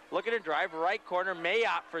circle. Looking to drive, right corner,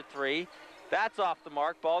 Mayotte for 3. That's off the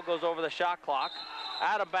mark. Ball goes over the shot clock.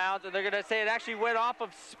 Out of bounds, and they're going to say it actually went off of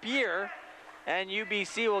Spear, and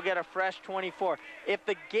UBC will get a fresh 24. If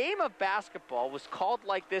the game of basketball was called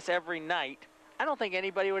like this every night, I don't think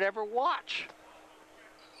anybody would ever watch.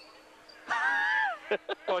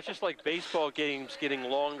 Well, it's just like baseball games getting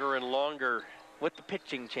longer and longer. With the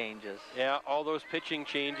pitching changes. Yeah, all those pitching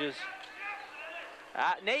changes.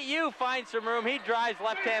 Nate Yu finds some room. He drives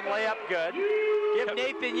left-hand layup good. Give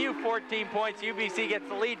Nathan Yu 14 points. UBC gets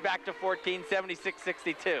the lead back to 14,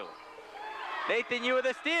 76-62. Nathan Yu with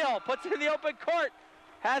a steal. Puts it in the open court.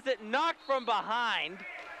 Has it knocked from behind.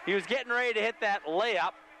 He was getting ready to hit that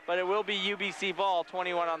layup, but it will be UBC ball,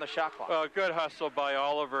 21 on the shot clock. Well, good hustle by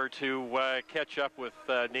Oliver to catch up with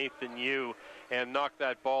Nathan Yu and knock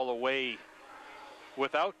that ball away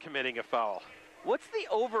without committing a foul. What's the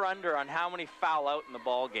over-under on how many foul out in the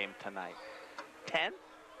ball game tonight? 10?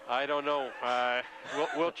 I don't know.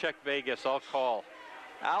 We'll check Vegas. I'll call.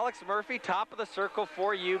 Alex Murphy, top of the circle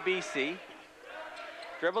for UBC.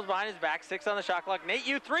 Dribbles behind his back, 6 on the shot clock. Nate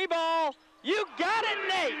Yu, 3-ball. You got it,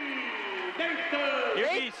 Nate!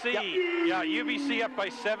 UBC, yeah, UBC up by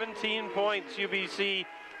 17 points. UBC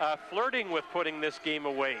flirting with putting this game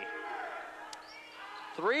away.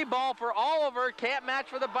 3-ball for Oliver. Can't match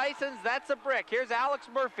for the Bisons. That's a brick. Here's Alex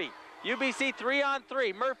Murphy. UBC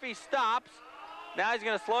 3-on-3. Murphy stops. Now he's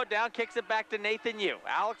going to slow it down, kicks it back to Nathan Yu.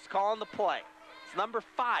 Alex calling the play. It's number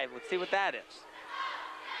 5. Let's see what that is.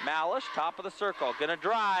 Malish, top of the circle. Going to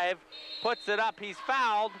drive. Puts it up. He's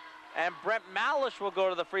fouled. And Brent Malish will go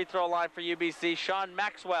to the free throw line for UBC. Sean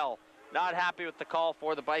Maxwell not happy with the call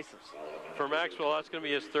for the Bisons. For Maxwell, that's going to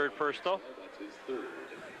be his 3rd personal.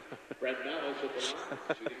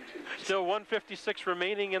 Still 1:56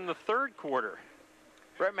 remaining in the 3rd quarter.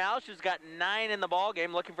 Brett Malish, who's got 9 in the ball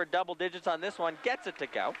game, looking for double digits on this one, gets it to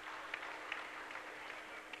go.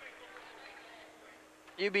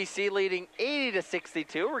 UBC leading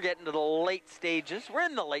 80-62. We're getting to the late stages. We're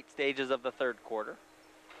in the late stages of the 3rd quarter.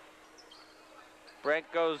 Brent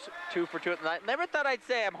goes 2 for 2 at the night. Never thought I'd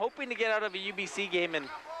say I'm hoping to get out of a UBC game and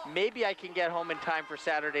maybe I can get home in time for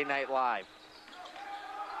Saturday Night Live.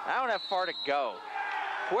 I don't have far to go.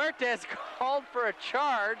 Fuertes called for a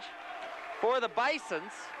charge for the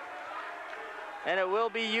Bisons. And it will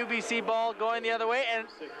be UBC ball going the other way. And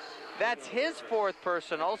that's his 4th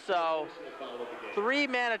personal. So 3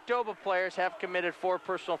 Manitoba players have committed 4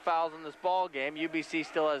 personal fouls in this ball game. UBC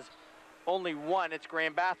still has only 1. It's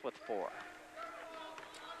Graham Bath with 4.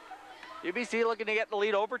 UBC looking to get the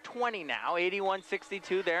lead over 20 now.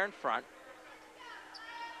 81-62 there in front.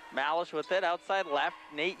 Malish with it, outside left,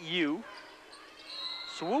 Nate Yu.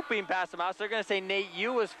 Swooping past him out, so they're going to say Nate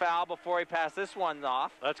Yu was fouled before he passed this one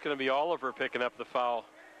off. That's going to be Oliver picking up the foul.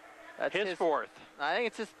 That's his 4th. I think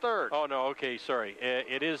it's his 3rd. Oh, no, okay, sorry.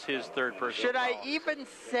 It is his 3rd personal Should foul. I even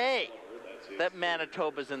say that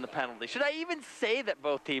Manitoba's in the penalty? Should I even say that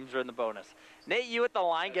both teams are in the bonus? Nate Yu at the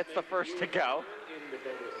line gets the first to go.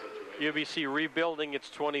 UBC rebuilding its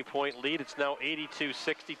 20-point lead. It's now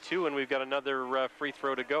 82-62, and we've got another free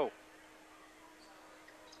throw to go.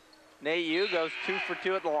 Nate Yu goes 2 for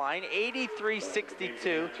 2 at the line,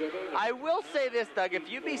 83-62. I will say this, Doug, if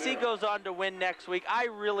UBC goes on to win next week, I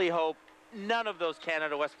really hope none of those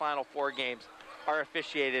Canada West Final 4 games are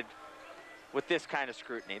officiated with this kind of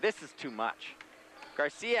scrutiny. This is too much.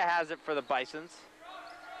 Garcia has it for the Bisons.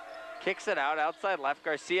 Kicks it out, outside left.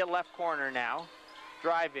 Garcia left corner now.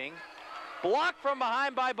 Driving. Blocked from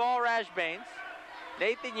behind by Balraj Baines.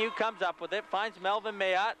 Nathan Yu comes up with it, finds Melvin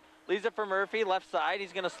Mayotte, leaves it for Murphy, left side.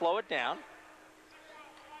 He's going to slow it down.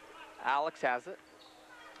 Alex has it.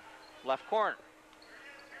 Left corner.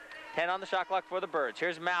 10 on the shot clock for the Birds.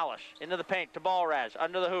 Here's Malish into the paint to Balraj,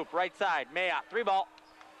 under the hoop, right side. Mayotte, 3-ball.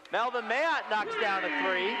 Melvin Mayotte knocks down a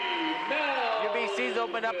 3. UBC's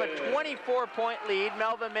opened up a 24-point lead.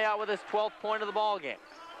 Melvin Mayotte with his 12th point of the ball game.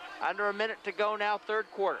 Under a minute to go now, 3rd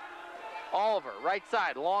quarter. Oliver, right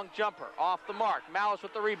side, long jumper, off the mark. Malish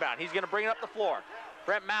with the rebound. He's going to bring it up the floor.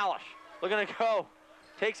 Brent Malish looking to go.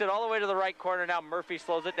 Takes it all the way to the right corner now. Murphy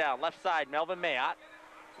slows it down. Left side, Melvin Mayotte.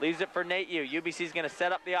 Leaves it for Nate Yu. UBC's going to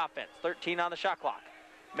set up the offense. 13 on the shot clock.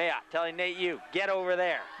 Mayotte telling Nate Yu, get over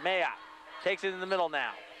there. Mayotte takes it in the middle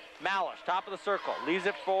now. Malish, top of the circle. Leaves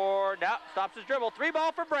it for, no, stops his dribble.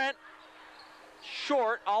 3-ball for Brent.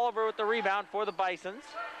 Short. Oliver with the rebound for the Bisons.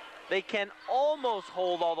 They can almost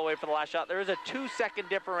hold all the way for the last shot. There is a 2-second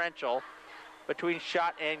differential between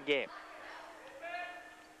shot and game.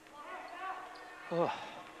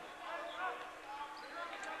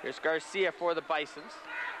 Here's Garcia for the Bisons.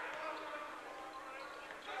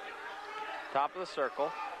 Top of the circle.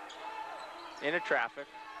 Into traffic.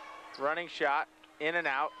 Running shot. In and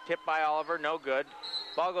out. Tipped by Oliver. No good.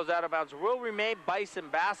 Ball goes out of bounds. Will remain Bison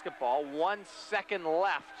basketball. 1 second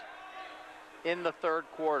left in the 3rd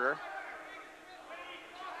quarter.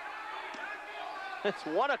 It's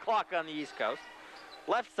 1 o'clock on the East Coast.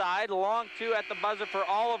 Left side, long 2 at the buzzer for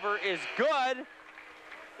Oliver is good.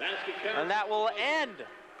 And that will end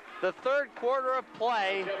The third quarter of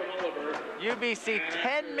play, UBC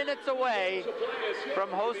 10 minutes away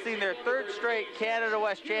from hosting their third straight Canada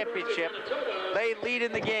West Championship. They lead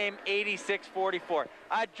in the game 86-44.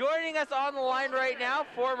 Joining us on the line right now,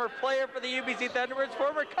 former player for the UBC Thunderbirds,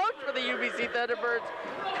 former coach for the UBC Thunderbirds,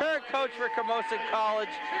 current coach for Camosun College,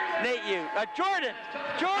 Nate Yu. Jordan!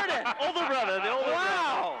 Older brother, the older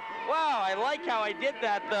brother. Wow, I like how I did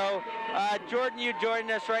that, though. Jordan, you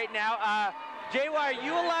joining us right now. JY, are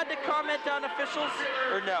you allowed to comment on officials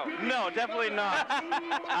or no? No, definitely not.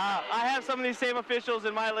 I have some of these same officials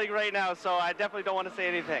in my league right now, so I definitely don't want to say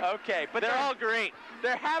anything. Okay, but they're all great.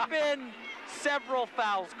 There have been several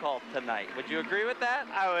fouls called tonight. Would you agree with that?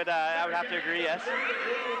 I would have to agree, yes.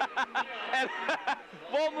 And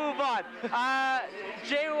we'll move on.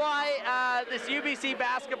 JY, this UBC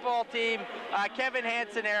basketball team, Kevin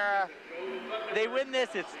Hansen era, they win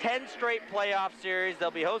this. It's 10 straight playoff series.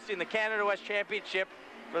 They'll be hosting the Canada West Championship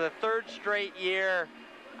for the third straight year.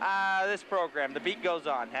 This program, the beat goes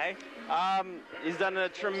on, hey? He's done a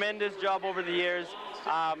tremendous job over the years.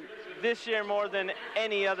 This year, more than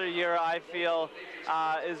any other year, I feel,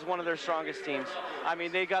 is one of their strongest teams. I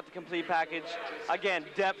mean, they got the complete package. Again,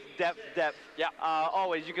 depth. Yeah.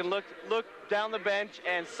 Always. You can look down the bench,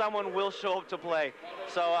 and someone will show up to play.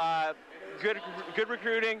 So, good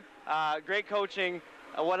recruiting, great coaching.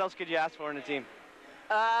 What else could you ask for in a team?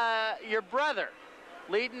 Your brother,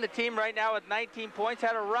 leading the team right now with 19 points,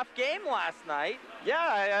 had a rough game last night.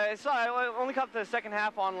 Yeah, I saw. I only caught the second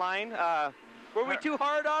half online. Were we too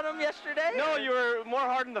hard on them yesterday? No, you were more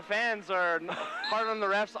hard on the fans, or hard on the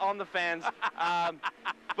refs on the fans.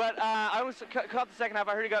 But I was caught the second half.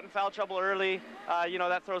 I heard he got in foul trouble early.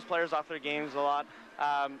 That throws players off their games a lot.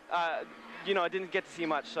 I didn't get to see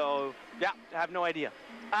much, so yeah, I have no idea.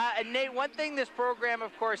 And Nate, one thing this program,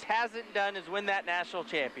 of course, hasn't done is win that national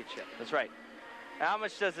championship. That's right. How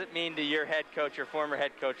much does it mean to your head coach, your former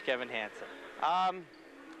head coach, Kevin Hansen?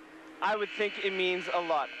 I would think it means a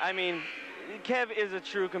lot. I mean, Kev is a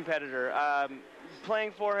true competitor.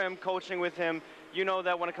 Playing for him, coaching with him, you know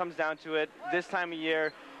that when it comes down to it, this time of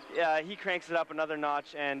year, he cranks it up another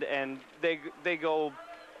notch, and they go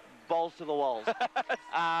balls to the walls.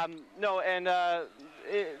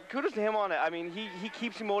 Kudos to him on it. I mean, he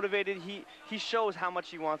keeps you motivated. He shows how much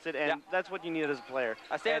he wants it, and that's what you need as a player.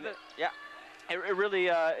 It really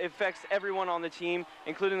affects everyone on the team,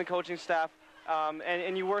 including the coaching staff,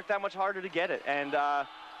 and you work that much harder to get it. And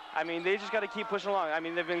I mean, they just got to keep pushing along. I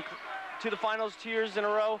mean, they've been to the finals 2 years in a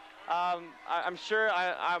row. I'm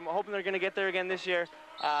hoping they're going to get there again this year.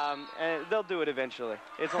 And they'll do it eventually.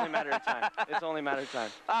 It's only a matter of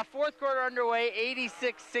time. Fourth quarter underway,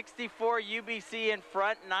 86-64, UBC in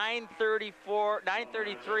front,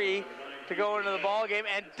 9:33 to go into the ball game.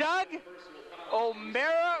 And Doug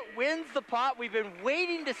O'Mara wins the pot. We've been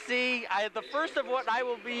waiting to see the first of what I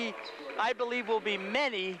believe will be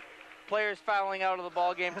many players fouling out of the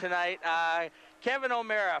ball game tonight.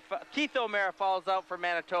 Keith O'Mara falls out for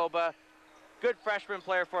Manitoba. Good freshman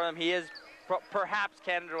player for them. He is perhaps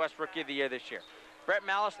Canada West Rookie of the Year this year. Brett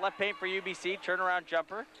Malice, left paint for UBC, turnaround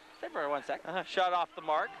jumper. Stay for 1 sec. Shot off the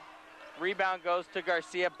mark. Rebound goes to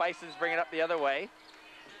Garcia. Bison's bringing it up the other way.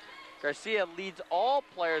 Garcia leads all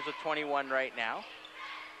players with 21 right now.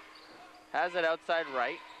 Has it outside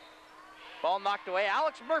right. Ball knocked away.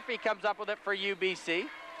 Alex Murphy comes up with it for UBC.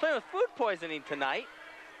 Playing with food poisoning tonight.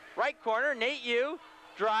 Right corner, Nate Yu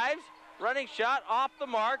drives. Running shot off the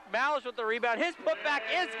mark. Malish with the rebound. His putback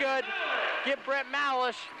is good. Give Brett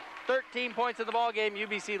Malish 13 points in the ball game.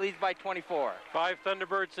 UBC leads by 24. 5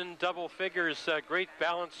 Thunderbirds in double figures. Great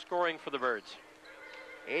balanced scoring for the Birds.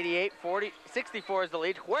 88-64 is the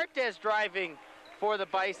lead. Huertas driving for the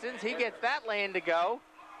Bisons. He gets that lane to go.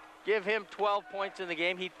 Give him 12 points in the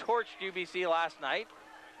game. He torched UBC last night.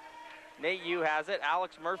 Nate Yu has it.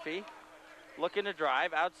 Alex Murphy looking to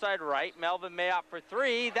drive, outside right. Melvin Mayotte for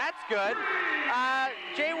 3. That's good.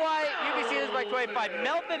 JY, UBC is by 25.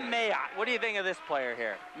 Melvin Mayotte, what do you think of this player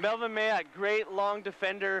here? Melvin Mayotte, great long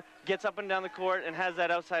defender, gets up and down the court and has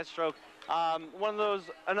that outside stroke.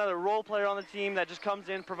 Another role player on the team that just comes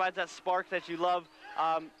in, provides that spark that you love.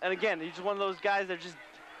 And again, he's just one of those guys that just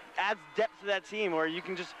adds depth to that team, where you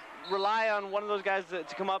can just rely on one of those guys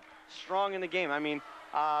to come up strong in the game. I mean,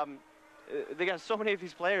 they got so many of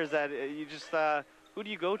these players that you just, who do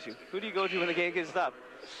you go to? Who do you go to when the game gets tough?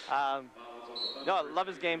 I love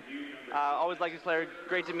his game. Always like his player.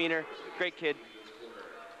 Great demeanor. Great kid.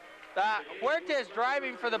 Huertas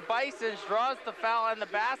driving for the Bisons, draws the foul on the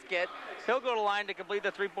basket. He'll go to line to complete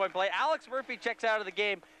the three-point play. Alex Murphy checks out of the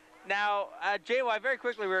game. Now, JY, very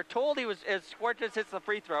quickly, we were told as Huertas hits the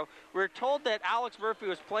free throw, we were told that Alex Murphy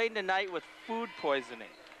was playing tonight with food poisoning.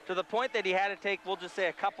 to the point that he had to take, we'll just say,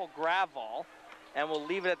 a couple Gravol, and we'll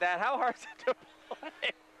leave it at that. How hard is it to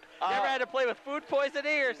play? You ever had to play with food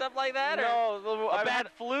poisoning or something like that? No, a bad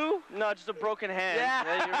flu? No, just a broken hand.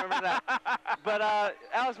 Yeah. You remember that. But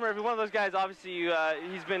Alex Murphy, one of those guys, obviously,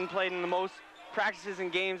 he's been played in the most practices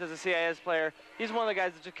and games as a CIS player. He's one of the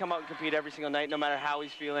guys that just come out and compete every single night, no matter how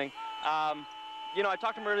he's feeling. You know, I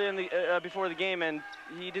talked to him earlier in the, before the game, and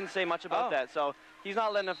he didn't say much about that. So he's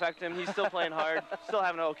not letting it affect him. He's still playing hard, still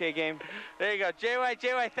having an okay game. There you go.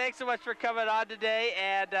 JY, thanks so much for coming on today.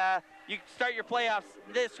 And you start your playoffs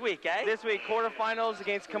this week, eh? This week, quarterfinals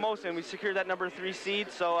against Camosun. We secured that number 3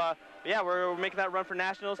 seed. So, yeah, we're making that run for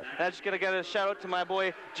nationals. And I'm just going to get a shout out to my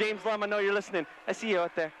boy, James Lum. I know you're listening. I see you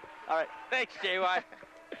out there. All right. Thanks, JY.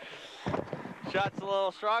 Shot's a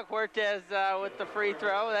little strong. Huertas with the free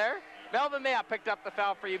throw there. Melvin Mayotte picked up the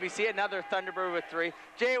foul for UBC, another Thunderbird with 3.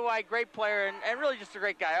 JY, great player and really just a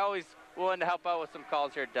great guy. Always willing to help out with some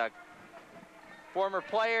calls here, Doug. Former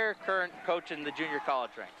player, current coach in the junior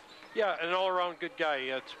college ranks. Yeah, an all-around good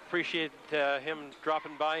guy. Appreciate him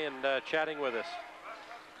dropping by and chatting with us.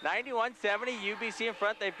 91-70, UBC in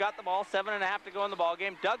front. They've got the ball, 7.5 to go in the ball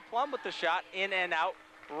game. Doug Plum with the shot, in and out.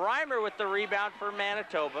 Reimer with the rebound for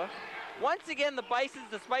Manitoba. Once again, the Bisons,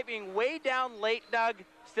 despite being way down late, Doug,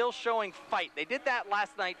 still showing fight. They did that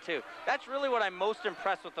last night, too. That's really what I'm most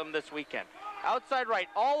impressed with them this weekend. Outside right,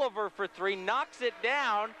 Oliver for 3, knocks it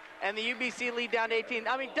down, and the UBC lead down to 18.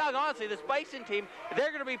 I mean, Doug, honestly, this Bison team, they're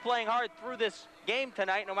going to be playing hard through this game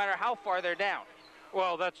tonight, no matter how far they're down.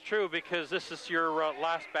 Well, that's true, because this is your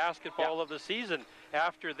last basketball of the season.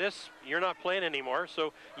 After this, you're not playing anymore,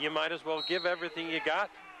 so you might as well give everything you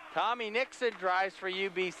got. Tommy Nixon drives for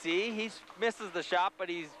UBC. He misses the shot, but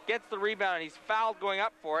he gets the rebound, and he's fouled going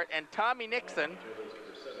up for it. And Tommy Nixon,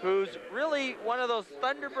 who's really one of those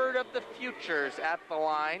Thunderbird of the futures at the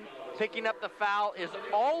line, picking up the foul is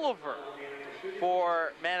Oliver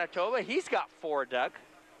for Manitoba. He's got 4, Doug.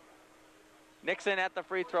 Nixon at the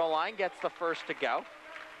free throw line gets the first to go.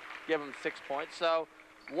 Give him 6 points. So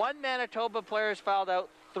 1 Manitoba player is fouled out,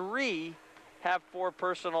 3 have 4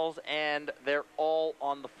 personals, and they're all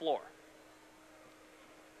on the floor.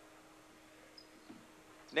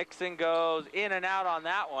 Nixon goes in and out on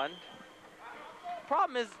that one.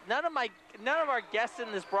 Problem is, none of our guests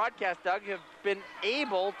in this broadcast, Doug, have been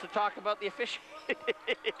able to talk about the officiating.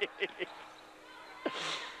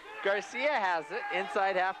 Garcia has it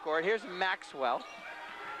inside half court. Here's Maxwell,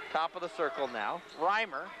 top of the circle now.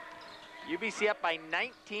 Reimer, UBC up by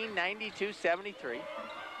 19, 92-73.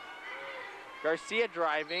 Garcia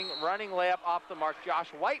driving, running layup off the mark. Josh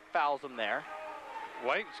White fouls him there.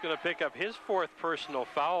 White's going to pick up his 4th personal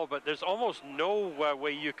foul, but there's almost no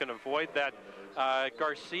way you can avoid that.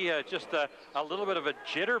 Garcia, just a little bit of a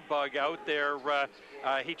jitterbug out there.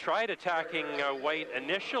 He tried attacking White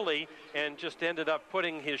initially and just ended up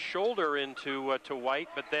putting his shoulder into to White,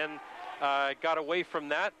 but then got away from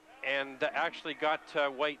that and actually got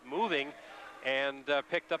White moving and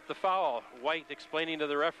picked up the foul. White explaining to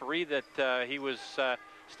the referee that he was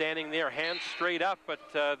standing there, hands straight up, but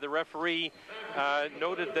the referee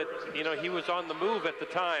noted that he was on the move at the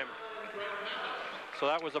time. So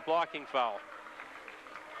that was a blocking foul.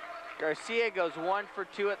 Garcia goes 1 for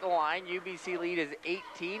 2 at the line. UBC lead is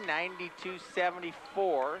 18,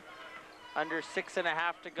 92-74. Under 6.5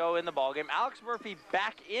 to go in the ballgame. Alex Murphy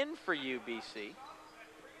back in for UBC.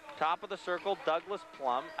 Top of the circle, Douglas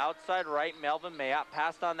Plum. Outside right, Melvin Mayotte.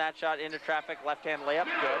 Passed on that shot into traffic, left-hand layup,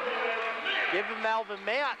 good. Give him Melvin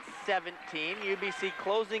Mayotte 17. UBC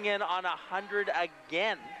closing in on 100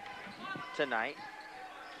 again tonight.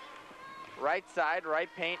 Right side, right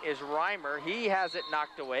paint is Reimer. He has it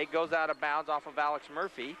knocked away, goes out of bounds off of Alex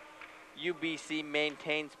Murphy. UBC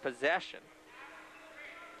maintains possession.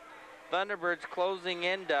 Thunderbirds closing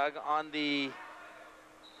in, Doug, on the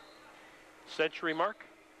century mark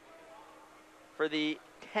for the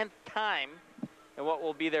 10th time in what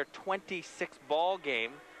will be their 26th ball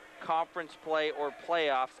game, conference play or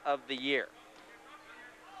playoffs of the year.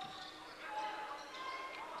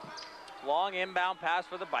 Long inbound pass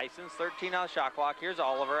for the Bisons, 13 on the shot clock. Here's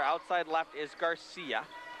Oliver. Outside left is Garcia.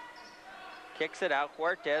 Kicks it out.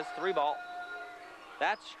 Huertas, 3-ball.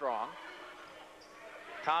 That's strong.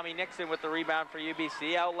 Tommy Nixon with the rebound for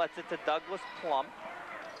UBC. Outlets it to Douglas Plum.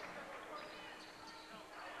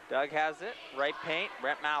 Doug has it. Right paint,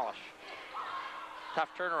 Brent Malish. Tough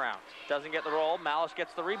turnaround. Doesn't get the roll. Malish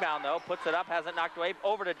gets the rebound, though. Puts it up, has it knocked away.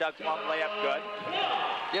 Over to Doug Plum. Layup good.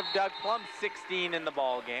 Give Doug Plum 16 in the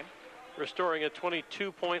ball game. Restoring a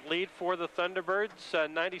 22-point lead for the Thunderbirds,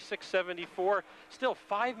 96-74. Still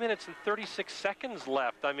 5 minutes and 36 seconds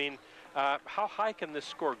left. I mean, how high can this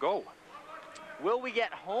score go? Will we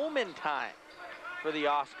get home in time for the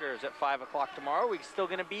Oscars at 5 o'clock tomorrow? We're still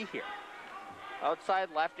going to be here. Outside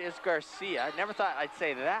left is Garcia. I never thought I'd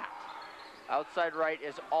say that. Outside right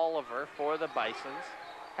is Oliver for the Bisons.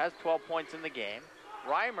 Has 12 points in the game.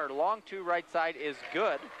 Reimer, long to right side, is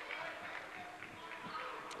good.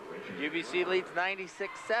 UBC leads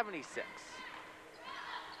 96-76.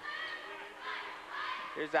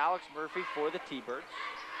 Here's Alex Murphy for the T-Birds.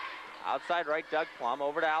 Outside right, Doug Plum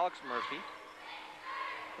over to Alex Murphy.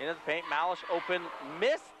 Into the paint, Malish open.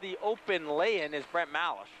 Missed the open lay-in is Brent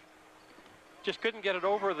Malish. Just couldn't get it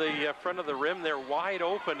over the front of the rim. They're wide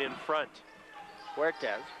open in front.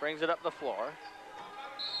 Huertas brings it up the floor.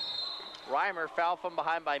 Reimer foul from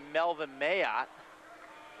behind by Melvin Mayotte.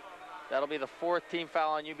 That'll be the 4th team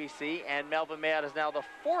foul on UBC, and Melvin Mayotte is now the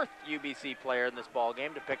 4th UBC player in this ball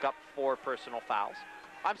game to pick up 4 personal fouls.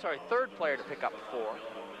 I'm sorry, 3rd player to pick up 4.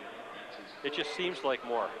 It just seems like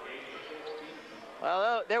more.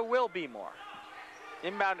 Well, there will be more.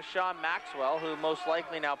 Inbound to Sean Maxwell, who most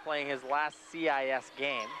likely now playing his last CIS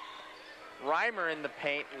game. Reimer in the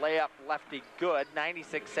paint, layup lefty good,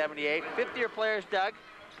 96-78. 5th-year players, Doug.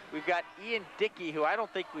 We've got Ian Dickey, who I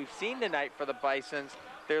don't think we've seen tonight for the Bisons.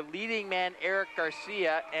 Their leading man, Eric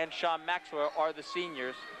Garcia, and Sean Maxwell are the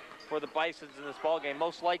seniors for the Bisons in this ballgame,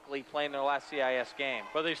 most likely playing their last CIS game.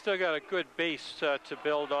 But they've still got a good base to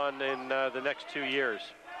build on in the next 2 years.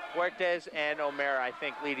 Huertas and O'Mara, I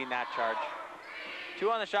think, leading that charge.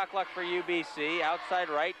 2 on the shot clock for UBC. Outside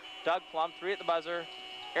right, Doug Plum, 3 at the buzzer,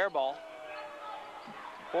 air ball.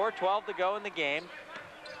 4:12 to go in the game.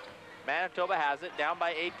 Manitoba has it, down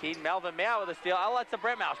by 18. Melvin Mayotte with a steal. Outlets to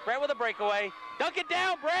Brent Malish. Brent with a breakaway. Dunk it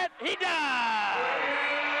down, Brent. He does!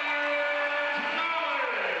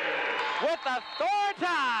 With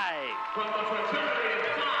authority!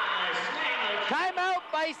 Timeout,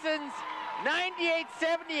 Bisons.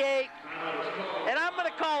 98-78. And I'm going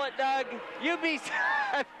to call it, Doug. UBC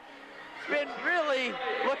has been really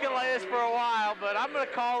looking like this for a while, but I'm going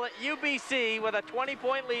to call it UBC with a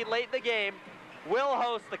 20-point lead late in the game will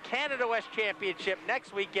host the Canada West Championship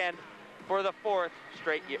next weekend for the 3rd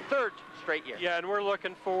straight year. Yeah, and we're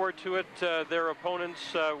looking forward to it. Their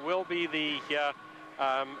opponents will be the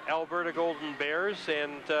Alberta Golden Bears,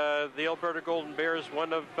 and the Alberta Golden Bears,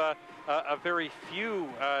 one of a very few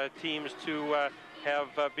teams to have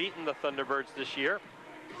beaten the Thunderbirds this year.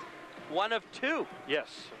 One of 2. Yes.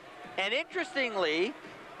 And interestingly,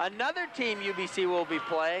 another team UBC will be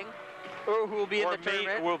playing, or who will be in the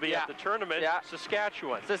tournament. Will be at the tournament,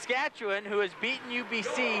 Saskatchewan. Saskatchewan, who has beaten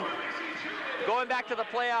UBC going back to the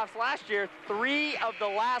playoffs last year, 3 of the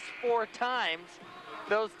last 4 times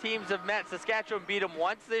those teams have met. Saskatchewan beat them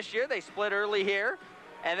once this year. They split early here.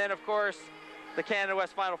 And then, of course, the Canada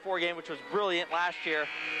West Final Four game, which was brilliant last year.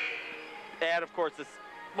 And, of course,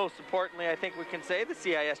 most importantly, I think we can say, the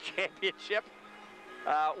CIS Championship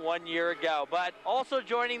 1 year ago. But also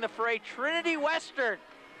joining the fray, Trinity Western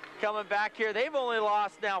coming back here. They've only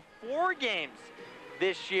lost now 4 games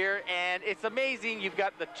this year, and it's amazing. You've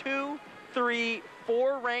got the 2, 3,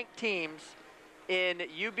 4 ranked teams in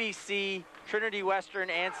UBC, Trinity Western,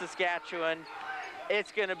 and Saskatchewan.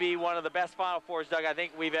 It's going to be one of the best Final Fours, Doug, I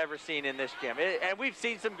think we've ever seen in this gym. And we've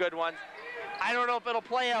seen some good ones. I don't know if it'll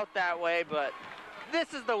play out that way, but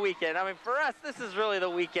this is the weekend. I mean, for us, this is really the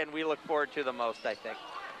weekend we look forward to the most, I think.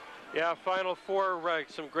 Yeah, Final Four,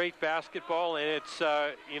 some great basketball, and it's,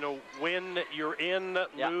 win, you're in,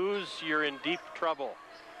 lose, you're in deep trouble.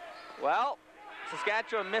 Well,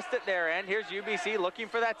 Saskatchewan missed it their end. Here's UBC looking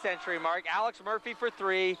for that century mark. Alex Murphy for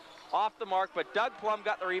 3, off the mark, but Doug Plum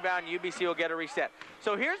got the rebound. UBC will get a reset.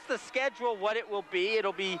 So here's the schedule, what it will be.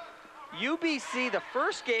 It'll be UBC, the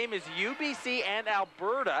first game is UBC and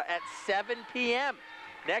Alberta at 7 p.m.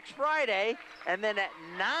 next Friday, and then at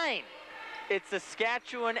 9, it's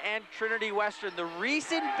Saskatchewan and Trinity Western. The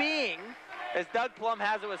reason being, as Doug Plum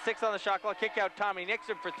has it with 6 on the shot clock, kick out Tommy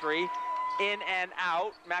Nixon for 3, in and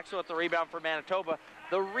out. Maxwell with the rebound for Manitoba.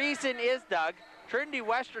 The reason is, Doug, Trinity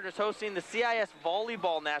Western is hosting the CIS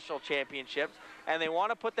Volleyball National Championships, and they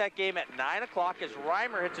want to put that game at 9 o'clock as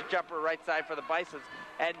Reimer hits a jumper right side for the Bisons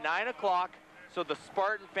at 9 o'clock, so the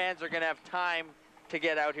Spartan fans are going to have time to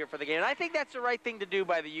get out here for the game. And I think that's the right thing to do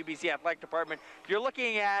by the UBC Athletic Department. You're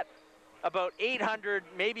looking at about 800,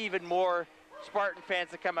 maybe even more Spartan fans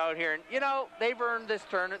to come out here. And, they've earned this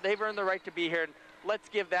tournament. They've earned the right to be here. And let's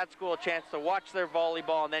give that school a chance to watch their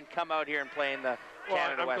volleyball and then come out here and play in the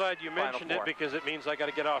Canada West. I'm glad you mentioned it because it means I got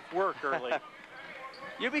to get off work early.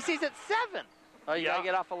 UBC's at 7. Oh, you got to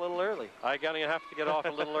get off a little early. I got to have to get off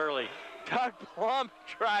a little early. Doug Plum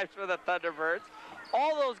drives for the Thunderbirds.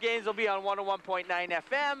 All those games will be on 101.9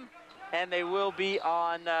 FM. and they will be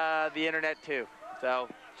on the internet too. So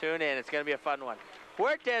tune in. It's going to be a fun one.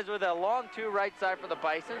 Huertas with a long two right side for the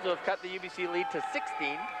Bisons who have cut the UBC lead to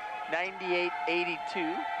 16,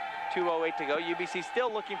 98-82, 2:08 to go. UBC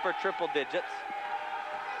still looking for triple digits.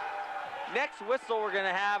 Next whistle, we're going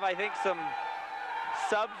to have, I think, some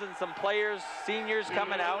subs and some players, seniors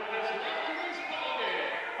coming out.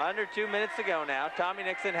 Under 2 minutes to go now. Tommy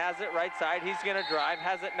Nixon has it right side. He's going to drive,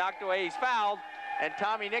 has it knocked away. He's fouled, and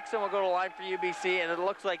Tommy Nixon will go to line for UBC, and it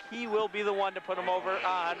looks like he will be the one to put him over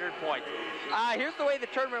 100 points. Here's the way the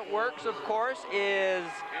tournament works, of course, is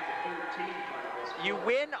you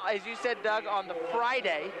win, as you said, Doug, on the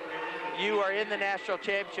Friday, you are in the national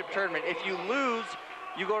championship tournament. If you lose,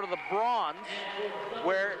 you go to the bronze,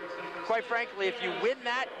 where, quite frankly, if you win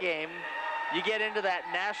that game, you get into that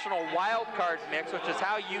national wild card mix, which is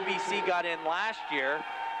how UBC got in last year.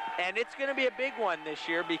 And it's going to be a big one this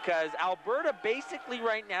year because Alberta basically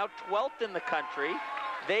right now 12th in the country.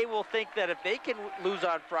 They will think that if they can lose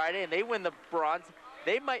on Friday and they win the bronze,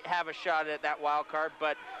 they might have a shot at that wild card.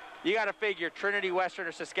 But you got to figure Trinity, Western,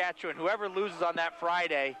 or Saskatchewan, whoever loses on that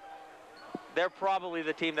Friday, they're probably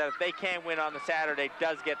the team that if they can win on the Saturday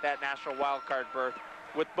does get that national wild card berth,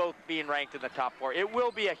 with both being ranked in the top 4. It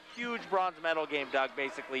will be a huge bronze medal game, Doug,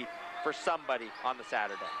 basically, for somebody on the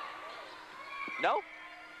Saturday. No?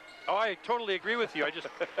 Oh, I totally agree with you. I'm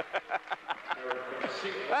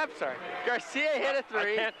sorry. Garcia hit a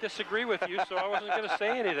three. I can't disagree with you, so I wasn't going to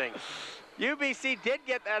say anything. UBC did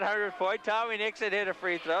get that 100-point. Tommy Nixon hit a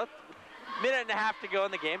free throw. Minute and a half to go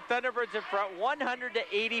in the game. Thunderbirds in front,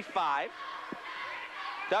 100-85.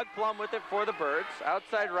 Doug Plum with it for the Birds.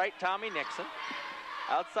 Outside right, Tommy Nixon.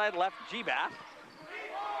 Outside left, G-Bath.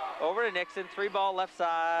 Over to Nixon, 3-ball left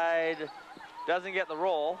side. Doesn't get the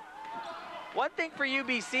roll. One thing for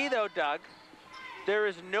UBC though, Doug, there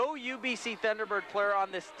is no UBC Thunderbird player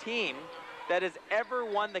on this team that has ever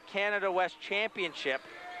won the Canada West Championship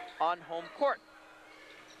on home court.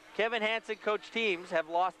 Kevin Hansen coached teams have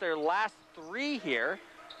lost their last 3 here.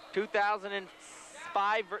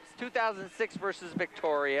 2006 versus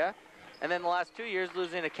Victoria, and then the last 2 years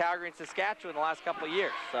losing to Calgary and Saskatchewan the last couple of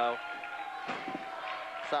years. So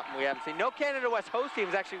something we haven't seen. No Canada West host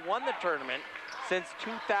teams actually won the tournament since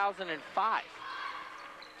 2005.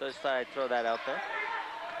 So just thought I'd throw that out there.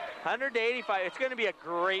 100-85. It's going to be a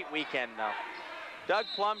great weekend, though. Doug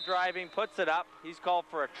Plum driving, puts it up. He's called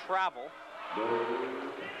for a travel.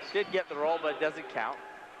 Did get the roll, but it doesn't count.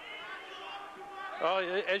 Well,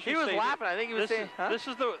 as you he was say, laughing. I think he was saying, huh? This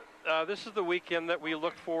is the weekend that we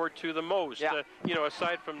look forward to the most. Yeah.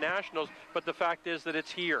 Aside from nationals, but the fact is that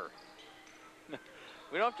it's here.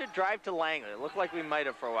 We don't have to drive to Langley. It looked like we might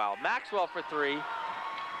have for a while. Maxwell for 3.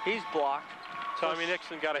 He's blocked. Tommy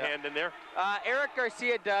Nixon got a hand in there. Eric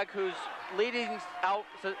Garcia, Doug, who's leading out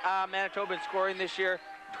Manitoba in scoring this year,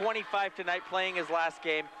 25 tonight, playing his last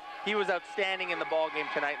game. He was outstanding in the ball game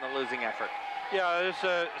tonight in the losing effort. Yeah, there's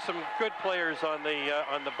some good players on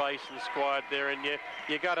the Bison squad there, and you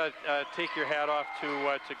got to take your hat off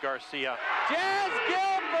to Garcia. Jazz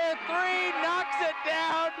Gill for 3, knocks it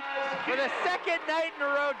down for the second night in a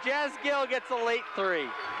row. Jazz Gill gets a late 3.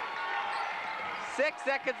 6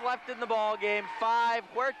 seconds left in the ball game. 5.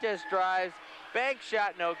 Huertas drives, bank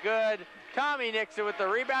shot, no good. Tommy Nixon with the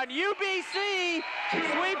rebound. UBC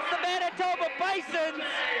sweeps the Manitoba Bisons.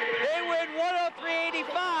 They win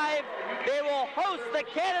 103-85. They will host the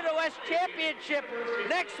Canada West Championship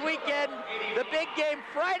next weekend. The big game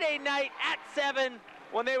Friday night at 7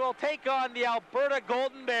 when they will take on the Alberta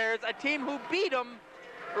Golden Bears, a team who beat them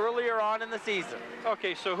earlier on in the season.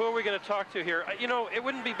 Okay, so who are we going to talk to here? It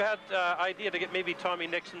wouldn't be a bad idea to get maybe Tommy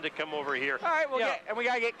Nixon to come over here. All right, and we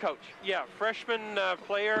got to get coach. Yeah, freshman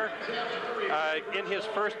player in his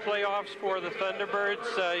first playoffs for the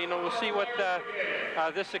Thunderbirds. We'll see what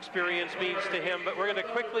this experience means to him, but we're going to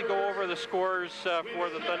quickly go over the scores for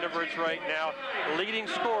the Thunderbirds right now. The leading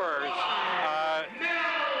scorers.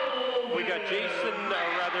 We got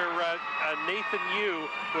Nathan Yu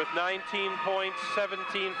with 19 points,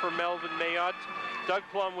 17 for Melvin Mayotte. Doug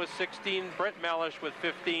Plum with 16, Brent Malish with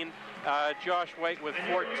 15, Josh White with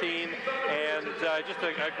 14, and just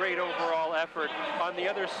a great overall effort. On the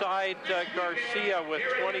other side, Garcia with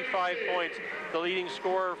 25 points, the leading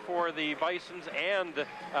scorer for the Bisons, and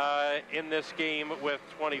in this game with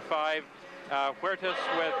 25. Huertas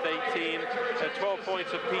with 18, 12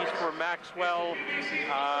 points apiece for Maxwell,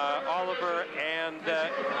 Oliver, and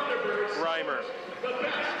Reimer.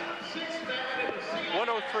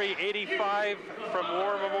 103-85 from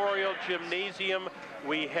War Memorial Gymnasium.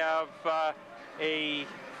 We have a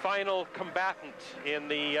final combatant in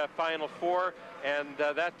the Final Four, and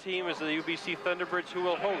that team is the UBC Thunderbirds, who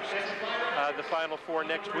will host the Final Four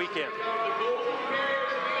next weekend.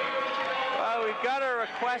 Well, we've got our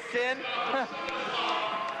requests in.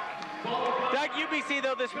 Doug, UBC,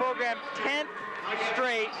 though, this program, 10th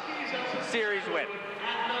straight series win.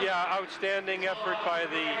 Yeah, outstanding effort by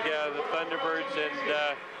the Thunderbirds,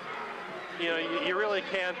 and you really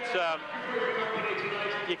can't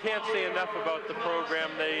say enough about the program,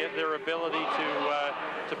 their ability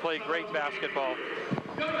to play great basketball.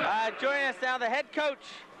 Joining us now, the head coach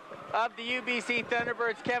of the UBC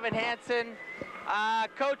Thunderbirds, Kevin Hansen.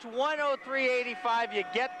 Coach, 103-85, you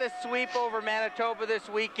get the sweep over Manitoba this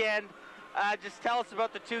weekend. Just tell us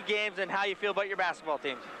about the two games and how you feel about your basketball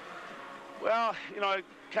team. Well,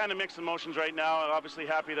 kind of mixed emotions right now. Obviously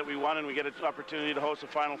happy that we won and we get an opportunity to host a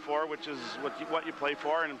Final Four, which is what you play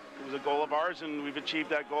for, and it was a goal of ours, and we've achieved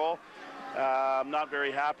that goal. I'm not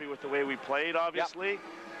very happy with the way we played, obviously.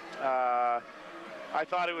 Yep. I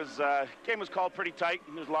thought game was called pretty tight.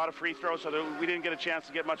 There's a lot of free throws, so we didn't get a chance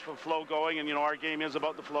to get much of a flow going, and our game is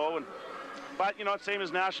about the flow. But it's same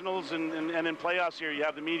as nationals and in playoffs here, you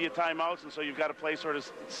have the media timeouts, and so you've got to play sort of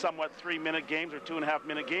somewhat 3-minute games or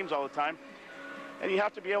 2.5-minute games all the time. And you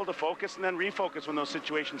have to be able to focus and then refocus when those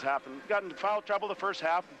situations happen. We got in foul trouble the first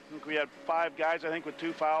half. I think we had 5 guys, with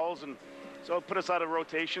 2 fouls, and so it put us out of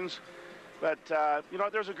rotations. But,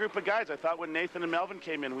 there's a group of guys. I thought when Nathan and Melvin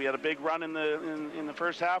came in, we had a big run in the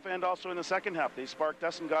first half and also in the second half. They sparked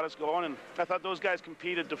us and got us going, and I thought those guys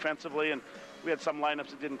competed defensively, and we had some lineups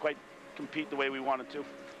that didn't quite compete the way we wanted to.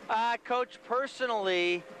 Coach,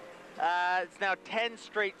 personally, it's now 10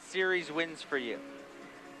 straight series wins for you.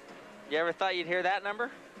 You ever thought you'd hear that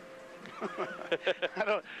number?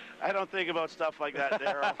 I don't think about stuff like that,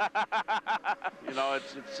 Daryl.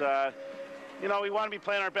 We want to be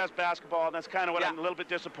playing our best basketball, and that's kind of what I'm a little bit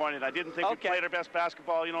disappointed. I didn't think we played our best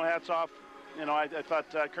basketball. Hats off. I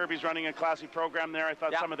thought Kirby's running a classy program there. I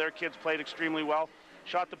thought some of their kids played extremely well,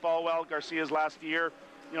 shot the ball well. Garcia's last year,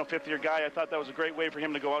 fifth-year guy. I thought that was a great way for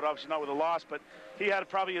him to go out. Obviously not with a loss, but he had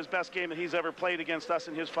probably his best game that he's ever played against us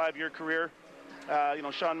in his 5-year career.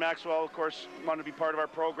 Sean Maxwell, of course, wanted to be part of our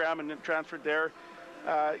program and then transferred there.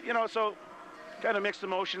 So kind of mixed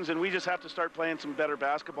emotions, and we just have to start playing some better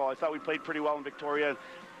basketball. I thought we played pretty well in Victoria.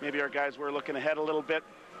 Maybe our guys were looking ahead a little bit.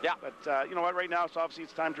 Yeah. But you know what? Right now, it's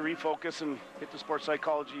time to refocus and hit the sports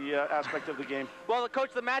psychology aspect of the game. Well, Coach,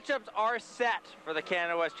 the matchups are set for the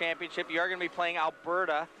Canada West Championship. You are going to be playing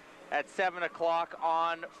Alberta at 7 o'clock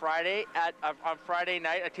on Friday on Friday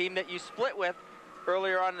night, a team that you split with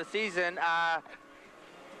earlier on in the season.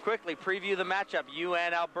 Quickly preview the matchup, you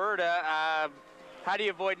and Alberta. How do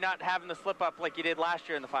you avoid not having the slip up like you did last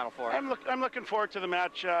year in the Final Four? I'm looking forward to the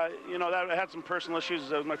match. I had some personal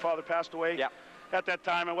issues. My father passed away. Yeah. At that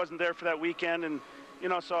time, I wasn't there for that weekend, and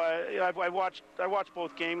so I watched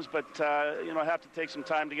both games, but I have to take some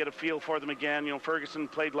time to get a feel for them again. Ferguson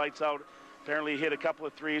played lights out. Apparently, he hit a couple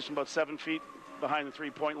of threes from about 7 feet behind the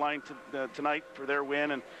three-point line tonight for their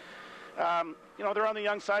win, and they're on the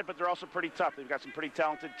young side, but they're also pretty tough. They've got some pretty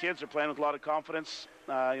talented kids. They're playing with a lot of confidence.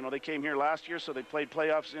 They came here last year, so they played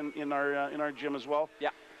playoffs in our gym as well. Yeah.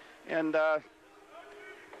 And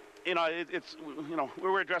we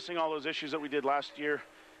were addressing all those issues that we did last year,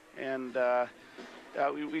 and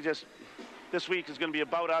we just this week is going to be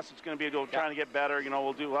about us. It's going to be trying to get better.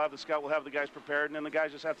 We'll have the scout, we'll have the guys prepared, and then the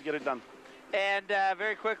guys just have to get it done. And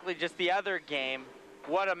very quickly, just the other game.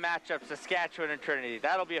 What a matchup, Saskatchewan and Trinity.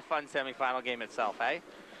 That'll be a fun semifinal game itself, eh?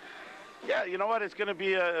 Yeah, you know what? It's going to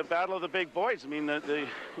be a battle of the big boys. I mean,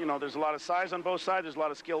 there's a lot of size on both sides. There's a lot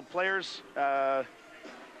of skilled players. With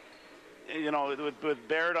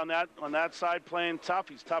Baird on that side playing tough.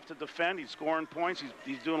 He's tough to defend. He's scoring points.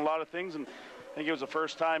 He's doing a lot of things. And I think it was the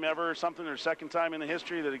first time ever or something, or second time in the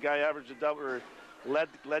history that a guy averaged a double or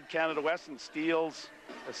led Canada West in steals,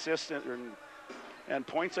 assists, and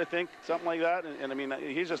points, I think, something like that. And I mean,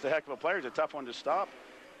 he's just a heck of a player. He's a tough one to stop.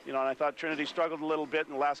 And I thought Trinity struggled a little bit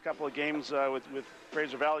in the last couple of games with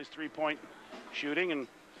Fraser Valley's three-point shooting. And,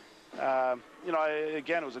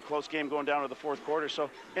 again, it was a close game going down to the fourth quarter. So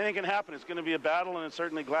anything can happen. It's going to be a battle, and I'm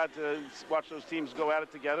certainly glad to watch those teams go at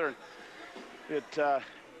it together. And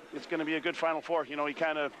it's going to be a good Final Four. He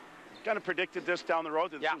kind of predicted this down the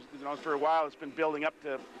road. For a while, it's been building up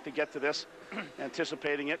to get to this,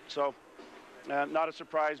 anticipating it. So not a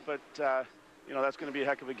surprise, but that's going to be a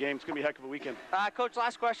heck of a game. It's going to be a heck of a weekend. Coach,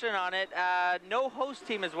 last question on it. No host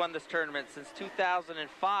team has won this tournament since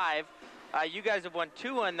 2005. You guys have won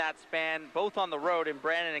 2 in that span, both on the road in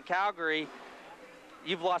Brandon and Calgary.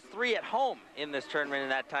 you've lost 3 at home in this tournament in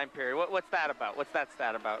that time period. What's that about? What's that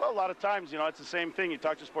stat about? Well, a lot of times, it's the same thing. You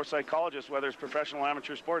talk to sports psychologists, whether it's professional or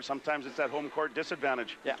amateur sports, sometimes it's that home court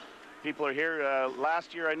disadvantage. Yeah. People are here.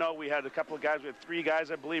 Last year, I know we had a couple of guys. We had 3 guys,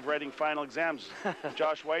 I believe, writing final exams.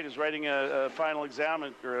 Josh White is writing a final exam,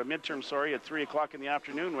 or a midterm, at 3 o'clock in the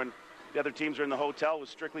afternoon when the other teams are in the hotel, was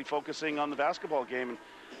strictly focusing on the basketball game. And,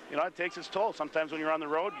 it takes its toll. Sometimes when you're on the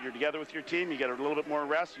road, you're together with your team, you get a little bit more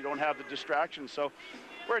rest, you don't have the distractions. So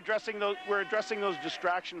we're addressing those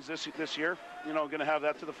distractions this year. Going to have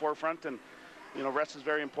that to the forefront. And, rest is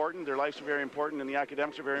very important. Their lives are very important, and the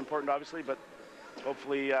academics are very important, obviously. But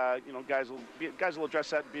hopefully, guys will address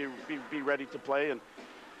that and be ready to play. And,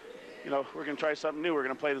 we're going to try something new. We're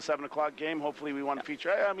going to play the 7 o'clock game. Hopefully we want to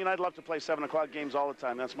feature. I'd love to play 7 o'clock games all the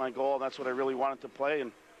time. That's my goal. That's what I really wanted to play.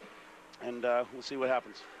 And we'll see what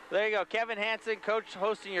happens. There you go. Kevin Hansen, coach,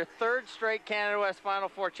 hosting your 3rd straight Canada West Final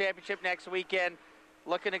Four championship next weekend.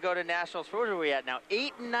 Looking to go to nationals. Where are we at now?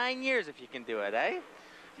 8 and 9 years if you can do it, eh?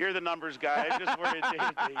 You're the numbers guy. I just worry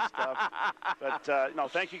day-to-day stuff.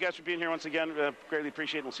 But, thank you guys for being here once again. Greatly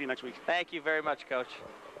appreciate it. We'll see you next week. Thank you very much, Coach.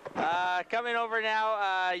 Coming over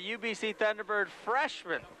now, UBC Thunderbird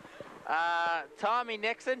freshman, Tommy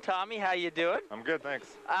Nixon. Tommy, how you doing? I'm good, thanks.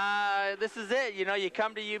 This is it. You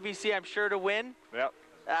come to UBC, I'm sure, to win. Yep.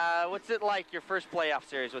 What's it like, your first playoff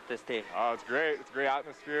series with this team? It's great. It's a great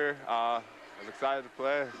atmosphere. I was excited to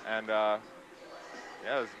play, and it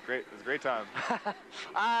was great. It was a great time.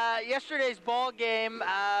 Yesterday's ball game,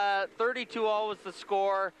 32-all was the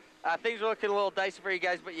score. Things were looking a little dicey for you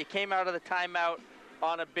guys, but you came out of the timeout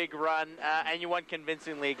on a big run, and you won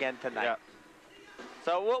convincingly again tonight. Yeah.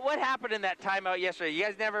 So what happened in that timeout yesterday? You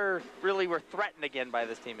guys never really were threatened again by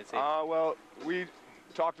this team, it seems. Well, we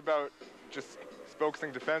talked about just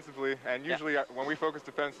focusing defensively, and usually when we focus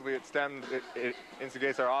defensively, it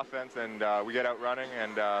instigates our offense, and we get out running,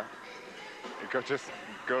 and it just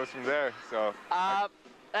goes from there. So.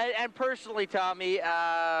 And personally, Tommy,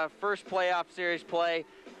 first playoff series play,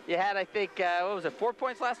 you had, I think, 4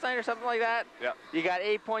 points last night or something like that? Yeah. You got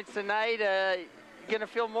 8 points tonight. You going to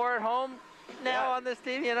feel more at home now on this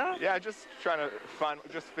team, Yeah, just trying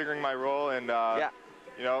to figuring my role, and,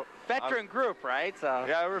 Veteran group, right? So.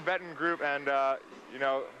 Yeah, we're a veteran group, and, a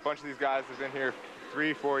bunch of these guys have been here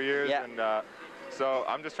 3-4 years, and so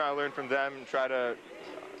I'm just trying to learn from them and try to,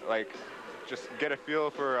 just get a feel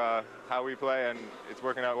for how we play, and it's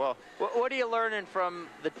working out well. What are you learning from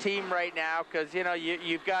the team right now? Because,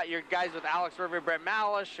 you've got your guys with Alex River, Brent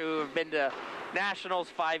Malish, who have been to nationals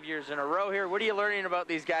 5 years in a row here. What are you learning about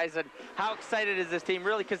these guys, and how excited is this team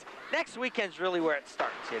really? Because next weekend's really where it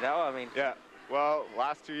starts, Yeah, well,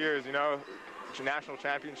 last 2 years, national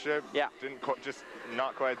championship, just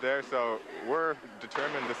not quite there, so we're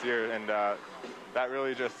determined this year, and that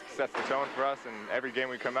really just sets the tone for us, and every game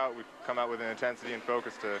we come out with an intensity and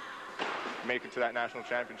focus to make it to that national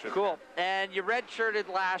championship. Cool. And you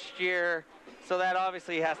redshirted last year, so that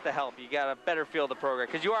obviously has to help. You got a better feel of the program,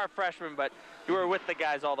 because you are a freshman, but you were with the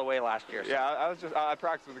guys all the way last year. So. Yeah, I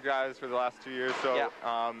practiced with the guys for the last 2 years, so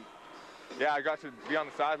I got to be on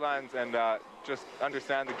the sidelines and just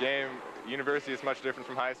understand the game. University is much different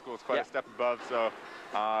from high school. It's quite a step above, so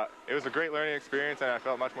it was a great learning experience, and I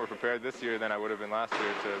felt much more prepared this year than I would have been last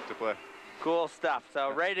year to play. Cool stuff.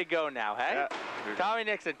 So ready to go now, hey? Yeah. Tommy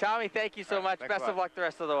Nixon. Tommy, thank you so much. Best of luck the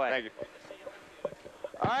rest of the way. Thank you.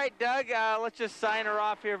 All right, Doug, let's just sign her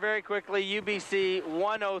off here very quickly. UBC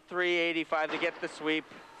 103-85 to get the sweep.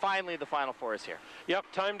 Finally, the Final Four is here. Yep,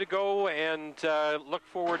 time to go, and look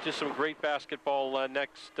forward to some great basketball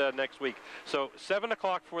next week. So 7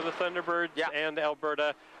 o'clock for the Thunderbirds and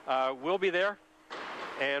Alberta. We'll be there,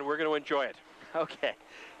 and we're going to enjoy it. Okay.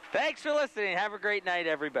 Thanks for listening. Have a great night,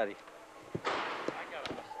 everybody.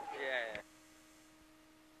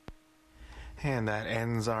 And that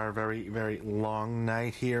ends our very, very long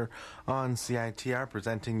night here on CITR,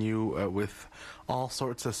 presenting you with all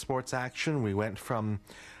sorts of sports action. We went from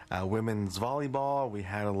women's volleyball, we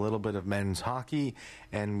had a little bit of men's hockey,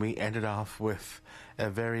 and we ended off with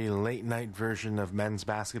a very late night version of men's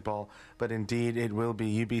basketball. But indeed, it will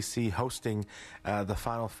be UBC hosting the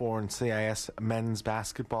Final Four in CIS men's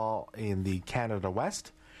basketball in the Canada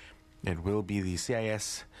West. It will be the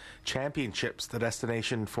CIS Championships, the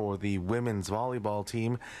destination for the women's volleyball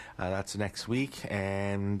team. That's next week,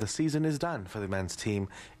 and the season is done for the men's team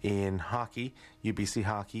in hockey. UBC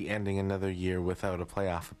hockey ending another year without a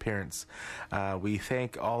playoff appearance. We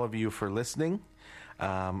thank all of you for listening.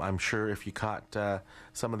 I'm sure if you caught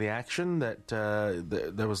some of the action that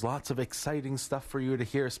there was lots of exciting stuff for you to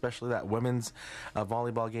hear, especially that women's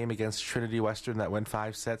volleyball game against Trinity Western that went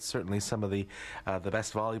 5 sets. Certainly some of the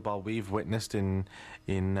best volleyball we've witnessed in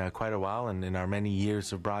quite a while and in our many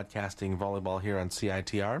years of broadcasting volleyball here on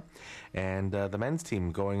CITR. And the men's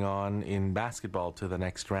team going on in basketball to the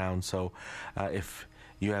next round. So if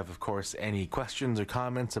you have, of course, any questions or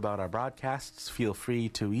comments about our broadcasts, feel free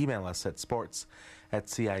to email us at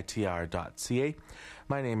sports@citr.ca.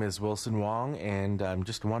 My name is Wilson Wong, and I'm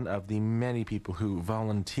just one of the many people who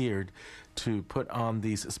volunteered to put on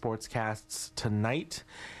these sportscasts tonight,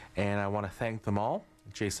 and I want to thank them all.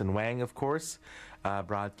 Jason Wang, of course,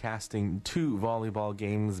 broadcasting 2 volleyball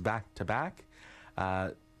games back-to-back.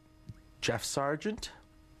 Jeff Sargent,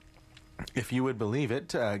 if you would believe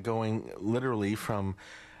it, going literally from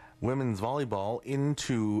women's volleyball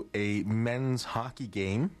into a men's hockey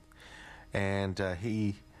game. And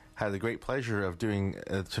he had the great pleasure of doing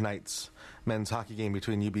tonight's men's hockey game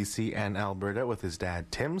between UBC and Alberta with his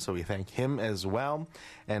dad, Tim. So we thank him as well.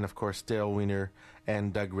 And, of course, Dale Wiener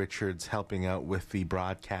and Doug Richards helping out with the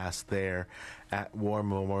broadcast there at War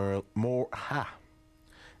Memorial.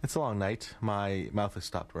 It's a long night. My mouth has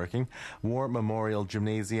stopped working. War Memorial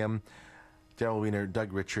Gymnasium. Daryl Wiener,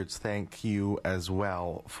 Doug Richards, thank you as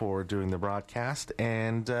well for doing the broadcast.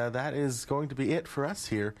 And that is going to be it for us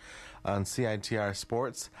here on CITR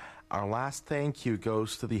Sports. Our last thank you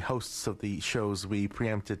goes to the hosts of the shows we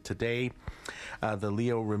preempted today. The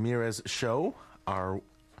Leo Ramirez Show, Our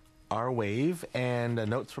Wave, and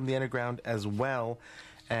Notes from the Underground, as well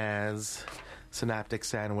as Synaptic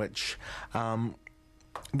Sandwich.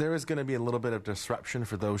 There is going to be a little bit of disruption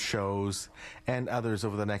for those shows and others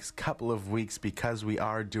over the next couple of weeks because we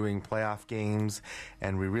are doing playoff games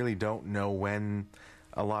and we really don't know when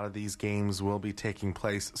a lot of these games will be taking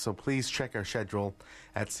place. So please check our schedule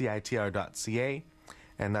at citr.ca,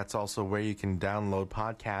 and that's also where you can download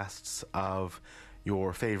podcasts of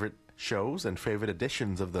your favorite shows and favorite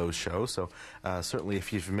editions of those shows. So certainly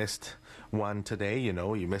if you've missed one today,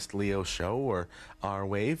 you missed Leo's show or Our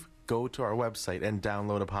Wave, go to our website and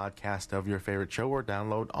download a podcast of your favorite show or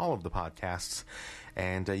download all of the podcasts,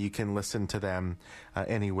 and you can listen to them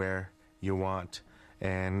anywhere you want.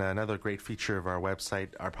 And another great feature of our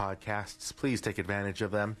website, our podcasts, please take advantage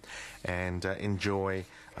of them and enjoy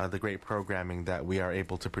the great programming that we are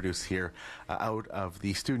able to produce here out of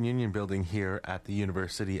the Student Union building here at the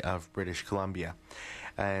University of British Columbia.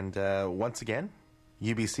 And once again,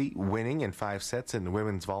 UBC winning in 5 sets in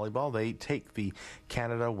women's volleyball. They take the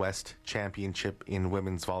Canada West Championship in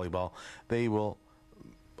women's volleyball. They will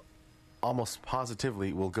almost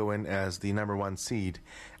positively will go in as the number 1 seed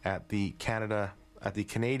at the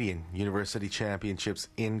Canadian University Championships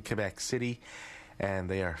in Quebec City. And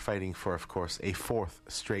they are fighting for, of course, a 4th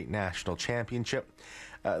straight national championship.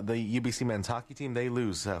 The UBC men's hockey team, they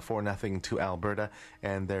lose 4-0 to Alberta,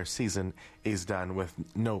 and their season is done with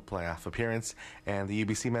no playoff appearance. And the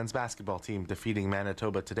UBC men's basketball team defeating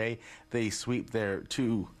Manitoba today. They sweep their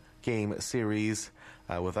 2-game series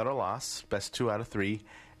without a loss, best 2 out of 3,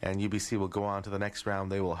 and UBC will go on to the next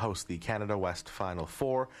round. They will host the Canada West Final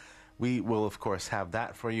Four. We will, of course, have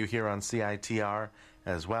that for you here on CITR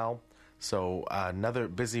as well. So another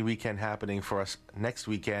busy weekend happening for us next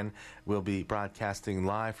weekend. We'll be broadcasting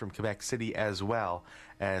live from Quebec City as well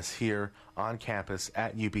as here on campus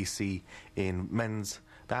at UBC in men's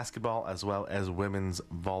basketball as well as women's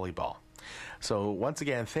volleyball. So once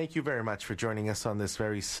again, thank you very much for joining us on this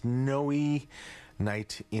very snowy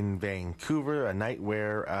night in Vancouver, a night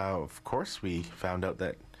where, of course, we found out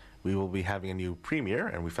that we will be having a new premier,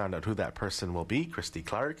 and we found out who that person will be, Christy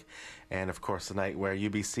Clark. And, of course, the night where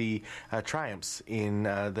UBC triumphs in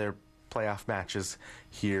their playoff matches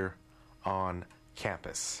here on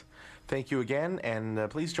campus. Thank you again, and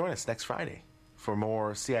please join us next Friday for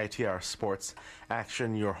more CITR Sports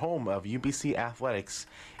action, your home of UBC Athletics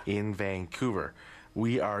in Vancouver.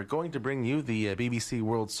 We are going to bring you the BBC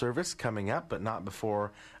World Service coming up, but not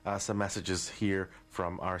before some messages here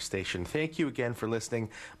from our station. Thank you again for listening.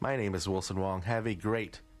 My name is Wilson Wong. Have a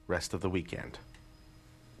great rest of the weekend.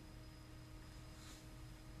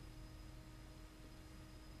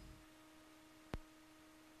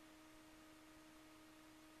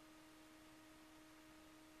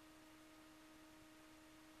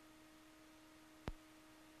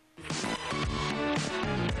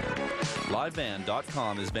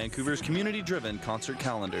 LiveBand.com is Vancouver's community-driven concert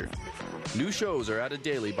calendar. New shows are added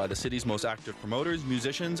daily by the city's most active promoters,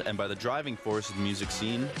 musicians, and by the driving force of the music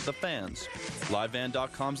scene, the fans.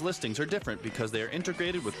 LiveVan.com's listings are different because they are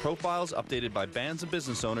integrated with profiles updated by bands and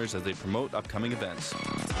business owners as they promote upcoming events.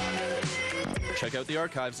 Check out the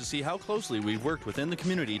archives to see how closely we've worked within the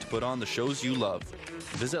community to put on the shows you love.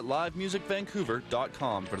 Visit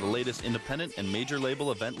livemusicvancouver.com for the latest independent and major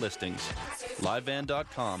label event listings.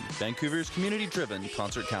 LiveVan.com, Vancouver's community-driven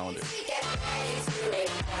concert calendar.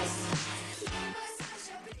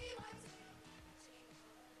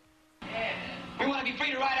 We want to be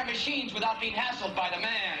free to ride our machines without being hassled by the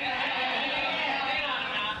man.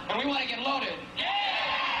 And we want to get loaded.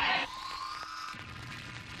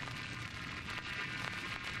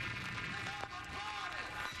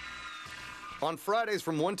 On Fridays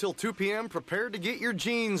from 1 till 2 p.m., prepare to get your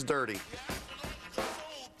jeans dirty.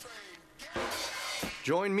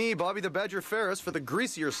 Join me, Bobby the Badger Ferris, for the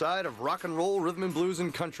greasier side of rock and roll, rhythm and blues,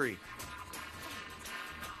 and country.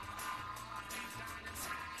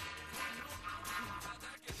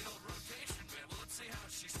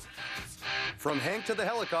 From Hank to the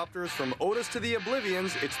Helicopters, from Otis to the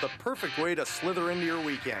Oblivions, it's the perfect way to slither into your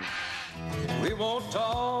weekend. We won't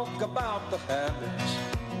talk about the habits,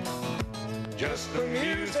 just the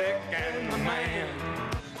music and the man.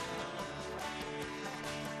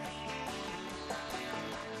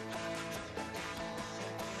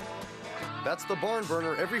 That's the Barn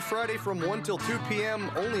Burner every Friday from 1 till 2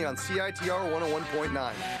 p.m. only on CITR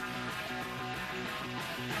 101.9.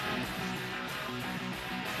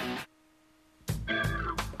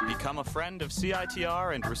 Become a friend of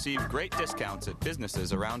CITR and receive great discounts at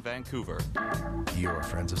businesses around Vancouver. Your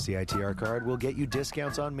Friends of CITR card will get you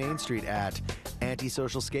discounts on Main Street at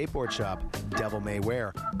Antisocial Skateboard Shop, Devil May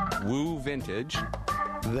Wear, Woo Vintage,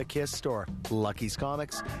 The Kiss Store, Lucky's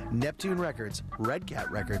Comics, Neptune Records, Red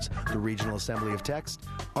Cat Records, the Regional Assembly of Text,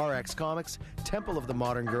 RX Comics, Temple of the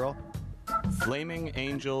Modern Girl, Flaming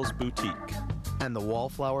Angels Boutique, and the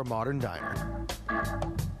Wallflower Modern Diner.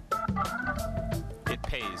 It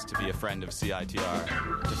pays to be a friend of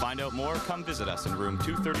CITR. To find out more, come visit us in room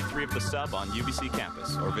 233 of the Sub on UBC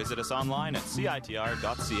campus, or visit us online at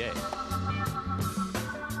citr.ca.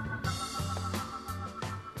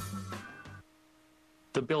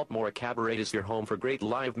 The Biltmore Cabaret is your home for great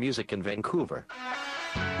live music in Vancouver.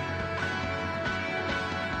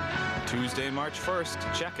 Tuesday, March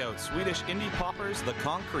 1st, check out Swedish indie poppers The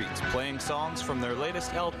Concretes playing songs from their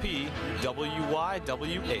latest LP,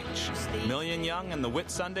 WYWH. Million Young and the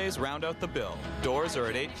Whitsundays round out the bill. Doors are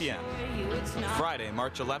at 8 p.m. Friday,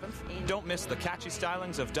 March 11th, don't miss the catchy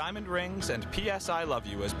stylings of Diamond Rings and P.S. I Love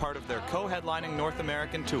You as part of their co-headlining North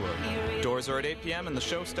American tour. Doors are at 8 p.m. and the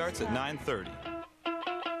show starts at 9:30.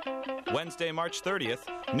 Wednesday, March 30th,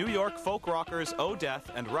 New York folk rockers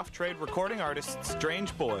O'Death and rough trade recording artists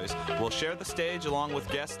Strange Boys will share the stage along with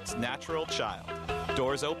guests Natural Child.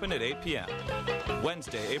 Doors open at 8 p.m.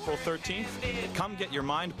 Wednesday, April 13th, come get your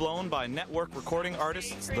mind blown by network recording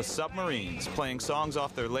artists The Submarines, playing songs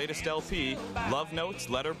off their latest LP, Love Notes,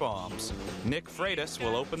 Letter Bombs. Nick Freitas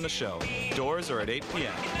will open the show. Doors are at 8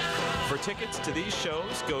 p.m. For tickets to these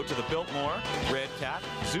shows, go to the Biltmore, Red Cat,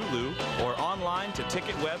 Zulu, or online to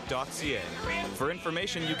ticketweb.ca. For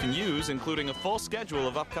information you can use, including a full schedule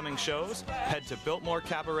of upcoming shows, head to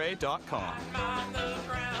biltmorecabaret.com.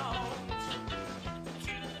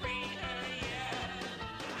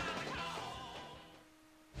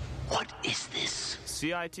 What is this?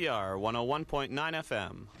 CITR 101.9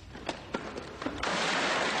 FM.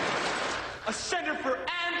 A center for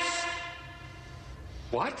ants?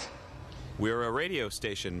 What? We're a radio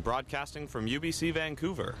station broadcasting from UBC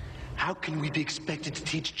Vancouver. How can we be expected to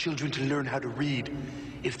teach children to learn how to read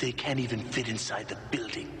if they can't even fit inside the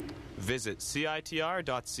building? Visit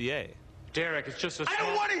CITR.ca. Derek, it's just I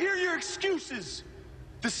don't want to hear your excuses!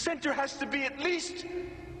 The center has to be at least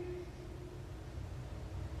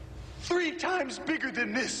 3 times bigger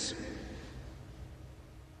than this.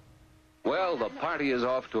 Well, the party is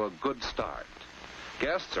off to a good start.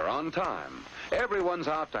 Guests are on time. Everyone's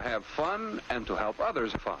out to have fun and to help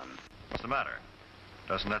others have fun. What's the matter?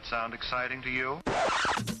 Doesn't that sound exciting to you?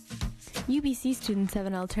 UBC students have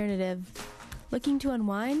an alternative. Looking to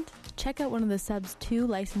unwind? Check out one of the Sub's 2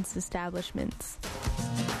 licensed establishments.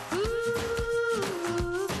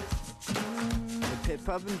 The Pit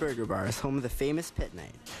Pub and Burger Bar is home of the famous Pit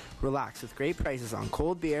Night. Relax with great prices on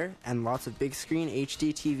cold beer and lots of big screen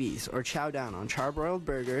HD TVs, or chow down on charbroiled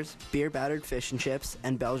burgers, beer-battered fish and chips,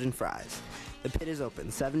 and Belgian fries. The Pit is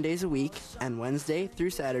open 7 days a week, and Wednesday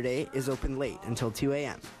through Saturday is open late until 2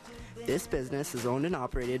 a.m. This business is owned and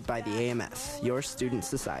operated by the AMS, your student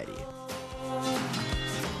society.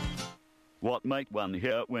 What might one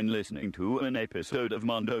hear when listening to an episode of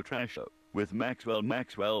Mondo Trash Show with Maxwell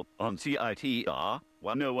on CITR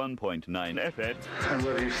 101.9 FM? I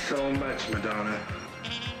love you so much, Madonna.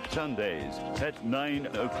 Sundays at 9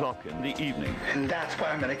 o'clock in the evening. And that's why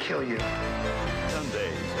I'm gonna kill you.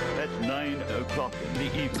 Sundays at 9 o'clock in the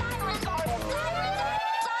evening.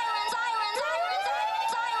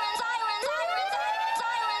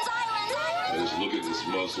 Just look at this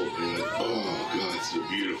muscle, man. Oh, God, it's so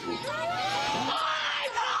beautiful.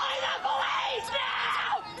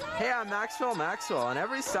 Hey, I'm Maxwell, and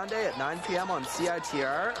every Sunday at 9 p.m. on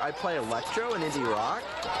CITR, I play electro and indie rock,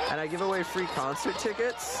 and I give away free concert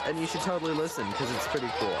tickets, and you should totally listen, because it's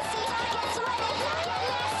pretty cool.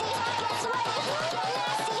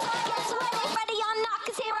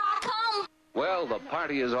 Well, the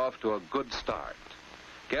party is off to a good start.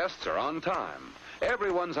 Guests are on time.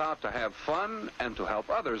 Everyone's out to have fun and to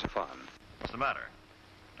help others fun. What's the matter?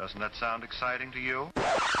 Doesn't that sound exciting to you?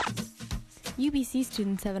 UBC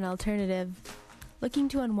students have an alternative. Looking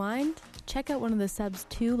to unwind? Check out one of the Sub's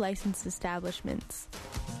 2 licensed establishments.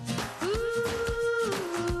 The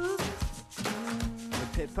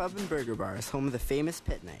Pit Pub and Burger Bar is home of the famous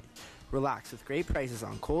Pit Night. Relax with great prices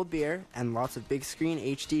on cold beer and lots of big screen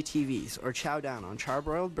HD TVs, or chow down on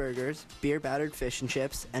charbroiled burgers, beer-battered fish and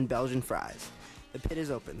chips, and Belgian fries. The Pit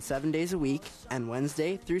is open 7 days a week, and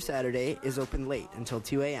Wednesday through Saturday is open late until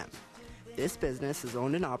 2 a.m. This business is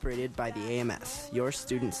owned and operated by the AMS, your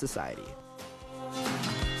student society.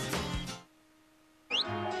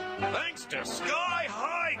 Thanks to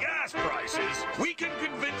sky-high gas prices, we can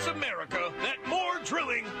convince America that more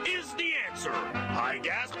drilling is the answer. High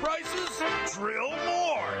gas prices? Drill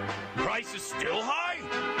more. Prices still high?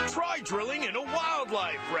 Try drilling in a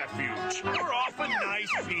wildlife refuge or off a nice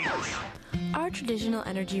beach. Our traditional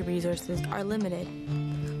energy resources are limited.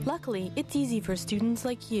 Luckily, it's easy for students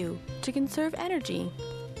like you to conserve energy.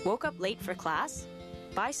 Woke up late for class?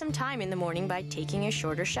 Buy some time in the morning by taking a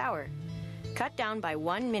shorter shower. Cut down by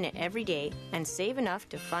 1 minute every day and save enough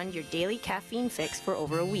to fund your daily caffeine fix for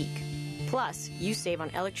over a week. Plus, you save on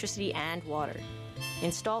electricity and water.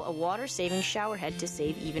 Install a water-saving shower head to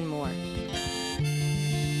save even more.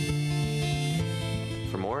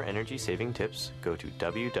 For more energy-saving tips, go to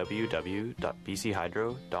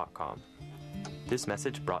www.bchydro.com. This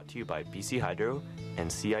message brought to you by BC Hydro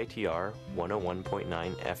and CITR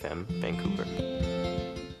 101.9 FM, Vancouver.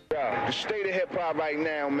 Yeah, the state of hip-hop right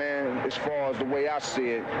now, man, as far as the way I see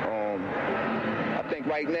it, I think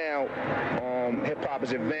right now, hip-hop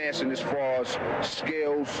is advancing as far as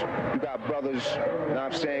skills. You got brothers, you know what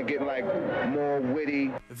I'm saying, getting like more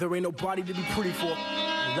witty. There ain't nobody to be pretty for.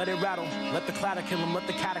 Let it rattle, let the clatter kill him, let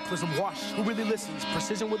the cataclysm wash. Who really listens?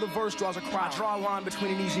 Precision with a verse draws a crowd. Draw a line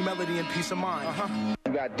between an easy melody and peace of mind.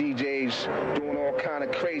 You got DJs doing all kind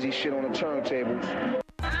of crazy shit on the turntables.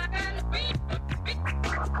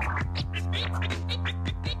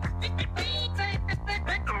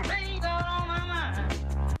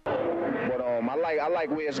 I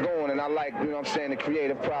like where it's going, and I like, you know what I'm saying, the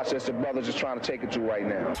creative process that brothers are trying to take it to right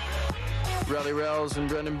now. Rally Rails and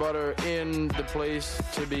Brendan Butter in the place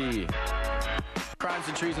to be. Crimes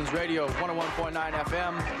and Treasons Radio, 101.9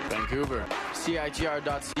 FM, Vancouver.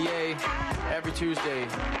 CITR.ca, every Tuesday,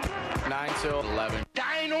 9 till 11.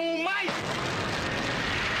 Dynamite!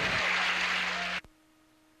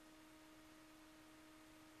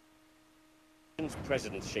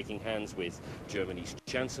 Presidents shaking hands with Germany's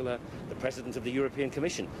Chancellor, the President of the European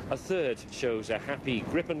Commission. A third shows a happy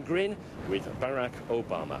grip and grin with Barack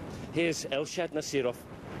Obama. Here's Elshad Nasirov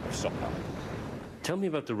of Sokha. Tell me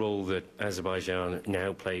about the role that Azerbaijan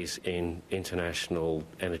now plays in international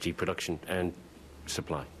energy production and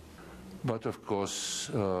supply. But of course,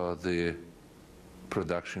 the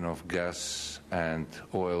production of gas and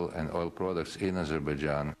oil products in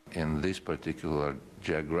Azerbaijan in this particular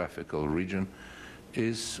geographical region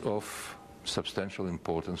is of substantial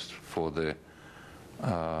importance for the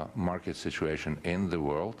market situation in the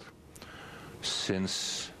world,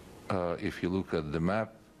 since if you look at the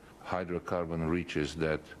map, hydrocarbon reaches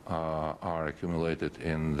that are accumulated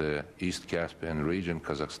in the East Caspian region,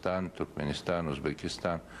 Kazakhstan, Turkmenistan,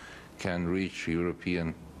 Uzbekistan, can reach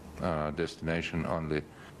European destination only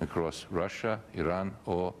across Russia, Iran,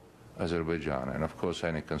 or Azerbaijan. And of course,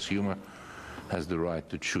 any consumer has the right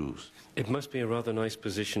to choose. It must be a rather nice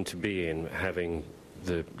position to be in, having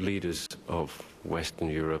the leaders of Western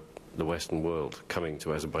Europe, the Western world, coming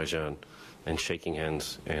to Azerbaijan and shaking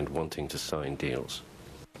hands and wanting to sign deals.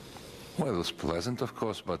 Well, it's pleasant, of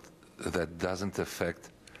course, but that doesn't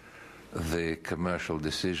affect the commercial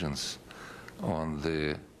decisions on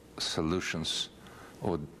the solutions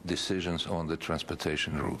or decisions on the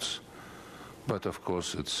transportation routes. But of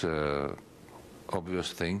course, it's an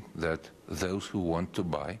obvious thing that those who want to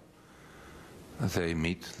buy, they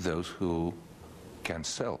meet those who can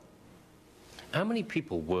sell. How many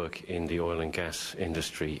people work in the oil and gas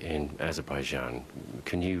industry in Azerbaijan?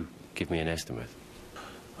 Can you give me an estimate?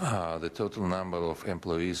 The total number of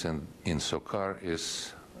employees in SOCAR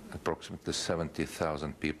is approximately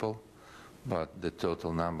 70,000 people, but the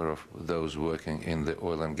total number of those working in the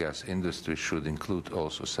oil and gas industry should include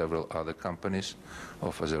also several other companies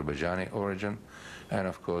of Azerbaijani origin, and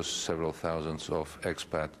of course several thousands of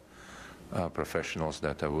expat professionals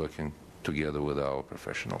that are working together with our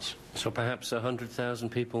professionals. So perhaps 100,000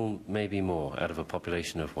 people, maybe more, out of a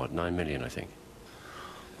population of, what, 9 million, I think?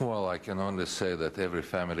 Well, I can only say that every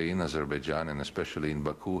family in Azerbaijan, and especially in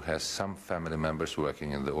Baku, has some family members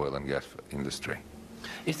working in the oil and gas industry.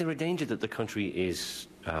 Is there a danger that the country is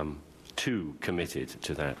too committed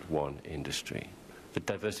to that one industry? That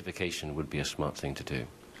diversification would be a smart thing to do?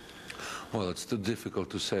 Well, it's too difficult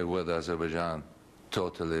to say whether Azerbaijan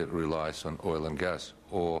totally relies on oil and gas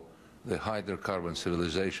or the hydrocarbon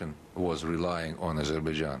civilization was relying on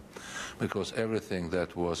Azerbaijan, because everything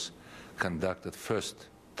that was conducted first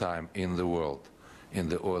time in the world in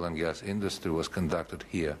the oil and gas industry was conducted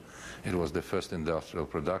here. It was the first industrial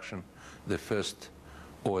production, the first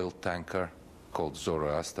oil tanker called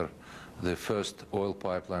Zoroaster, the first oil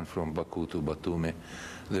pipeline from Baku to Batumi,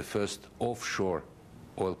 the first offshore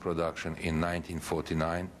oil production in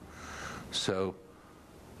 1949. So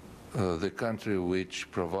the country which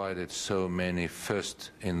provided so many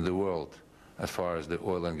first in the world as far as the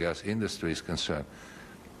oil and gas industry is concerned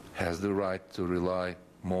has the right to rely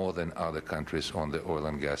more than other countries on the oil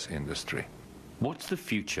and gas industry. What's the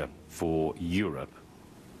future for Europe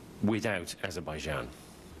without Azerbaijan?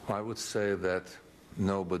 I would say that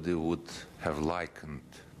nobody would have likened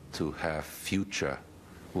to have future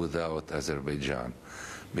without Azerbaijan.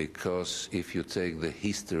 Because if you take the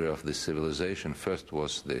history of the civilization, first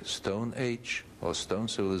was the Stone Age or Stone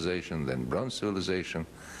Civilization, then Bronze Civilization,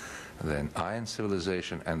 then Iron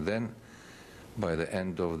Civilization, and then by the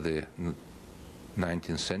end of the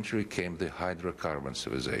 19th century came the hydrocarbon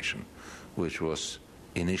civilization, which was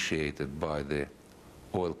initiated by the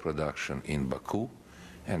oil production in Baku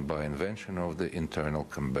and by invention of the internal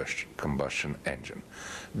combustion engine.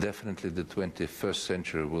 Definitely the 21st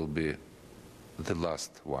century will be the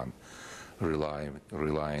last one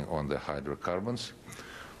relying on the hydrocarbons,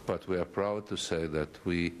 but we are proud to say that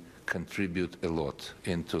we contribute a lot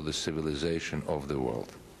into the civilization of the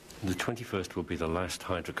world. The 21st will be the last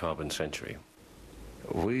hydrocarbon century.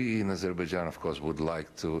 We in Azerbaijan, of course, would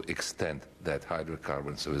like to extend that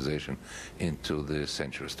hydrocarbon civilization into the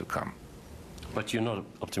centuries to come. But you're not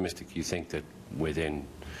optimistic. You think that within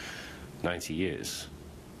 90 years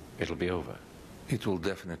it'll be over? It will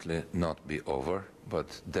definitely not be over,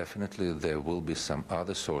 but definitely there will be some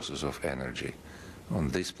other sources of energy on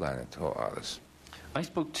this planet or others. I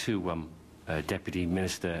spoke to a deputy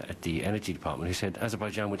minister at the Energy Department who said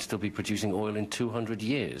Azerbaijan would still be producing oil in 200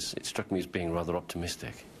 years. It struck me as being rather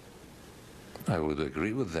optimistic. I would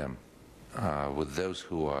agree with them, with those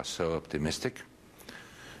who are so optimistic.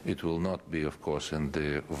 It will not be, of course, in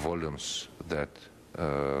the volumes that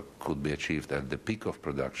could be achieved at the peak of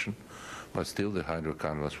production, but still the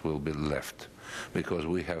hydrocarbons will be left, because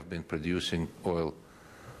we have been producing oil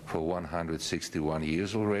for 161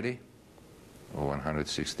 years already, or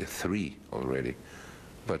 163 already,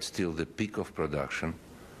 but still the peak of production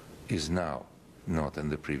is now, not in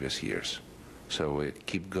the previous years. So we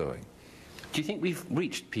keep going. Do you think we've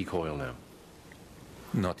reached peak oil now?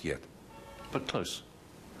 Not yet. But close.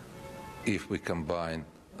 If we combine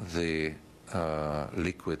the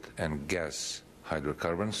liquid and gas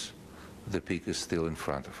hydrocarbons, the peak is still in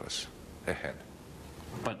front of us, ahead.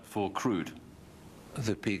 But for crude?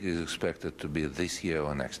 The peak is expected to be this year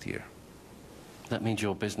or next year. That means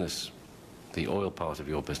your business, the oil part of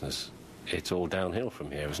your business, it's all downhill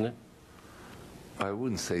from here, isn't it? I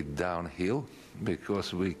wouldn't say downhill,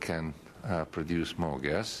 because we can produce more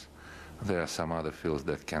gas. There are some other fields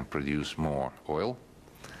that can produce more oil.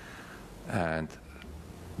 And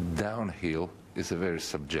downhill is a very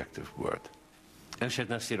subjective word. Elshad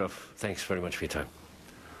Nasirov, thanks very much for your time.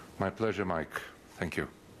 My pleasure, Mike. Thank you.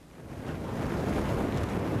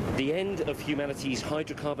 The end of humanity's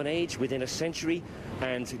hydrocarbon age within a century,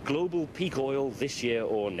 and global peak oil this year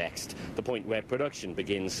or next, the point where production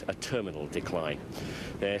begins a terminal decline.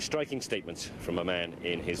 They're striking statements from a man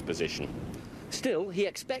in his position. Still, he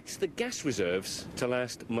expects the gas reserves to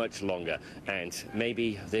last much longer, and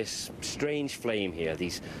maybe this strange flame here,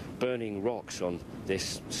 these burning rocks on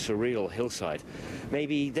this surreal hillside,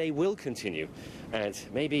 maybe they will continue, and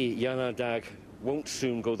maybe Yanar Dag won't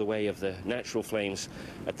soon go the way of the natural flames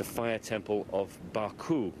at the fire temple of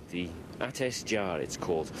Baku, the Ateş Jar it's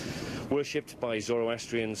called, worshipped by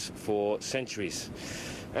Zoroastrians for centuries.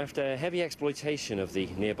 After heavy exploitation of the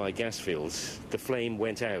nearby gas fields, the flame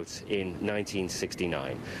went out in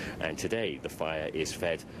 1969, and today the fire is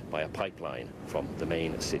fed by a pipeline from the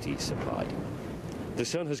main city supply. The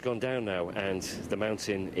sun has gone down now, and the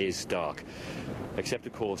mountain is dark, except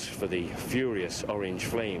of course for the furious orange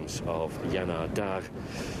flames of Yanar Dag.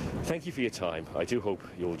 Thank you for your time. I do hope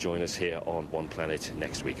you'll join us here on One Planet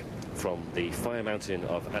next week. From the Fire Mountain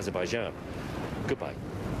of Azerbaijan, goodbye.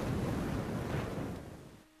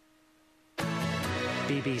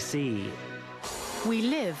 BBC. We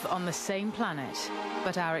live on the same planet,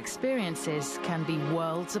 but our experiences can be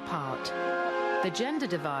worlds apart. The gender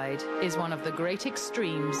divide is one of the great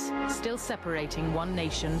extremes still separating one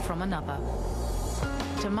nation from another.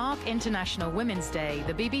 To mark International Women's Day,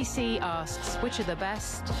 the BBC asks which are the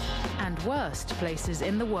best and worst places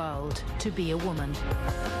in the world to be a woman.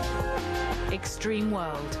 Extreme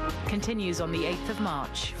World continues on the 8th of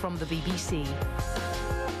March from the BBC.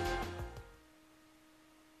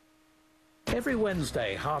 Every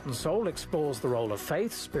Wednesday, Heart and Soul explores the role of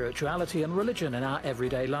faith, spirituality and religion in our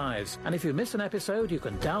everyday lives. And if you miss an episode, you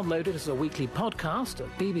can download it as a weekly podcast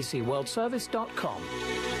at bbcworldservice.com.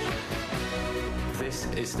 This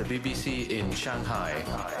is the BBC in Shanghai,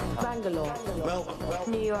 Bangalore,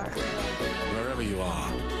 New York. Wherever you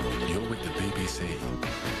are, you're with the BBC.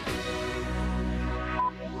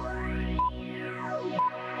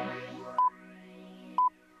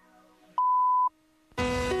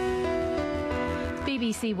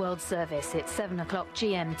 BBC World Service, it's 7 o'clock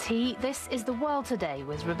GMT. This is The World Today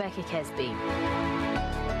with Rebecca Kesby.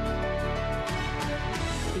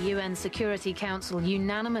 The UN Security Council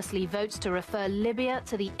unanimously votes to refer Libya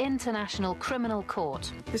to the International Criminal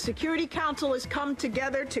Court. The Security Council has come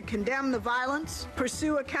together to condemn the violence,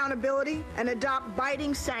 pursue accountability, and adopt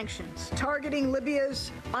biting sanctions, targeting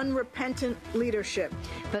Libya's unrepentant leadership.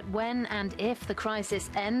 But when and if the crisis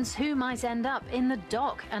ends, who might end up in the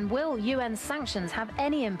dock? And will UN sanctions have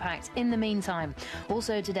any impact in the meantime?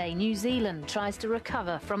 Also today, New Zealand tries to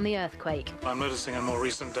recover from the earthquake. I'm noticing in more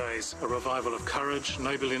recent days a revival of courage,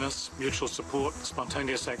 nobleness, mutual support,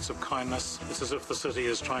 spontaneous acts of kindness. It's as if the city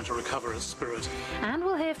is trying to recover its spirit. And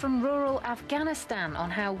we'll hear from rural Afghanistan on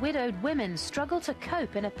how widowed women struggle to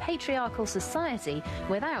cope in a patriarchal society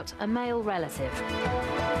without a male relative.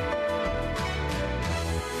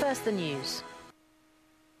 First, the news.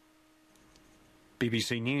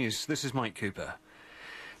 BBC News, this is Mike Cooper.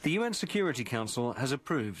 The UN Security Council has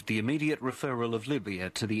approved the immediate referral of Libya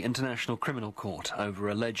to the International Criminal Court over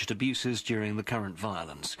alleged abuses during the current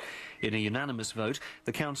violence. In a unanimous vote,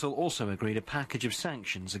 the Council also agreed a package of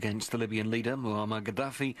sanctions against the Libyan leader Muammar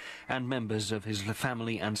Gaddafi and members of his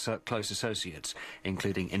family and close associates,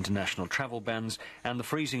 including international travel bans and the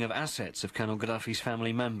freezing of assets of Colonel Gaddafi's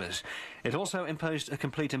family members. It also imposed a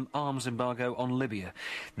complete arms embargo on Libya.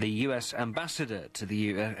 The US ambassador to the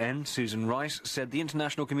UN, Susan Rice, said the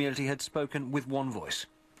international community had spoken with one voice.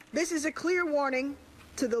 This is a clear warning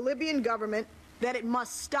to the Libyan government that it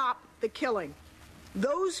must stop the killing.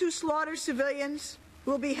 Those who slaughter civilians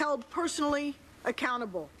will be held personally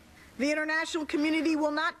accountable. The international community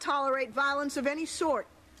will not tolerate violence of any sort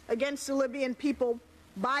against the Libyan people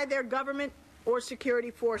by their government or security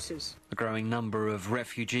forces. The growing number of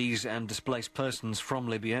refugees and displaced persons from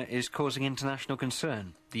Libya is causing international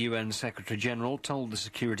concern. The UN Secretary-General told the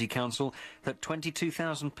Security Council that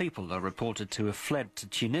 22,000 people are reported to have fled to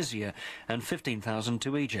Tunisia and 15,000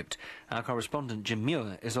 to Egypt. Our correspondent Jim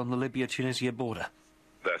Muir is on the Libya-Tunisia border.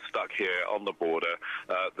 They're stuck here on the border.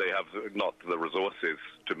 They have not the resources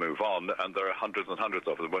to move on, and there are hundreds and hundreds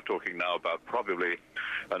of them. We're talking now about probably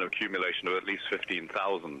an accumulation of at least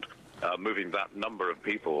 15,000. Moving that number of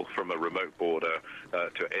people from a remote border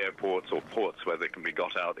to airports or ports where they can be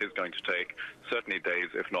got out is going to take certainly days,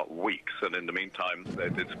 if not weeks. And in the meantime,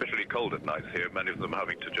 it's bitterly cold at nights here, many of them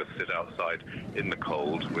having to just sit outside in the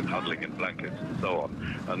cold with huddling in blankets and so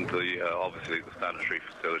on. And obviously the sanitary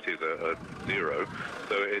facilities are zero,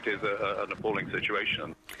 so it is an appalling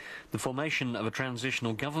situation. The formation of a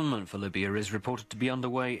transitional government for Libya is reported to be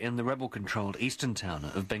underway in the rebel-controlled eastern town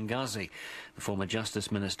of Benghazi. The former Justice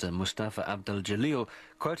Minister Mustafa Abdel Jalil,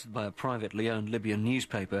 quoted by a privately owned Libyan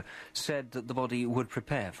newspaper, said that the body would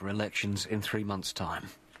prepare for elections in 3 months' time.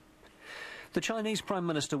 The Chinese Prime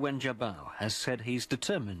Minister Wen Jiabao has said he's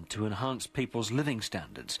determined to enhance people's living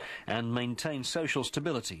standards and maintain social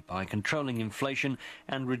stability by controlling inflation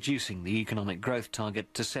and reducing the economic growth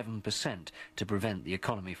target to 7% to prevent the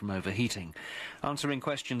economy from overheating. Answering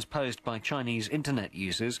questions posed by Chinese internet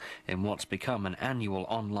users in what's become an annual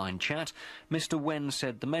online chat, Mr Wen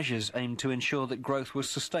said the measures aimed to ensure that growth was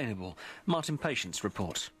sustainable. Martin Patience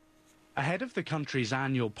reports. Ahead of the country's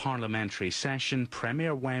annual parliamentary session,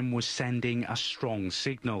 Premier Wen was sending a strong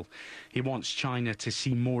signal. He wants China to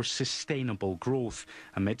see more sustainable growth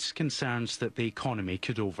amidst concerns that the economy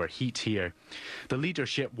could overheat here. The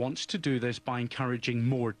leadership wants to do this by encouraging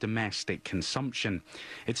more domestic consumption.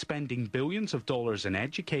 It's spending billions of dollars in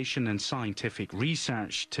education and scientific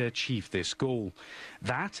research to achieve this goal.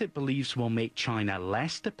 That, it believes, will make China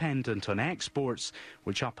less dependent on exports,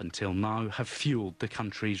 which up until now have fueled the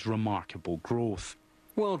country's remarkable growth.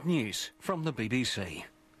 World News from the BBC.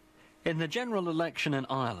 In the general election in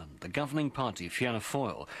Ireland, the governing party, Fianna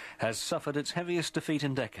Fáil, has suffered its heaviest defeat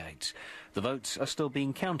in decades. The votes are still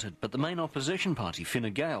being counted, but the main opposition party,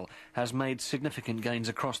 Fine Gael, has made significant gains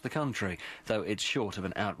across the country, though it's short of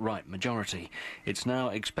an outright majority. It's now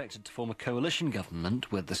expected to form a coalition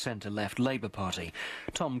government with the centre-left Labour Party.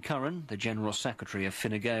 Tom Curran, the General Secretary of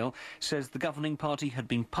Fine Gael, says the governing party had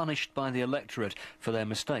been punished by the electorate for their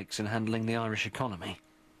mistakes in handling the Irish economy.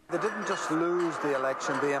 They didn't just lose the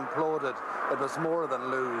election, they imploded. It was more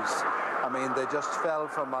than lose. I mean, they just fell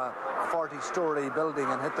from a 40-storey building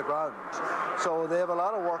and hit the ground. So they have a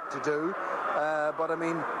lot of work to do. But I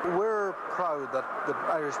mean, we're proud that the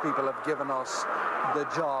Irish people have given us the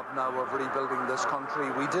job now of rebuilding this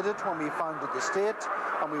country. We did it when we founded the state,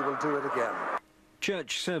 and we will do it again.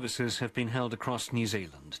 Church services have been held across New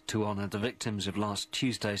Zealand to honour the victims of last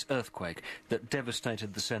Tuesday's earthquake that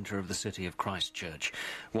devastated the centre of the city of Christchurch.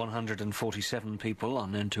 147 people are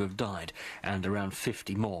known to have died, and around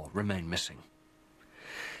 50 more remain missing.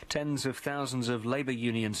 Tens of thousands of Labour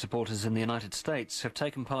Union supporters in the United States have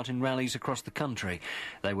taken part in rallies across the country.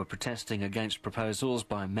 They were protesting against proposals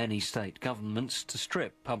by many state governments to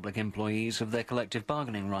strip public employees of their collective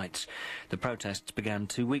bargaining rights. The protests began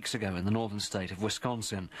 2 weeks ago in the northern state of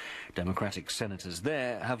Wisconsin. Democratic senators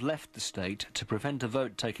there have left the state to prevent a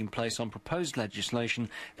vote taking place on proposed legislation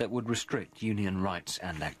that would restrict union rights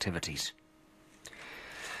and activities.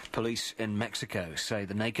 Police in Mexico say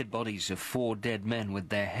the naked bodies of 4 dead men with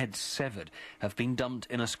their heads severed have been dumped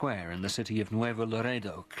in a square in the city of Nuevo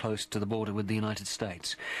Laredo, close to the border with the United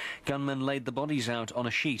States. Gunmen laid the bodies out on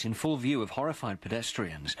a sheet in full view of horrified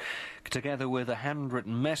pedestrians, together with a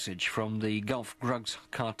handwritten message from the Gulf Drugs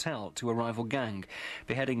cartel to a rival gang.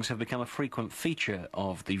 Beheadings have become a frequent feature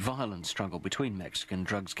of the violent struggle between Mexican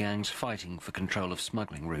drugs gangs fighting for control of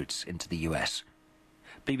smuggling routes into the US.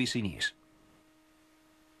 BBC News.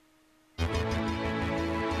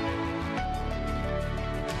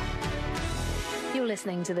 You're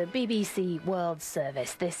listening to the BBC World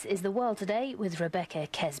Service. This is The World Today with Rebecca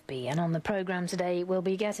Kesby. And on the programme today, we'll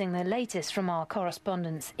be getting the latest from our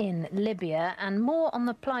correspondents in Libya and more on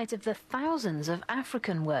the plight of the thousands of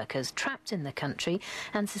African workers trapped in the country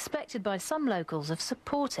and suspected by some locals of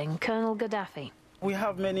supporting Colonel Gaddafi. We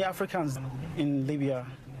have many Africans in Libya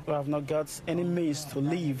who have not got any means to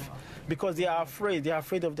leave because they are afraid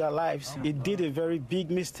of their lives. It did a very big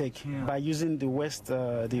mistake by using the West,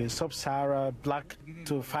 the Sub-Sahara black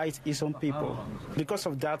to fight its own people. Because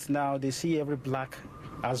of that, now they see every black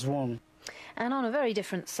as one. And on a very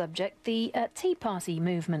different subject, the Tea Party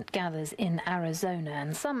movement gathers in Arizona,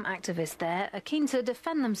 and some activists there are keen to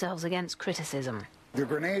defend themselves against criticism. The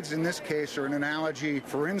grenades in this case are an analogy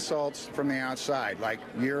for insults from the outside, like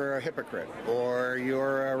you're a hypocrite or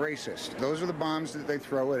you're a racist. Those are the bombs that they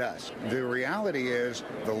throw at us. The reality is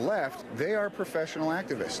the left, they are professional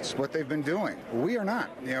activists, what they've been doing. We are not.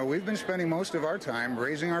 You know, we've been spending most of our time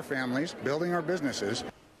raising our families, building our businesses.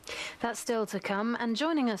 That's still to come, and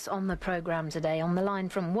joining us on the programme today on the line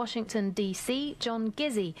from Washington, D.C., John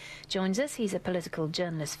Gizzi joins us. He's a political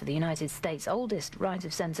journalist for the United States' oldest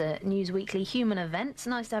right-of-centre news weekly, Human Events.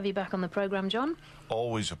 Nice to have you back on the programme, John.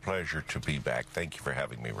 Always a pleasure to be back. Thank you for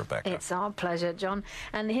having me, Rebecca. It's our pleasure, John.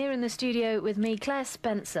 And here in the studio with me, Claire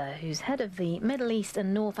Spencer, who's head of the Middle East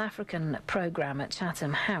and North African programme at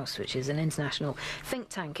Chatham House, which is an international think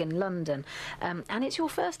tank in London. And it's your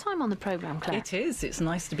first time on the programme, Claire. It is. It's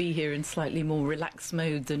nice to be here in slightly more relaxed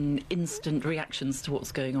mode than instant reactions to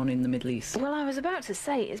what's going on in the Middle East. Well, I was about to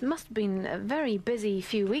say, it must have been a very busy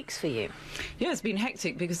few weeks for you. Yeah, it's been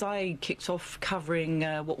hectic because I kicked off covering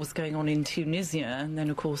what was going on in Tunisia and then,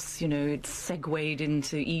 of course, it's segued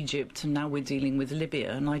into Egypt, and now we're dealing with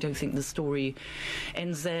Libya, and I don't think the story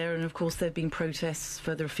ends there. And, of course, there have been protests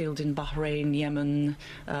further afield in Bahrain, Yemen,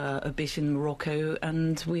 a bit in Morocco,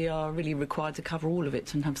 and we are really required to cover all of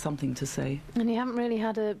it and have something to say. And you haven't really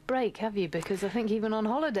had a break, have you? Because I think even on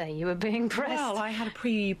holiday you were being pressed. Well, I had a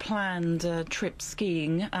pre-planned trip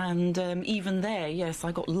skiing, and even there, yes,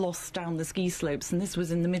 I got lost down the ski slopes, and this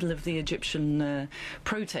was in the middle of the Egyptian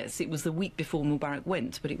protests. It was the week before Mubarak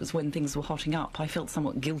went, but it was when things were hotting up. I felt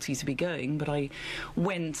somewhat guilty to be going, but I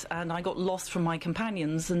went, and I got lost from my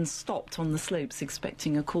companions and stopped on the slopes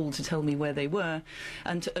expecting a call to tell me where they were,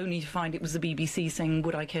 and to only find it was the BBC saying,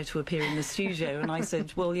 would I care to appear in the studio? And I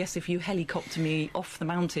said, well, yes, if you helicopter me off the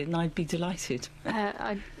mountain, I'd be delighted.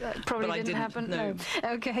 I probably didn't happen. No.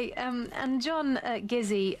 Okay, and John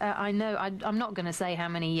Gizzi, I know I'm not going to say how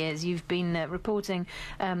many years you've been reporting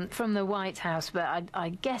from the White House, but I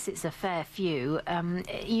guess it's a fair few.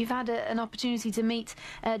 You've had an opportunity to meet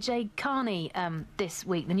Jay Carney this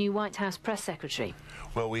week, the new White House press secretary.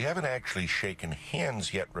 Well, we haven't actually shaken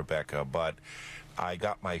hands yet, Rebecca, but I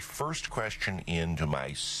got my first question into my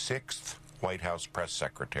 6th White House press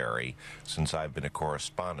secretary since I've been a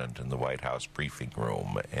correspondent in the White House briefing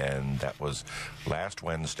room, and that was last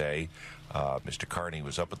Wednesday. Mr. Carney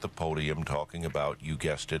was up at the podium talking about, you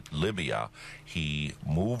guessed it, Libya. He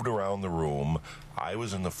moved around the room. I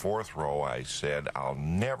was in the 4th row. I said, I'll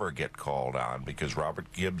never get called on because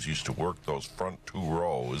Robert Gibbs used to work those front 2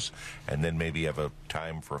 rows and then maybe have a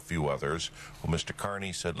time for a few others. Well, Mr.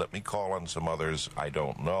 Carney said, let me call on some others I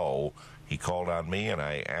don't know. He called on me, and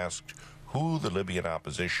I asked who the Libyan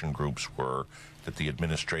opposition groups were that the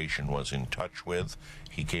administration was in touch with.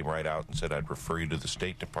 He came right out and said, I'd refer you to the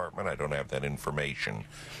State Department. I don't have that information.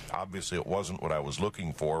 Obviously, it wasn't what I was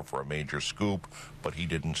looking for a major scoop, but he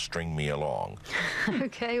didn't string me along.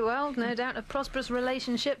 Okay, well, no doubt a prosperous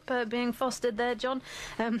relationship being fostered there, John,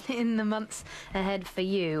 in the months ahead for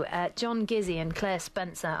you. John Gizzi and Claire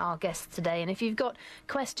Spencer, our guests today, and if you've got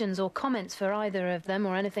questions or comments for either of them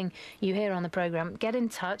or anything you hear on the programme, get in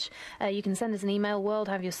touch. You can send us an email,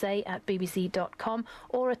 worldhaveyoursay@bbc.com,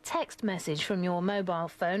 or a text message from your mobile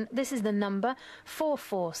phone. This is the number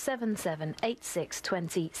 4477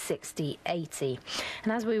 8620 60 80.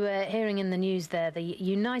 And as we were hearing in the news there, the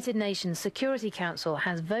United Nations Security Council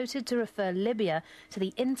has voted to refer Libya to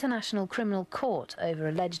the International Criminal Court over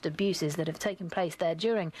alleged abuses that have taken place there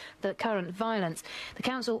during the current violence. The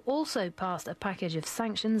Council also passed a package of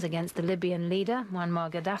sanctions against the Libyan leader, Muammar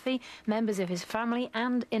Gaddafi, members of his family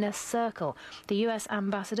and Inner Circle. The US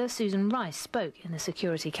Ambassador Susan Rice spoke in the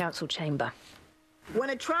Security Council chamber.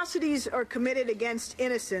 When atrocities are committed against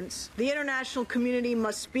innocents, the international community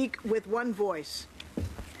must speak with one voice.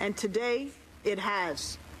 And today, it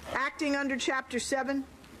has. Acting under Chapter 7,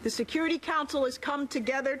 the Security Council has come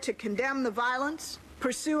together to condemn the violence,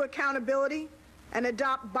 pursue accountability, and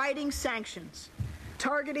adopt biting sanctions,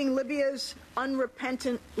 targeting Libya's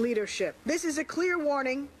unrepentant leadership. This is a clear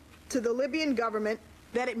warning to the Libyan government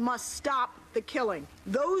that it must stop the killing.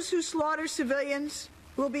 Those who slaughter civilians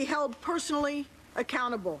will be held personally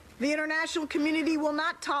accountable. The international community will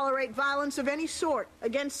not tolerate violence of any sort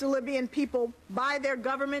against the Libyan people by their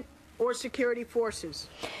government or security forces.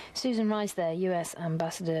 Susan Rice there, US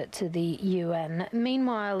Ambassador to the UN.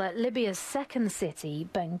 Meanwhile, Libya's second city,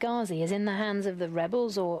 Benghazi, is in the hands of the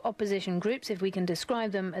rebels or opposition groups, if we can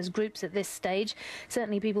describe them as groups at this stage.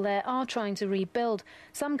 Certainly people there are trying to rebuild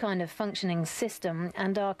some kind of functioning system,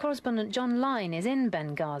 and our correspondent John Line is in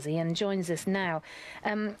Benghazi and joins us now.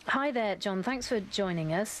 Hi there, John. Thanks for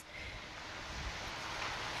joining us.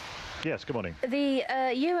 Yes, good morning. The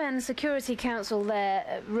UN Security Council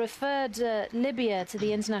there referred Libya to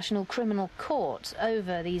the International Criminal Court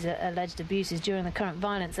over these alleged abuses during the current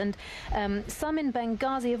violence, and some in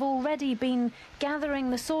Benghazi have already been gathering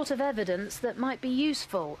the sort of evidence that might be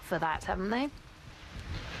useful for that, haven't they?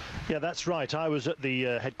 Yeah, that's right. I was at the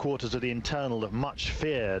headquarters of the much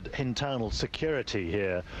feared internal security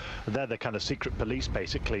here. They're the kind of secret police,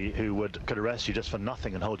 basically, who could arrest you just for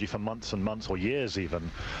nothing and hold you for months and months or years even.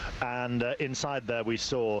 And inside there we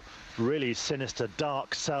saw really sinister,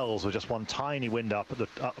 dark cells with just one tiny window up at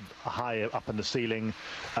high up in the ceiling.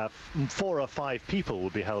 4 or 5 people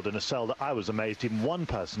would be held in a cell that I was amazed even one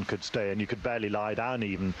person could stay in. You could barely lie down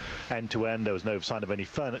even end to end. There was no sign of any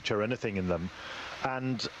furniture or anything in them.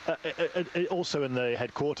 And also in the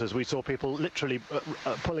headquarters, we saw people literally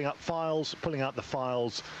pulling out the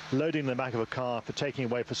files, loading them in the back of a car for taking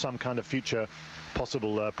away for some kind of future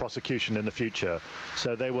possible prosecution in the future.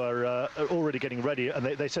 So they were already getting ready, and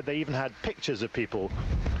they said they even had pictures of people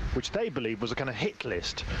which they believe was a kind of hit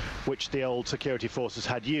list, which the old security forces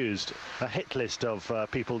had used, a hit list of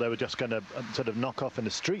people they were just going to sort of knock off in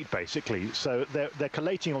the street, basically. So they're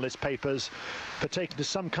collating all these papers for taking to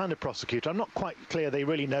some kind of prosecutor. I'm not quite clear they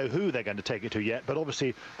really know who they're going to take it to yet, but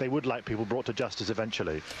obviously they would like people brought to justice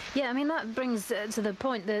eventually. Yeah, I mean, that brings to the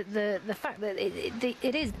point that the fact that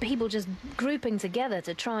it is people just grouping together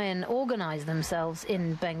to try and organise themselves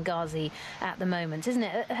in Benghazi at the moment, isn't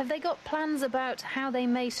it? Have they got plans about how they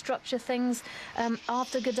may structure things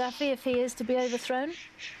after Gaddafi if he is to be overthrown?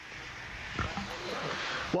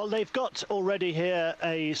 Well, they've got already here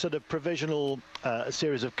a sort of provisional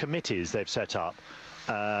series of committees they've set up,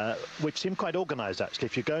 which seem quite organised, actually.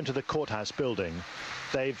 If you go into the courthouse building,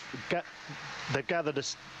 they've gathered a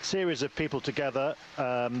series of people together.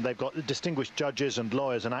 They've got distinguished judges and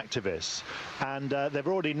lawyers and activists, and they've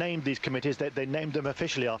already named these committees. They named them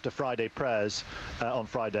officially after Friday prayers on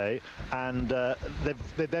Friday, and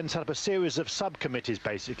they've then set up a series of subcommittees,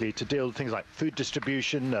 basically, to deal with things like food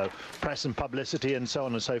distribution, press and publicity, and so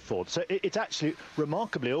on and so forth. So it's actually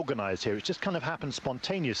remarkably organised here. It's just kind of happened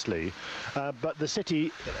spontaneously. But the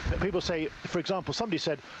city, people say, for example, somebody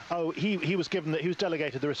said, oh, he was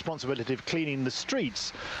delegated the responsibility of cleaning the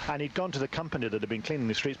streets, and he'd gone to the company that had been cleaning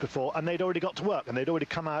the streets before, and they'd already got to work, and they'd already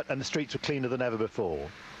come out, and the streets were cleaner than ever before.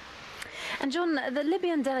 And John, the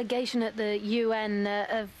Libyan delegation at the UN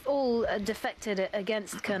have all defected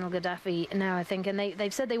against Colonel Gaddafi now, I think, and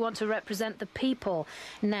they've said they want to represent the people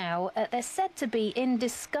now. They're said to be in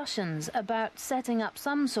discussions about setting up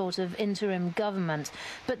some sort of interim government.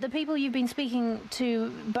 But the people you've been speaking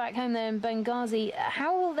to back home there in Benghazi,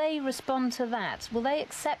 how will they respond to that? Will they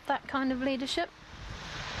accept that kind of leadership?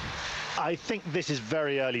 I think this is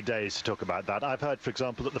very early days to talk about that. I've heard, for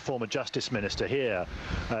example, that the former Justice Minister here,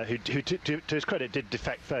 who to his credit did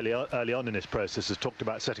defect fairly early on in this process, has talked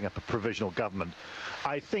about setting up a provisional government.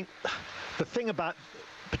 I think the thing about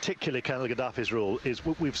particularly Colonel Gaddafi's rule is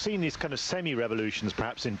we've seen these kind of semi-revolutions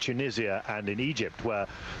perhaps in Tunisia and in Egypt, where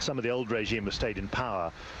some of the old regime has stayed in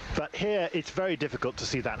power. But here it's very difficult to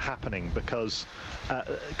see that happening, because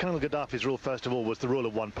Colonel Gaddafi's rule, first of all, was the rule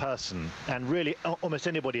of one person, and really almost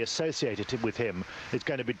anybody associated with him is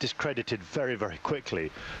going to be discredited very, very quickly.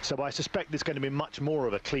 So I suspect there's going to be much more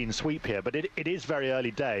of a clean sweep here, but it is very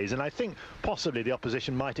early days, and I think possibly the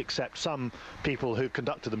opposition might accept some people who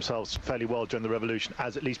conducted themselves fairly well during the revolution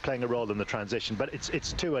as at least playing a role in the transition, but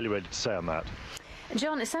it's too early really to say on that.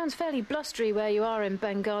 John, it sounds fairly blustery where you are in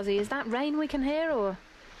Benghazi. Is that rain we can hear, or...?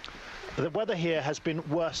 The weather here has been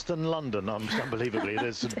worse than London, unbelievably.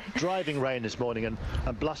 There's driving rain this morning and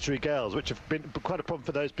blustery gales, which have been quite a problem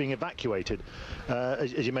for those being evacuated.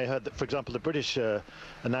 As you may have heard, that, for example, the British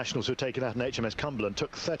nationals who were taken out in HMS Cumberland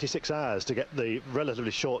took 36 hours to get the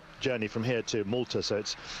relatively short journey from here to Malta. So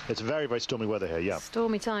it's very, very stormy weather here, yeah.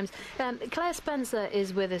 Stormy times. Claire Spencer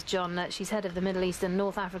is with us, John. She's head of the Middle East and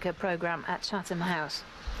North Africa programme at Chatham House.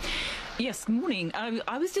 Yes, good morning.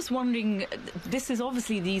 I was just wondering, this is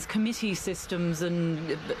obviously these committee systems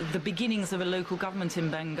and the beginnings of a local government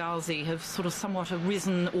in Benghazi have sort of somewhat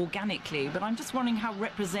arisen organically, but I'm just wondering how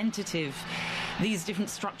representative these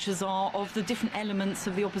different structures are of the different elements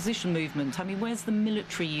of the opposition movement. I mean, where's the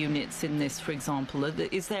military units in this, for example?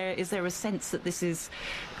 Is there a sense that this is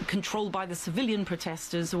controlled by the civilian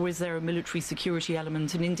protesters, or is there a military security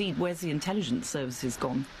element? And indeed, where's the intelligence services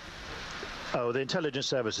gone? Oh, the intelligence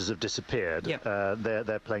services have disappeared. Yep.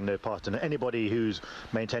 They're playing no part in it. Anybody who's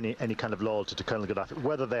maintaining any kind of loyalty to Colonel Gaddafi,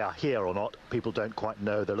 whether they are here or not, people don't quite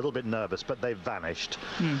know. They're a little bit nervous, but they've vanished.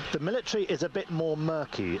 The military is a bit more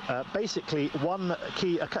murky. Basically,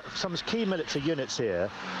 some key military units here,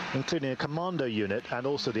 including a commando unit and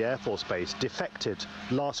also the Air Force Base, defected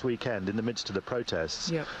last weekend in the midst of the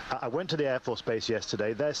protests. Yep. I went to the Air Force Base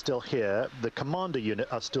yesterday. They're still here. The commando unit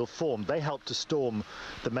are still formed. They helped to storm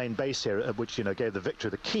the main base here, which, gave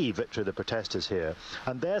the key victory to the protesters here.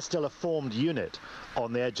 And they're still a formed unit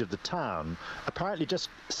on the edge of the town, apparently just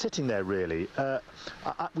sitting there, really.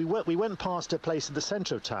 We went past a place in the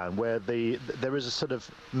centre of town where there is a sort of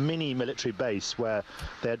mini military base where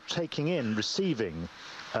they're receiving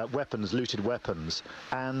weapons, looted weapons,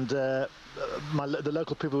 and the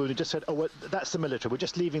local people just said, "Oh, well, that's the military. We're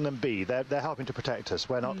just leaving them be. They're helping to protect us.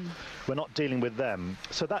 We're not dealing with them."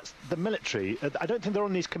 So that's the military. I don't think they're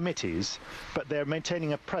on these committees, but they're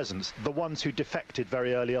maintaining a presence. The ones who defected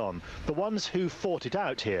very early on, the ones who fought it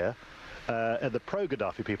out here. The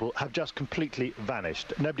pro-Gaddafi people have just completely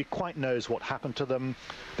vanished. Nobody quite knows what happened to them.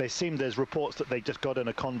 There's reports that they just got in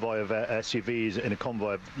a convoy of SUVs, in a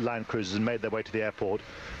convoy of Land Cruisers, and made their way to the airport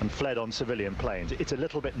and fled on civilian planes. It's a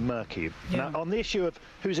little bit murky. Yeah. Now, on the issue of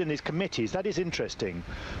who's in these committees, that is interesting,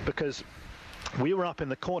 because we were up in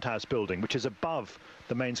the courthouse building, which is above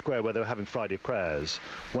the main square where they were having Friday prayers,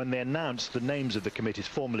 when they announced the names of the committees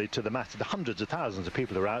formally to the hundreds of thousands of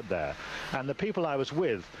people who are out there. And the people I was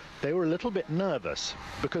with, they were a little bit nervous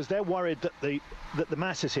because they're worried that the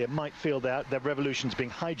masses here might feel that their revolution's being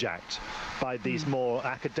hijacked by these more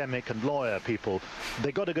academic and lawyer people.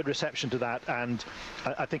 They got a good reception to that, and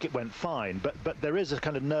I think it went fine. But there is a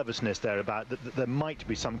kind of nervousness there about that there might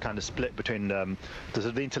be some kind of split between the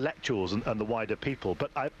intellectuals and the wider people.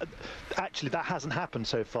 But actually, that hasn't happened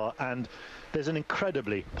so far, and there's an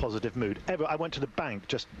incredibly positive mood. I went to the bank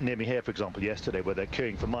just near me here, for example, yesterday, where they're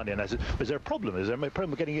queuing for money, and I said, is there a problem? Is there a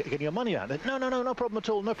problem getting your money out? And no problem at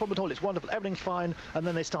all, no problem at all, it's wonderful, everything's fine. And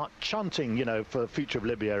then they start chanting, for the future of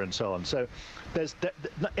Libya and so on. So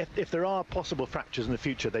if there are possible fractures in the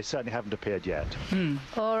future, they certainly haven't appeared yet.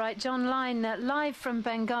 All right, John Line, live from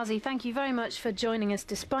Benghazi, thank you very much for joining us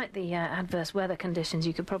despite the adverse weather conditions.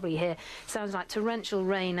 You could probably hear, sounds like torrential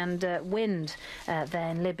rain and wind there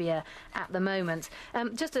in Libya at the moment.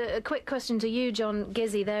 Just a quick question to you, John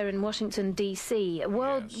Gizzi, there in Washington, D.C.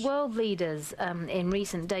 World leaders in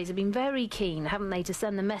recent days have been very keen, haven't they, to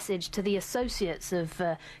send the message to the associates of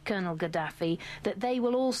Colonel Gaddafi that they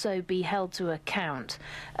will also be held to account.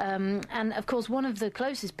 And, of course, one of the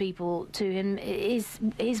closest people to him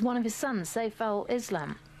is one of his sons, Saif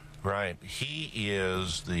al-Islam. Right. He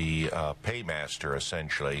is the paymaster,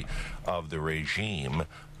 essentially, of the regime,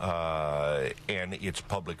 and its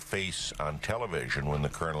public face on television when the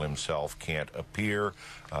colonel himself can't appear.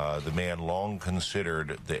 The man long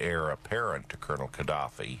considered the heir apparent to Colonel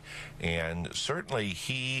Gaddafi, and certainly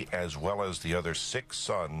he, as well as the other 6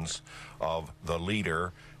 sons of the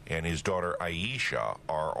leader and his daughter Aisha,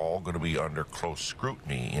 are all going to be under close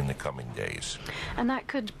scrutiny in the coming days. And that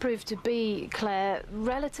could prove to be, Claire,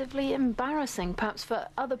 relatively embarrassing, perhaps for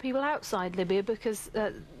other people outside Libya, because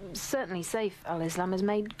certainly Saif al-Islam has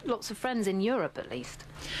made lots of friends in Europe, at least.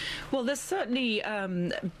 Well, there's certainly a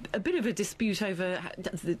bit of a dispute over...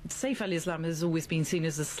 Saif al-Islam has always been seen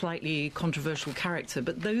as a slightly controversial character,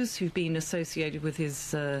 but those who've been associated with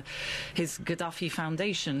his Gaddafi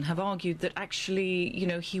Foundation have argued that actually,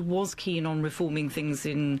 he was keen on reforming things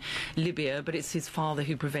in Libya, but it's his father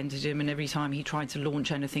who prevented him, and every time he tried to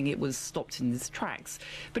launch anything, it was stopped in its tracks.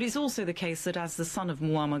 But it's also the case that as the son of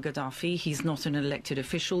Muammar Gaddafi, he's not an elected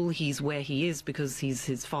official. He's where he is because he's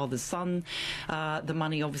his father's son. The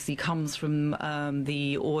money obviously comes from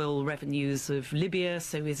the oil revenues of Libya,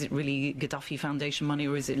 so is it really Gaddafi Foundation money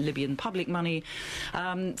or is it Libyan public money?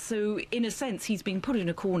 So in a sense, he's been put in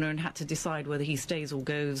a corner and had to decide whether he stays or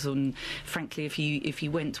goes, and frankly, if he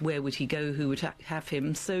went, where would he go, who would have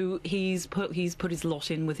him? So he's put his lot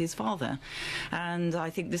in with his father, and I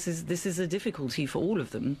think this is a difficulty for all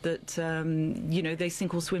of them, that they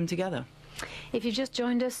sink or swim together. If you've just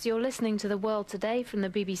joined us, you're listening to The World Today from the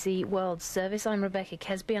BBC World Service. I'm Rebecca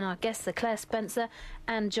Kesby, and our guests are Claire Spencer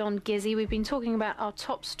and John Gizzi. We've been talking about our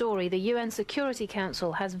top story. The UN Security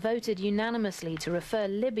Council has voted unanimously to refer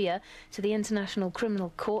Libya to the International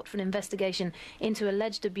Criminal Court for an investigation into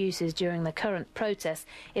alleged abuses during the current protests.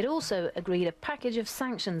 It also agreed a package of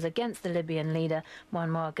sanctions against the Libyan leader,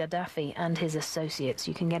 Muammar Gaddafi, and his associates.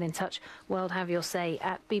 You can get in touch, World Have Your Say,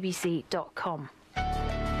 at bbc.com.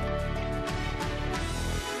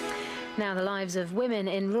 Now, the lives of women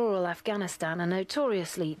in rural Afghanistan are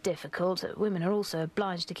notoriously difficult. Women are also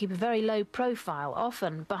obliged to keep a very low profile,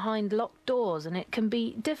 often behind locked doors, and it can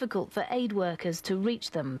be difficult for aid workers to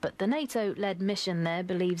reach them. But the NATO-led mission there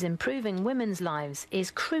believes improving women's lives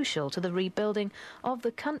is crucial to the rebuilding of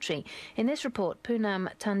the country. In this report, Poonam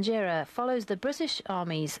Tanjera follows the British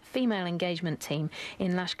Army's female engagement team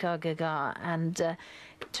in Lashkar-Gah and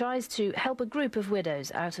tries to help a group of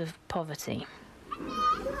widows out of poverty.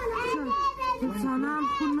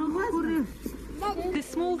 This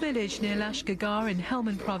small village near Lashkar-Gah in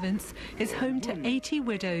Helmand province is home to 80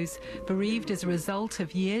 widows, bereaved as a result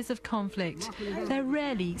of years of conflict. They're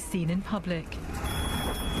rarely seen in public.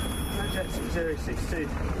 Project 062,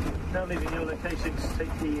 now leaving your location to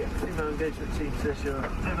take the female engagement team to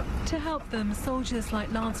Shura. To help them, soldiers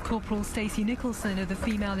like Lance Corporal Stacey Nicholson of the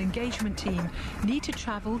female engagement team need to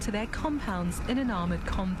travel to their compounds in an armoured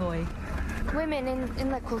convoy. Women in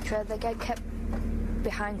their culture, they get kept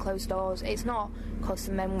behind closed doors. It's not because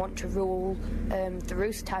the men want to rule the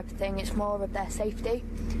roost type of thing, it's more of their safety.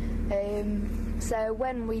 So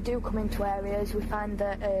when we do come into areas, we find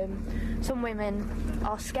that some women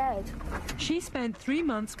are scared. She spent 3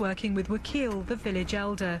 months working with Wakil, the village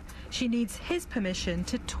elder. She needs his permission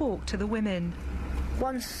to talk to the women.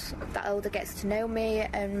 Once that elder gets to know me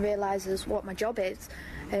and realises what my job is,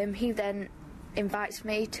 he then invites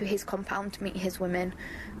me to his compound to meet his women.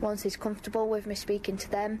 Once he's comfortable with me speaking to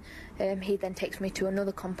them, he then takes me to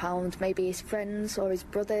another compound, maybe his friends or his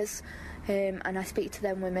brothers, and I speak to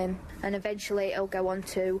them women. And eventually it'll go on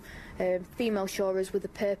to female shorers with a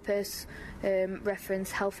purpose,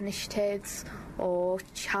 reference health initiatives or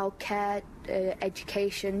childcare,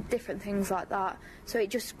 education, different things like that. So it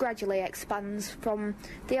just gradually expands from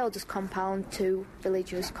the elders compound to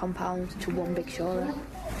villagers compound to one big shorer.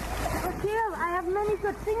 Akil, I have many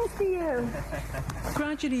good things for you.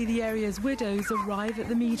 Gradually, the area's widows arrive at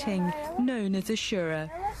the meeting, known as a shura.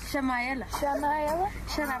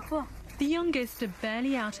 The youngest are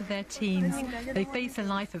barely out of their teens. They face a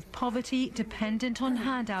life of poverty, dependent on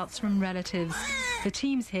handouts from relatives. The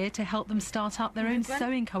team's here to help them start up their own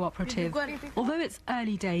sewing cooperative. Although it's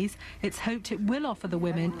early days, it's hoped it will offer the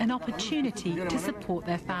women an opportunity to support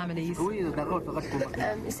their families.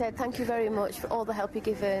 So thank you very much for all the help you've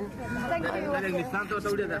given. Thank you.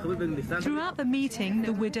 Throughout the meeting,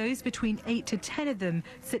 the widows, between 8 to 10 of them,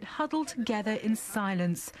 sit huddled together in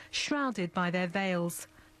silence, shrouded by their veils.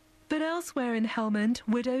 But elsewhere in Helmand,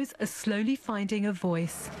 widows are slowly finding a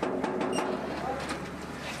voice.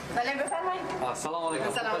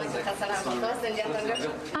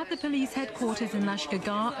 At the police headquarters in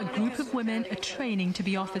Lashkargah, a group of women are training to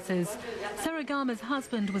be officers. Saragama's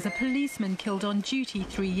husband was a policeman killed on duty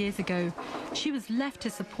 3 years ago. She was left to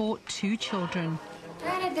support 2 children.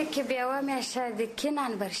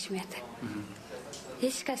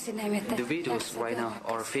 The widows right now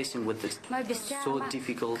are facing with this so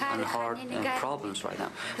difficult and hard problems right now.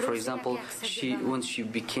 For example, when she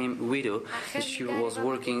became widow, she was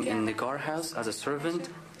working in the guardhouse as a servant,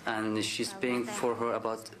 and she's paying for her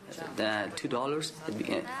about $2.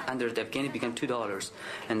 Under the Afghani became $2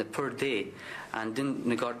 and per day. And then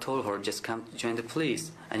the guard told her, just come join the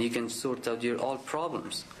police and you can sort out your all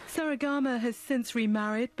problems. Saragama has since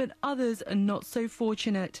remarried, but others are not so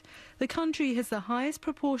fortunate. The country has the highest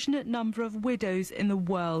proportionate number of widows in the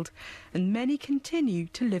world, and many continue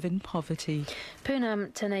to live in poverty.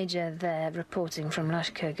 Poonam Taneja there, reporting from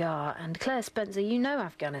Lashkargah. And Claire Spencer, you know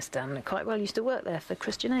Afghanistan quite well, used to work there for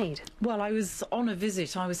Christian Aid. Well, I was on a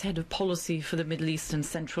visit. I was head of policy for the Middle East and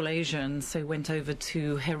Central Asia, and so went over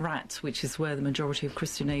to Herat, which is where the majority of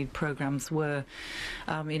Christian Aid programmes were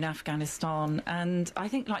in Afghanistan. And I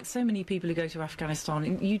think, like so many people who go to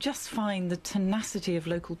Afghanistan, you just find the tenacity of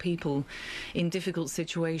local people in difficult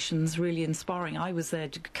situations really inspiring. I was there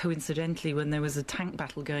coincidentally when there was a tank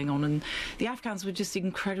battle going on, and the Afghans were just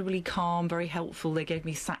incredibly calm, very helpful. They gave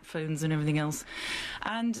me sat phones and everything else.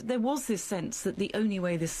 And there was this sense that the only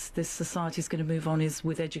way this society is going to move on is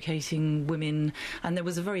with educating women. And there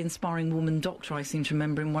was a very inspiring woman doctor, I seem to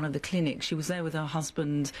remember, in one of the clinics. She was there with her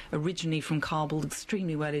husband, originally from Kabul,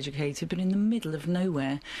 extremely well educated, but in the middle of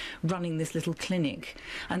nowhere, running this little clinic.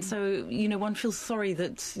 And so, you know, one feels sorry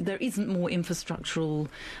that there isn't more infrastructural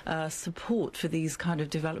support for these kind of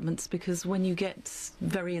developments, because when you get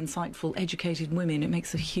very insightful, educated women, it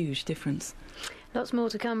makes a huge difference. Lots more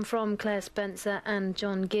to come from Claire Spencer and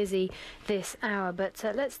John Gizzy this hour, but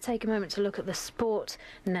let's take a moment to look at the sport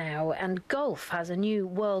now. And golf has a new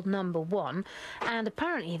world #1, and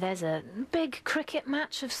apparently there's a big cricket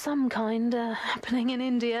match of some kind happening in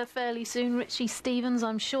India fairly soon. Richie Stevens,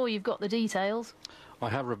 I'm sure you've got the details. I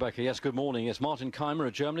have, Rebecca. Yes, good morning. Yes, Martin Kaymer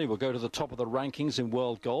of Germany will go to the top of the rankings in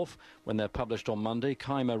world golf when they're published on Monday.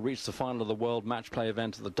 Kaymer reached the final of the World Match Play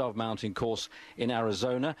event at the Dove Mountain course in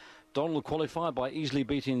Arizona. Donald qualified by easily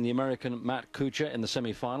beating the American Matt Kuchar in the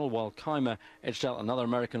semi-final, while Kaymer edged out another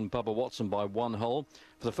American, Bubba Watson, by 1 hole.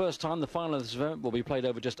 For the first time, the final of this event will be played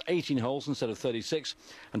over just 18 holes instead of 36.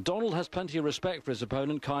 And Donald has plenty of respect for his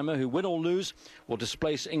opponent, Kaymer, who, win or lose, will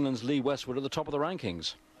displace England's Lee Westwood at the top of the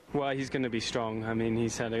rankings. Well, he's going to be strong. I mean,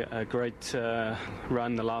 he's had a great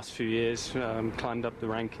run the last few years, climbed up the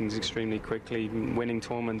rankings extremely quickly, winning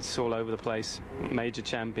tournaments all over the place, major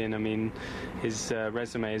champion. I mean, his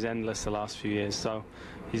resume is endless the last few years, so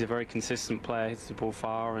he's a very consistent player, hits the ball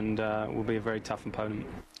far, and will be a very tough opponent.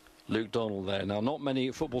 Luke Donald there. Now, not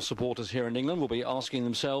many football supporters here in England will be asking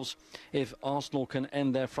themselves if Arsenal can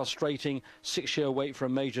end their frustrating 6-year wait for a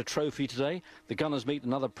major trophy today. The Gunners meet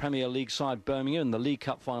another Premier League side, Birmingham, in the League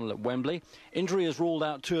Cup final at Wembley. Injury has ruled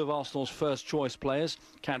out 2 of Arsenal's first-choice players,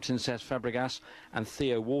 captain Cesc Fabregas and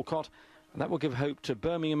Theo Walcott. And that will give hope to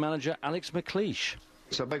Birmingham manager Alex McLeish.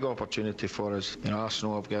 It's a big opportunity for us. You know,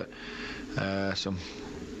 Arsenal have got some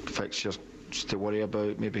fixtures to worry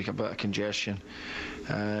about, maybe a bit of congestion,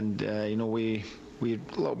 and you know, we're a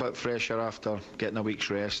little bit fresher after getting a week's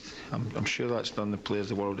rest. I'm sure that's done the players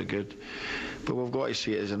the world of good, but we've got to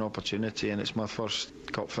see it as an opportunity, and it's my first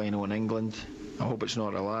cup final in England. I hope it's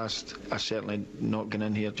not the last. I'm certainly not going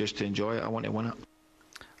in here just to enjoy it. I want to win it.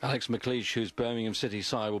 Alex McLeish, whose Birmingham City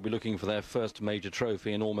side will be looking for their first major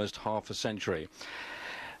trophy in almost half a century.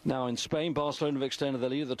 Now in Spain, Barcelona have extended their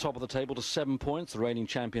lead at the top of the table to 7 points. The reigning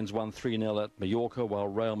champions won 3-0 at Mallorca, while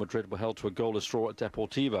Real Madrid were held to a goalless draw at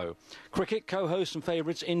Deportivo. Cricket, co-hosts and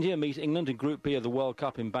favourites India meet England in Group B of the World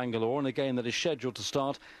Cup in Bangalore, in a game that is scheduled to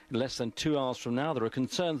start in less than 2 hours from now. There are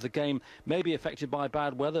concerns the game may be affected by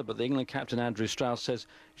bad weather, but the England captain Andrew Strauss says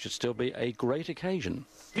it should still be a great occasion.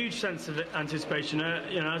 Huge sense of anticipation.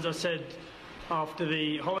 As I said after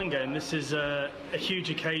the Holland game, this is a huge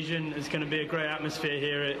occasion. It's going to be a great atmosphere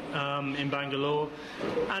here in Bangalore,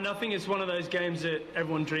 and I think it's one of those games that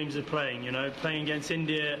everyone dreams of playing. Playing against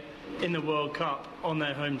India in the World Cup on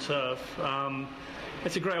their home turf.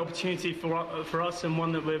 It's a great opportunity for us, and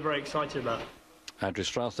one that we're very excited about. Andrew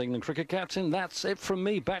Strauss, England cricket captain. That's it from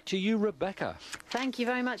me. Back to you, Rebecca. Thank you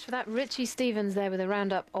very much for that. Richie Stevens there with a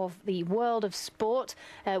roundup of the world of sport.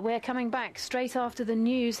 We're coming back straight after the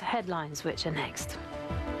news headlines, which are next.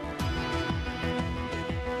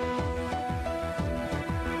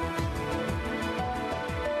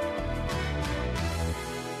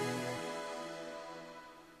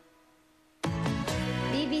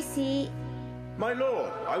 BBC. My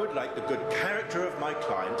lord, I would like the good character of my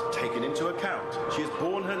client taken into account. She has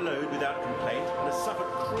borne her load without complaint and has suffered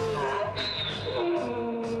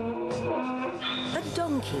A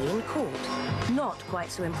donkey in court. Not quite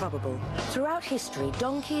so improbable. Throughout history,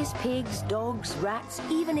 donkeys, pigs, dogs, rats,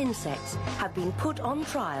 even insects have been put on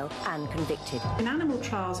trial and convicted. In animal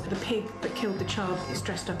trials, the pig that killed the child is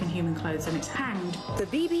dressed up in human clothes and it's hanged. The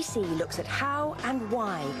BBC looks at how and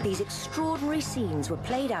why these extraordinary scenes were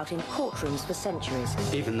played out in courtrooms for centuries.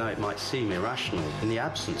 Even though it might seem irrational, in the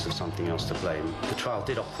absence of something else to blame, the trial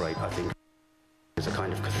did operate, I think, as a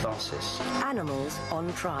kind of catharsis. Animals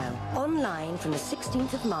on Trial. Online from the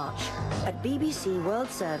 16th of March at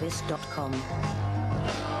bbcworldservice.com.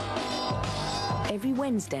 Every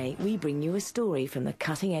Wednesday, we bring you a story from the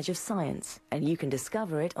cutting edge of science, and you can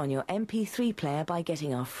discover it on your MP3 player by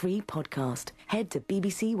getting our free podcast. Head to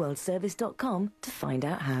bbcworldservice.com to find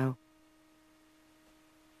out how.